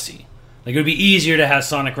 Mario Odyssey. Like, it would be easier to have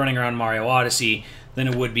Sonic running around Mario Odyssey than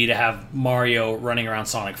it would be to have Mario running around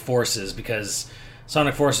Sonic Forces, because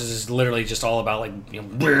Sonic Forces is literally just all about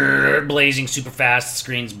blazing super fast,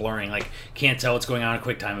 screens blurring, can't tell what's going on in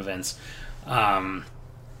QuickTime events.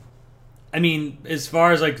 As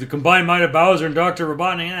far as the combined might of Bowser and Dr.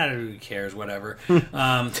 Robotnik, who cares, whatever.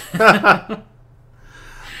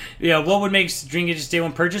 Yeah, what would make Dream Gauge's day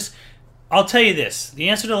one purchase? I'll tell you this. The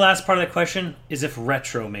answer to the last part of that question is if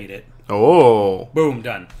Retro made it. Oh. Boom,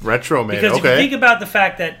 done. Retro made it, because okay. If you think about the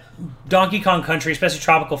fact that Donkey Kong Country, especially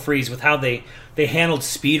Tropical Freeze, with how they handled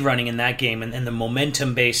speedrunning in that game and the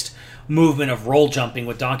momentum-based movement of roll jumping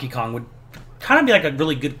with Donkey Kong would kind of be like a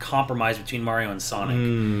really good compromise between Mario and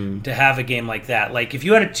Sonic to have a game like that. Like, if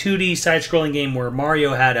you had a 2D side-scrolling game where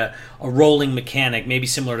Mario had a rolling mechanic, maybe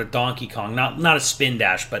similar to Donkey Kong, not a spin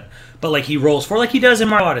dash, but like he rolls forward, like he does in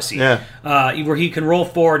Mario Odyssey, where he can roll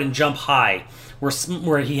forward and jump high,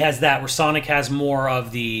 where he has that, where Sonic has more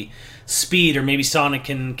of the speed, or maybe Sonic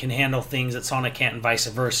can handle things that Sonic can't and vice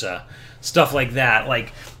versa. Stuff like that.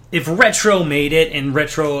 Like, if Retro made it and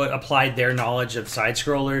Retro applied their knowledge of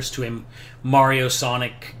side-scrollers to a Mario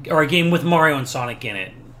Sonic, or a game with Mario and Sonic in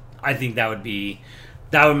it, I think that would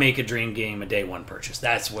make a dream game a day one purchase.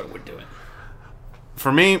 That's what would do it.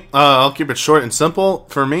 For me, I'll keep it short and simple.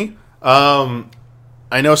 For me,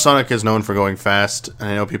 I know Sonic is known for going fast, and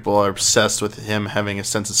I know people are obsessed with him having a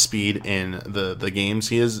sense of speed in the games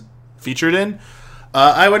he is featured in.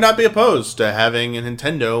 I would not be opposed to having a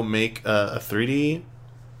Nintendo make a 3D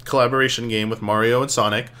collaboration game with Mario and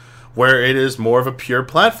Sonic, where it is more of a pure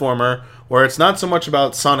platformer, where it's not so much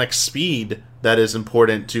about Sonic's speed that is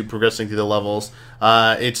important to progressing through the levels.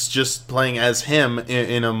 It's just playing as him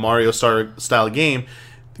in a Mario style game.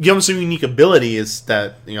 Give him some unique abilities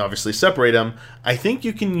that obviously separate him. I think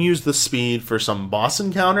you can use the speed for some boss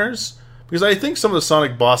encounters, because I think some of the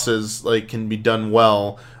Sonic bosses can be done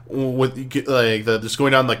well with just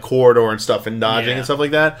going down the corridor and stuff and dodging and stuff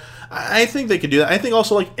like that. I think they could do that. I think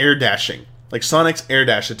also air dashing, like Sonic's air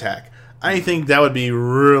dash attack. I think that would be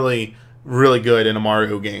really, really good in a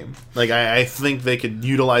Mario game. I think they could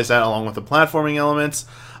utilize that along with the platforming elements,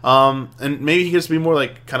 and maybe he gets to be more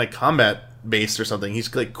kind of combat based or something. He's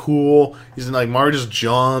cool. He's in Mario just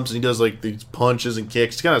jumps and he does these punches and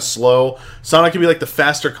kicks. He's kind of slow. Sonic could be the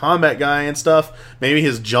faster combat guy and stuff. Maybe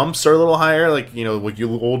his jumps are a little higher, like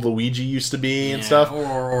old Luigi used to be and stuff.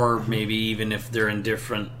 Or maybe even if they're in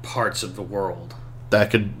different parts of the world. That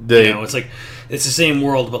could it's the same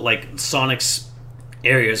world, but Sonic's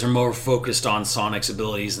areas are more focused on Sonic's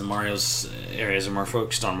abilities and Mario's areas are more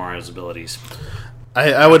focused on Mario's abilities.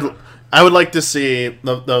 I would like to see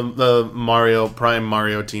the Mario Prime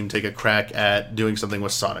Mario team take a crack at doing something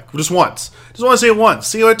with Sonic just once. Just want to see it once.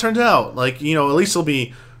 See how it turns out. Like, you know, at least it'll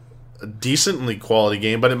be a decently quality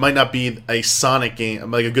game, but it might not be a Sonic game,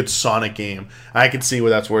 like a good Sonic game. I can see where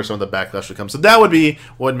that's where some of the backlash would come. So that would be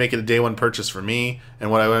what would make it a day one purchase for me. And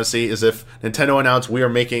what I want to see is if Nintendo announced we are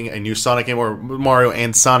making a new Sonic game or Mario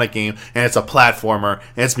and Sonic game, and it's a platformer,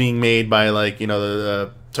 and it's being made by, like, you know,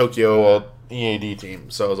 the Tokyo EAD team.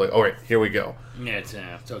 So I was like, all right, here we go. Yeah, it's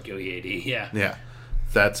Tokyo EAD. Yeah. Yeah,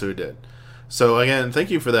 that's who did. So again, thank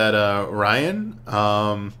you for that, Ryan.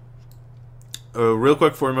 Real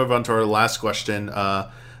quick before we move on to our last question,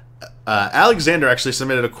 Alexander actually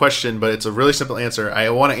submitted a question, but it's a really simple answer. I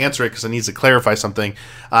want to answer it because it needs to clarify something.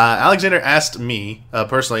 Alexander asked me,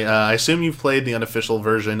 personally, I assume you've played the unofficial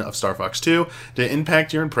version of Star Fox 2. Did it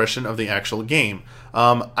impact your impression of the actual game?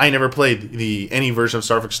 I never played any version of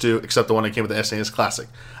Star Fox 2 except the one that came with the SNES Classic.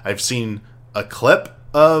 I've seen a clip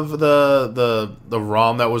of the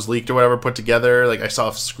ROM that was leaked or whatever put together. Like, I saw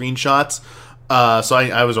screenshots. So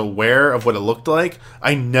I was aware of what it looked like.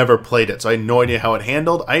 I never played it, so I had no idea how it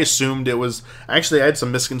handled. I assumed it was... Actually, I had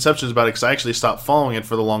some misconceptions about it because I actually stopped following it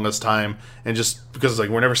for the longest time. And just because, like,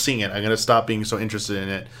 we're never seeing it, I'm going to stop being so interested in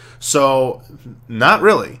it. So, not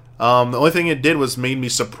really. The only thing it did was made me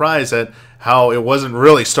surprised at how it wasn't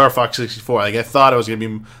really Star Fox 64. Like, I thought it was going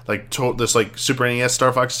to be, like, this, like, Super NES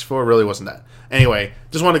Star Fox 64. It really wasn't that. Anyway,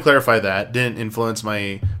 just wanted to clarify that. Didn't influence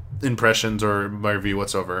my impressions or my review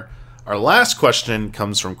whatsoever. Our last question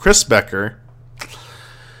comes from Chris Becker.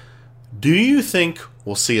 Do you think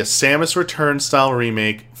we'll see a Samus Return style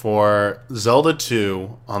remake for Zelda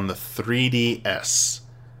 2 on the 3DS?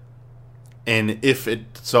 And if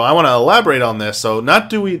it... So I want to elaborate on this. So not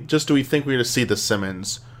do we think we're going to see the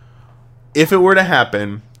Simmons. If it were to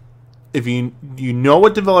happen, if you know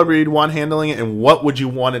what developer you'd want handling it, and what would you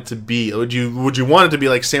want it to be? Would you want it to be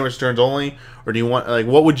like Samus Returns only, or do you want, like,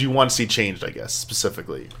 what would you want to see changed? I guess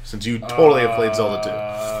specifically, since you totally have played Zelda 2.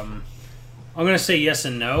 I'm gonna say yes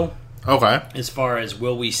and no. Okay. As far as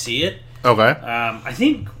will we see it? Okay. I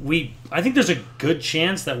think there's a good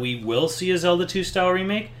chance that we will see a Zelda 2 style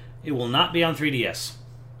remake. It will not be on 3DS.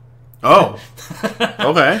 Oh.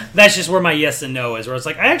 Okay. That's just where my yes and no is. Where it's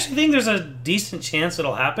like, I actually think there's a decent chance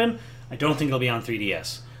it'll happen. I don't think it'll be on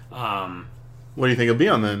 3DS. What do you think it'll be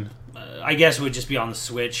on then? I guess it would just be on the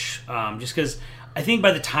Switch. Just because I think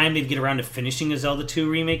by the time they'd get around to finishing a Zelda 2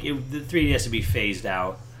 remake, the 3DS would be phased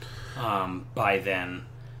out by then.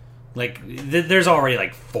 Like, there's already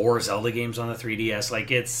like 4 Zelda games on the 3DS.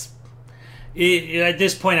 Like, at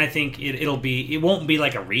this point, I think it won't be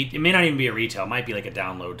like it may not even be a retail. It might be like a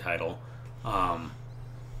download title.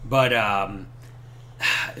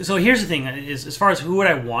 So here's the thing: is as far as who would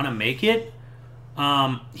I want to make it,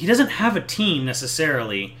 he doesn't have a team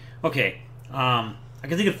necessarily. Okay, I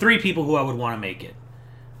can think of 3 people who I would want to make it.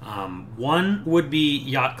 1 would be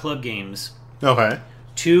Yacht Club Games. Okay.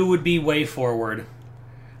 2 would be Way Forward.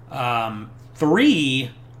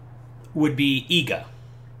 3 would be Iga.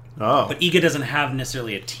 Oh. But Iga doesn't have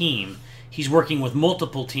necessarily a team. He's working with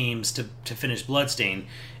multiple teams to finish Bloodstain.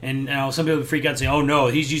 And now some people freak out and say, oh no,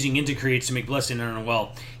 he's using Intercreates to make Bloodstain. No.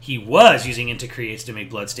 Well, he was using Intercreates to make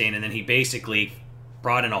Bloodstain, and then he basically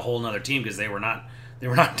brought in a whole other team because they were not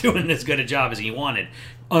doing as good a job as he wanted.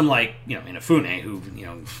 Unlike, Inafune, who,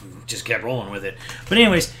 just kept rolling with it. But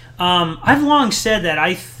anyways, I've long said that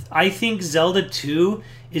I think Zelda 2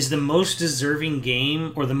 is the most deserving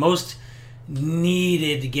game, or the most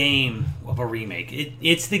needed game of a remake.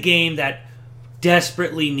 It's the game that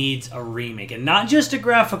desperately needs a remake, and not just a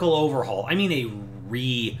graphical overhaul. I mean a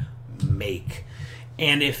remake.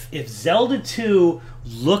 And if Zelda 2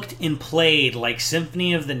 looked and played like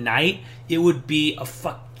Symphony of the Night, it would be a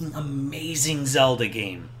fucking amazing Zelda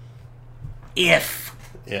game. If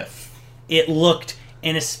it looked,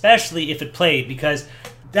 and especially if it played, because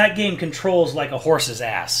that game controls like a horse's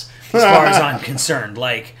ass, as far as I'm concerned.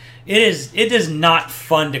 Like, it is not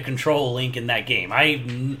fun to control Link in that game.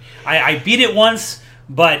 I beat it once,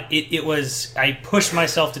 but it was, I pushed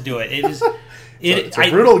myself to do it. It is it's a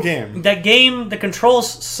brutal game. That game, the controls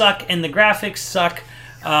suck and the graphics suck.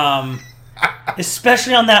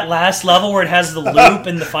 Especially on that last level where it has the loop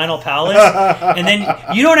in the final palace, and then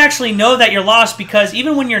you don't actually know that you're lost, because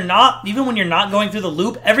even when you're not going through the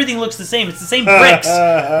loop, everything looks the same. It's the same bricks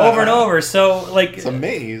over and over. So, like, it's a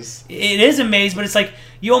maze. It is a maze, but it's like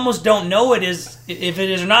you almost don't know if it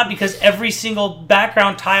is or not, because every single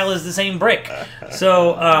background tile is the same brick.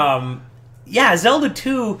 So, yeah, Zelda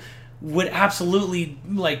 2 would absolutely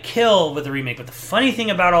like kill with the remake. But the funny thing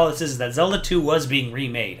about all this is that Zelda 2 was being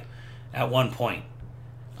remade at one point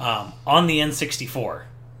on the N64,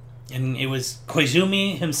 and it was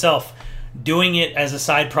Koizumi himself doing it as a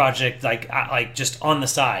side project, like just on the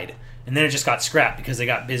side. And then it just got scrapped because they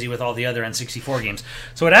got busy with all the other N64 games.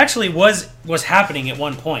 So it actually was happening at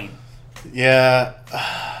one point. Yeah,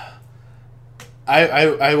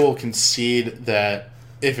 I will concede that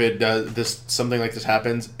if it does something like this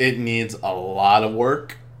happens, it needs a lot of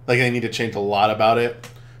work. Like they need to change a lot about it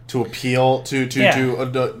to appeal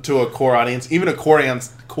to a core audience, even a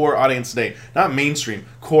core audience today, not mainstream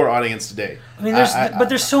core audience today. I mean,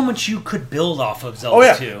 there's so much you could build off of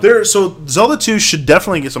Zelda 2. So Zelda 2 should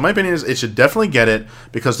definitely get. So my opinion is it should definitely get it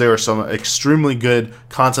because there are some extremely good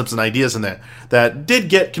concepts and ideas in there that did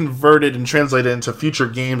get converted and translated into future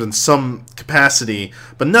games in some capacity,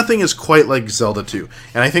 but nothing is quite like Zelda 2.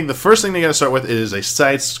 And I think the first thing they got to start with is a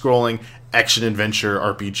side-scrolling action-adventure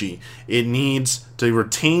RPG. It needs to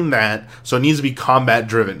retain that, so it needs to be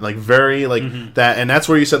combat-driven, like very that. And that's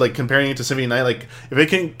where you said like comparing it to Symphony of the Night. Like if it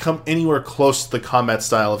can come anywhere close to the combat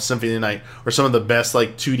style of Symphony of the Night or some of the best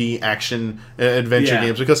like 2D action adventure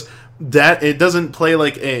games, because that it doesn't play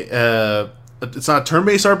like it's not a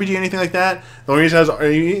turn-based RPG or anything like that. The only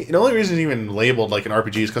reason it's even labeled like an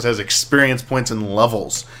RPG is because it has experience points and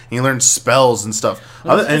levels, and you learn spells and stuff.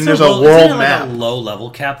 And there's a world map. Like a low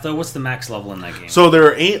level cap though. What's the max level in that game? So there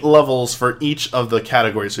are 8 levels for each of the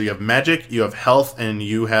categories. So you have magic, you have health, and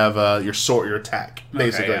you have your sword, your attack,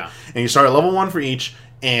 basically. Okay, yeah. And you start at level 1 for each.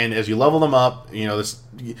 And as you level them up, you get. It's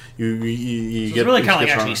really kind of like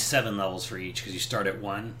actually 7 levels for each because you start at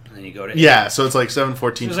 1 and then you go to 8. Yeah, so it's like 7,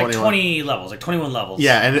 14, so 21. Like 20 levels, like 21 levels.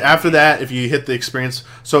 Yeah, and after that, if you hit the experience.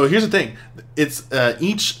 So here's the thing: it's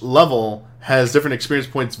each level has different experience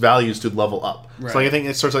points values to level up. Right. So like I think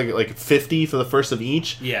it starts like 50 for the first of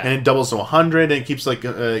each, and it doubles to 100, and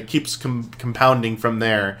it keeps compounding from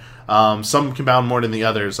there. Some compound more than the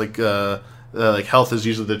others, like health is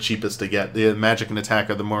usually the cheapest to get. The magic and attack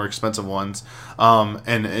are the more expensive ones.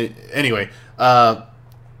 Anyway,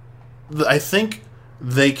 I think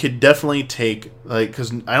they could definitely take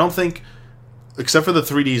because I don't think, except for the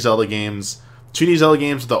 3D Zelda games, 2D Zelda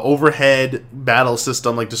games, the overhead battle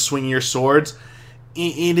system, like to swing your swords,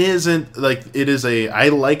 it isn't like it is a. I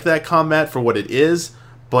like that combat for what it is,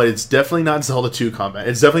 but it's definitely not Zelda 2 combat.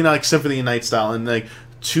 It's definitely not like Symphony of the Night style, and like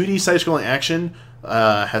 2D side-scrolling action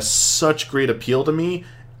has such great appeal to me.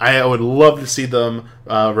 I would love to see them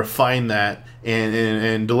refine that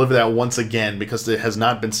and deliver that once again, because it has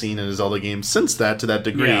not been seen in a Zelda game since that to that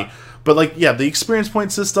degree. Yeah. But the experience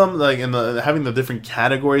point system, and having the different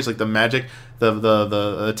categories, like the magic,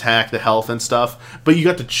 the attack, the health and stuff. But you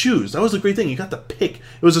got to choose. That was the great thing. You got to pick.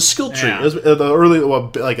 It was a skill tree. It was the early,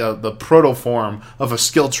 the proto form of a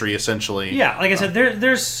skill tree, essentially. Yeah, like I said,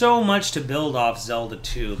 there's so much to build off Zelda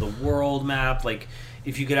 2. The world map,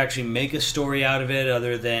 if you could actually make a story out of it,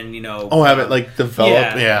 other than have it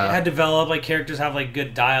develop. It had developed characters have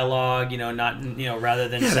good dialogue. Not rather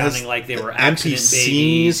than sounding like they were accident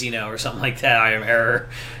babies, or something like that. I am error.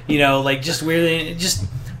 Just weirdly,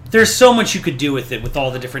 there's so much you could do with it, with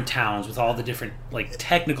all the different towns, with all the different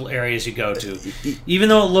technical areas you go to. Even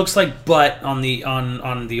though it looks like butt on the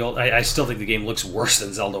old, I still think the game looks worse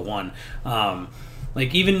than Zelda 1.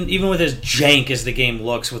 Even with as jank as the game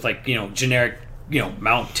looks, with generic.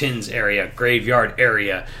 Mountains area, graveyard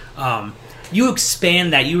area. You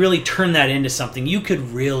expand that, you really turn that into something. You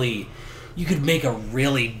could make a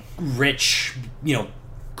really rich,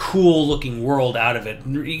 cool looking world out of it.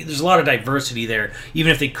 There's a lot of diversity there,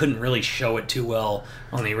 even if they couldn't really show it too well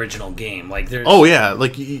on the original game.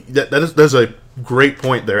 That's a great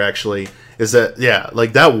point there. Actually, is that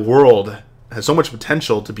that world has so much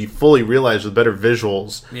potential to be fully realized with better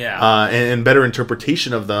visuals, and better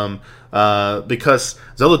interpretation of them. Because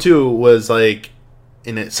Zelda 2 was set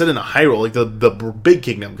in a Hyrule, the big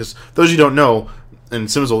kingdom. Because those of you who don't know,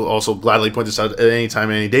 and Sims will also gladly point this out at any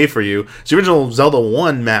time, any day for you, the original Zelda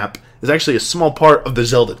 1 map is actually a small part of the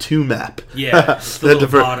Zelda 2 map. Yeah, the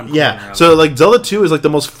bottom corner. So Zelda 2 is the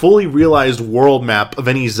most fully realized world map of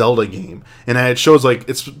any Zelda game, and it shows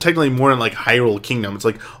it's technically more than Hyrule Kingdom. It's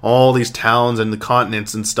all these towns and the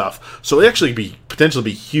continents and stuff. So it actually potentially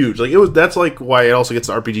be huge. That's why it also gets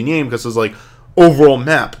an RPG name, because it's overall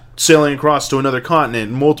map sailing across to another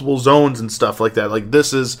continent, multiple zones and stuff like that.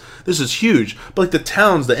 This is huge. But the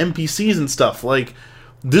towns, the NPCs and stuff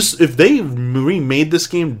this, if they remade this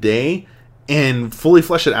game today and fully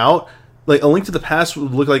flesh it out, A Link to the Past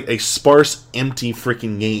would look like a sparse, empty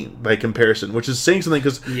freaking game by comparison, which is saying something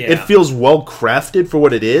because it feels well crafted for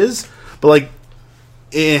what it is. But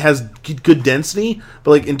it has good density,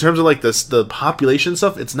 but like in terms of like the population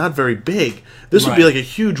stuff, it's not very big. This would be like a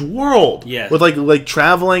huge world, with like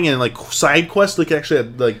traveling and like side quests. Like actually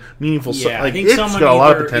had like meaningful stuff. Like, I think it's someone got a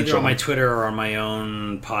lot of potential. either on my Twitter or on my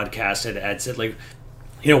own podcast had said like,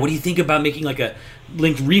 what do you think about making like a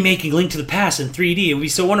remaking Link to the Past in 3D? It would be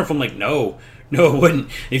so wonderful. I'm like, no, it wouldn't.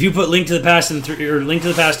 If you put Link to the Past in Link to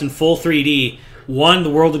the Past in full 3D, one, the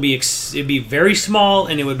world would be it'd be very small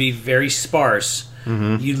and it would be very sparse.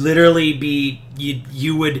 You'd literally be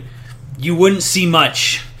you wouldn't see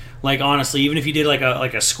much. Like honestly, even if you did like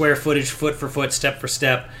a square footage, foot for foot, step for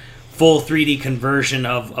step, full 3D conversion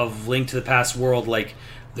of Link to the Past world, like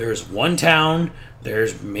there's one town,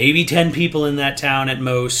 there's maybe 10 people in that town at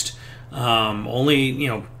most. Only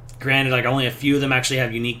granted, like only a few of them actually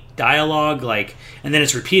have unique dialogue. Like, and then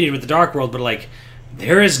it's repeated with the Dark World, but like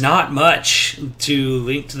there is not much to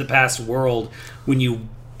Link to the Past world when you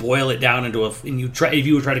boil it down into if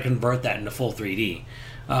you would try to convert that into full 3D,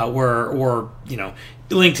 or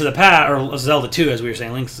Link to the Past or Zelda 2, as we were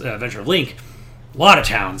saying, Link's Adventure of Link, a lot of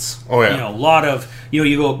towns. Oh yeah, a lot of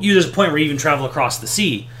there's a point where you even travel across the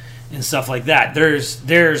sea and stuff like that.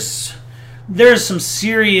 There's some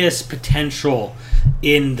serious potential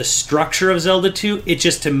in the structure of Zelda 2. It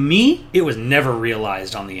just, to me, it was never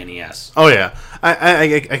realized on the NES. Oh yeah,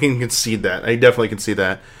 I can concede that. I definitely can see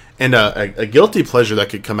that. And a guilty pleasure that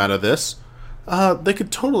could come out of this, they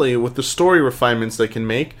could totally, with the story refinements they can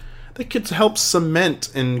make, they could help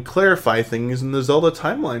cement and clarify things in the Zelda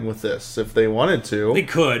timeline with this, if they wanted to. They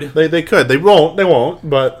could. They could. They won't,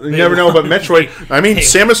 but you never know about Metroid. I mean,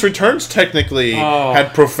 Samus Returns technically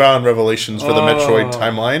had profound revelations for the Metroid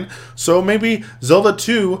timeline, so maybe Zelda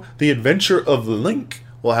 2, The Adventure of Link,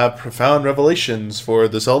 will have profound revelations for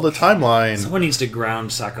the Zelda timeline. Someone needs to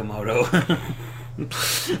ground Sakamoto.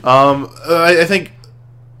 I think,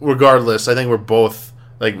 regardless, I think we're both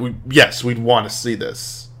like, we'd want to see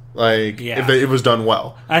this, like, if it was done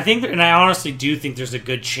well. I think, and I honestly do think there's a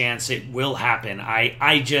good chance it will happen. I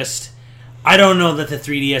don't know that the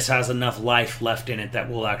 3DS has enough life left in it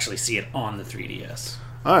that we'll actually see it on the 3DS.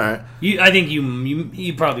 All right. I think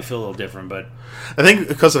you probably feel a little different, but I think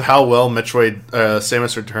because of how well Metroid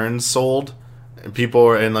Samus Returns sold. And people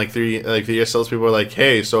are in 3DS sales people are like,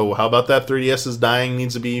 hey, so how about that 3DS is dying,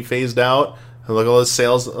 needs to be phased out? And look at all the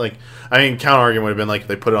sales. Like, I mean, counter argument would have been like if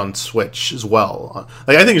they put it on Switch as well.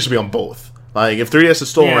 Like, I think it should be on both. Like, if 3DS is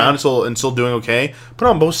still around and still doing okay, put it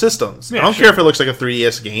on both systems. I don't care if it looks like a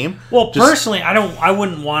 3DS game. Well, personally, I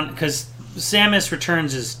wouldn't want, because Samus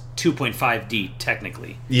Returns is 2.5D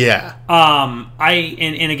technically. Yeah.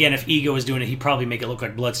 And again, if Ego was doing it, he'd probably make it look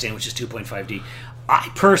like Bloodstain, which is 2.5D. I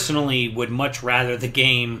personally would much rather the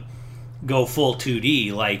game go full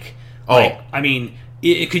 2D. I mean,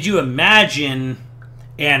 could you imagine?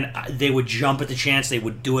 And they would jump at the chance. They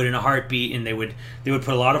would do it in a heartbeat, and they would put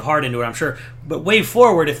a lot of heart into it, I'm sure. But way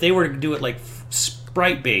forward, if they were to do it like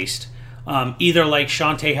sprite based, either like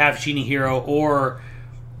Shantae Half Genie Hero or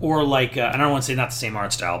like and I don't want to say not the same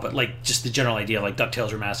art style, but like just the general idea, like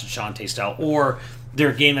DuckTales Remastered Shantae style, or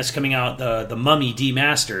their game that's coming out, the Mummy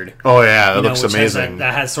Demastered. Oh yeah, that looks amazing.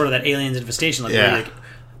 That has sort of that Aliens Infestation,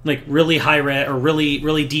 like really high res or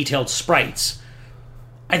really detailed sprites.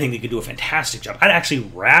 I think they could do a fantastic job. I'd actually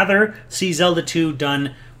rather see Zelda 2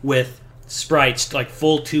 done with sprites, like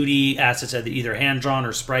full 2D assets, either hand drawn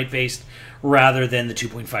or sprite based, rather than the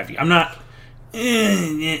 2.5D. I'm not.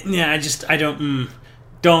 I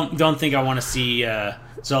don't think I want to see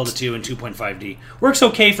Zelda 2 in 2.5D. Works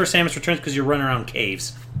okay for Samus Returns because you're running around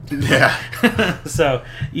caves. Yeah. So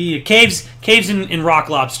caves and rock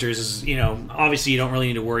lobsters is, obviously you don't really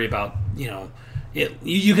need to worry about,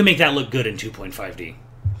 you can make that look good in 2.5D.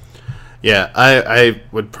 Yeah, I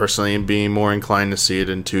would personally be more inclined to see it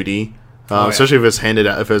in 2D, especially if it's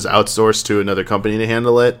if it was outsourced to another company to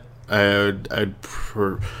handle it. I'd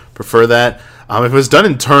prefer that. If it was done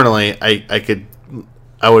internally,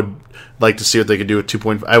 I would like to see what they could do with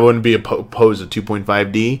 2.5. I wouldn't be opposed to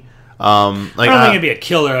 2.5D. I don't think it'd be a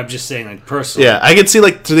killer. I'm just saying, like, personally. Yeah, I could see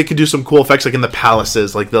so they could do some cool effects, like in the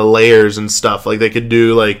palaces, like the layers and stuff. Like they could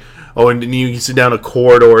do and you can sit down a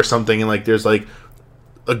corridor or something, and like there's like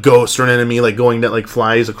a ghost or an enemy like going that like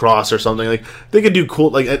flies across or something. Like they could do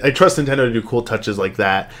cool. Like I trust Nintendo to do cool touches like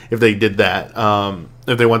that if they did that.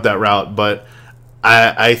 If they went that route, but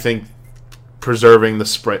I think preserving the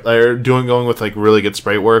sprite or going with like really good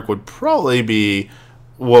sprite work would probably be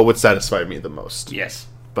what would satisfy me the most. Yes,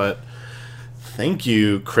 but thank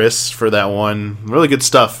you, Chris, for that one. Really good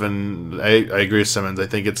stuff, and I agree with Simmons. I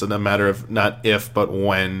think it's a matter of not if, but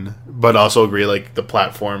when. But also agree, like, the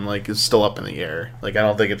platform, like, is still up in the air. Like, I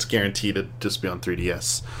don't think it's guaranteed to just be on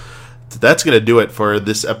 3DS. that's going to do it for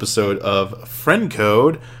this episode of Friend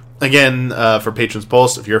Code. Again, for Patrons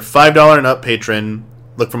Pulse, if you're a $5 and up patron,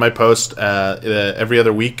 look for my post every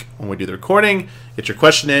other week when we do the recording. Get your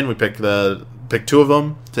question in. We pick two of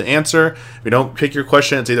them to answer. If we don't pick your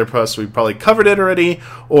question, it's either us we probably covered it already,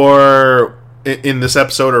 or in this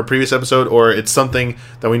episode or a previous episode, or it's something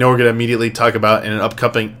that we know we're going to immediately talk about in an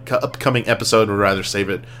upcoming episode. We'd rather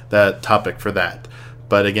save that topic for that.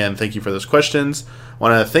 But again, thank you for those questions. I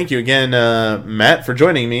want to thank you again, Matt, for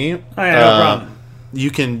joining me. No problem. You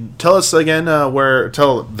can tell us again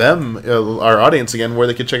tell them, our audience again, where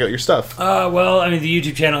they can check out your stuff. Well, I mean, the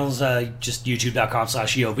YouTube channel's just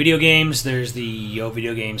youtube.com/YoVideoGames. There's the Yo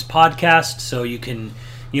Video Games podcast, so you can,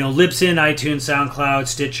 Libsyn, iTunes, SoundCloud,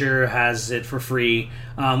 Stitcher has it for free.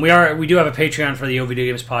 We do have a Patreon for the Yo Video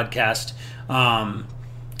Games podcast,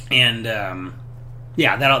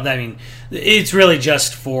 it's really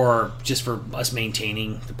just for us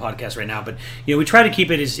maintaining the podcast right now. But we try to keep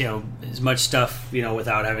it as much stuff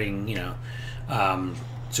without having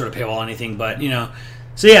sort of paywall anything. But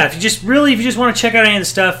so yeah, if you just want to check out any of the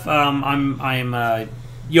stuff, I'm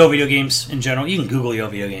Yo Video Games in general. You can Google Yo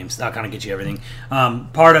Video Games. That'll kind of get you everything.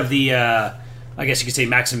 Part of the I guess you could say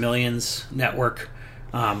Maximilian's network,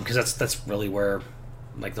 because that's really where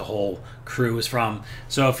like the whole crew is from.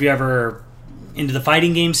 So if you ever into the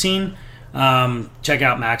fighting game scene, check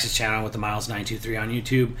out Max's channel with the Miles923 on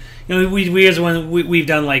YouTube. We've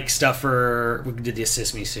done like stuff we did the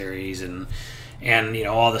Assist Me series and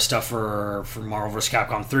all the stuff for Marvel vs.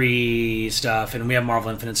 Capcom 3 stuff, and we have Marvel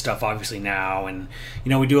Infinite stuff obviously now, and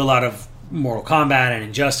we do a lot of Mortal Kombat and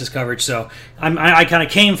Injustice coverage. So I kind of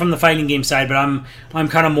came from the fighting game side, but I'm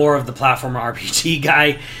kind of more of the platformer RPG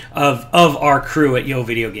guy of our crew at Yo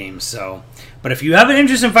Video Games. So. But if you have an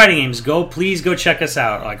interest in fighting games, please go check us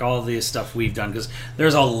out, like all of the stuff we've done, because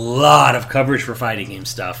there's a lot of coverage for fighting game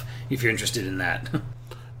stuff if you're interested in that.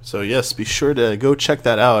 So yes, be sure to go check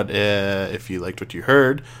that out if you liked what you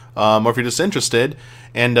heard, or if you're just interested.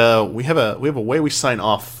 And we have a way we sign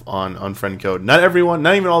off on Friend Code. Not everyone,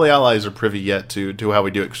 not even all the allies are privy yet to how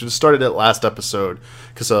we do it, because we started it last episode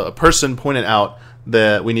because a person pointed out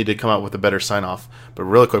that we need to come out with a better sign-off. But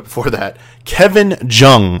really quick before that, Kevin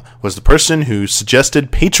Jung was the person who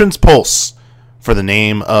suggested Patron's Pulse for the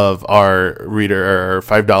name of our reader, or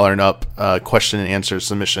 $5 and up question and answer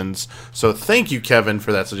submissions. So thank you, Kevin,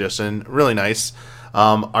 for that suggestion. Really nice.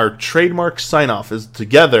 Our trademark sign-off is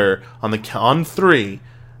together on 3.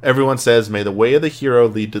 Everyone says, "May the way of the hero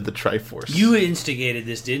lead to the Triforce." You instigated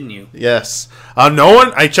this, didn't you? Yes. No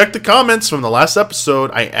one. I checked the comments from the last episode.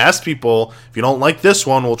 I asked people, if you don't like this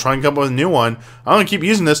one, we'll try and come up with a new one. I'm going to keep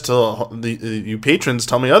using this till you patrons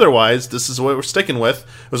tell me otherwise. This is what we're sticking with.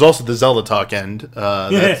 It was also the Zelda Talk end,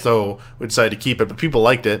 so we decided to keep it, but people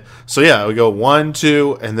liked it. So yeah, we go 1,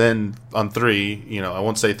 2, and then on 3, I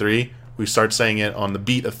won't say 3. We start saying it on the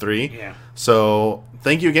beat of 3. Yeah. So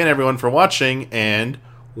thank you again, everyone, for watching, and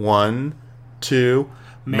 1, 2,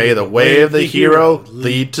 may the way of the hero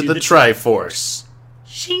lead to the Triforce.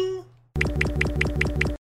 Shing.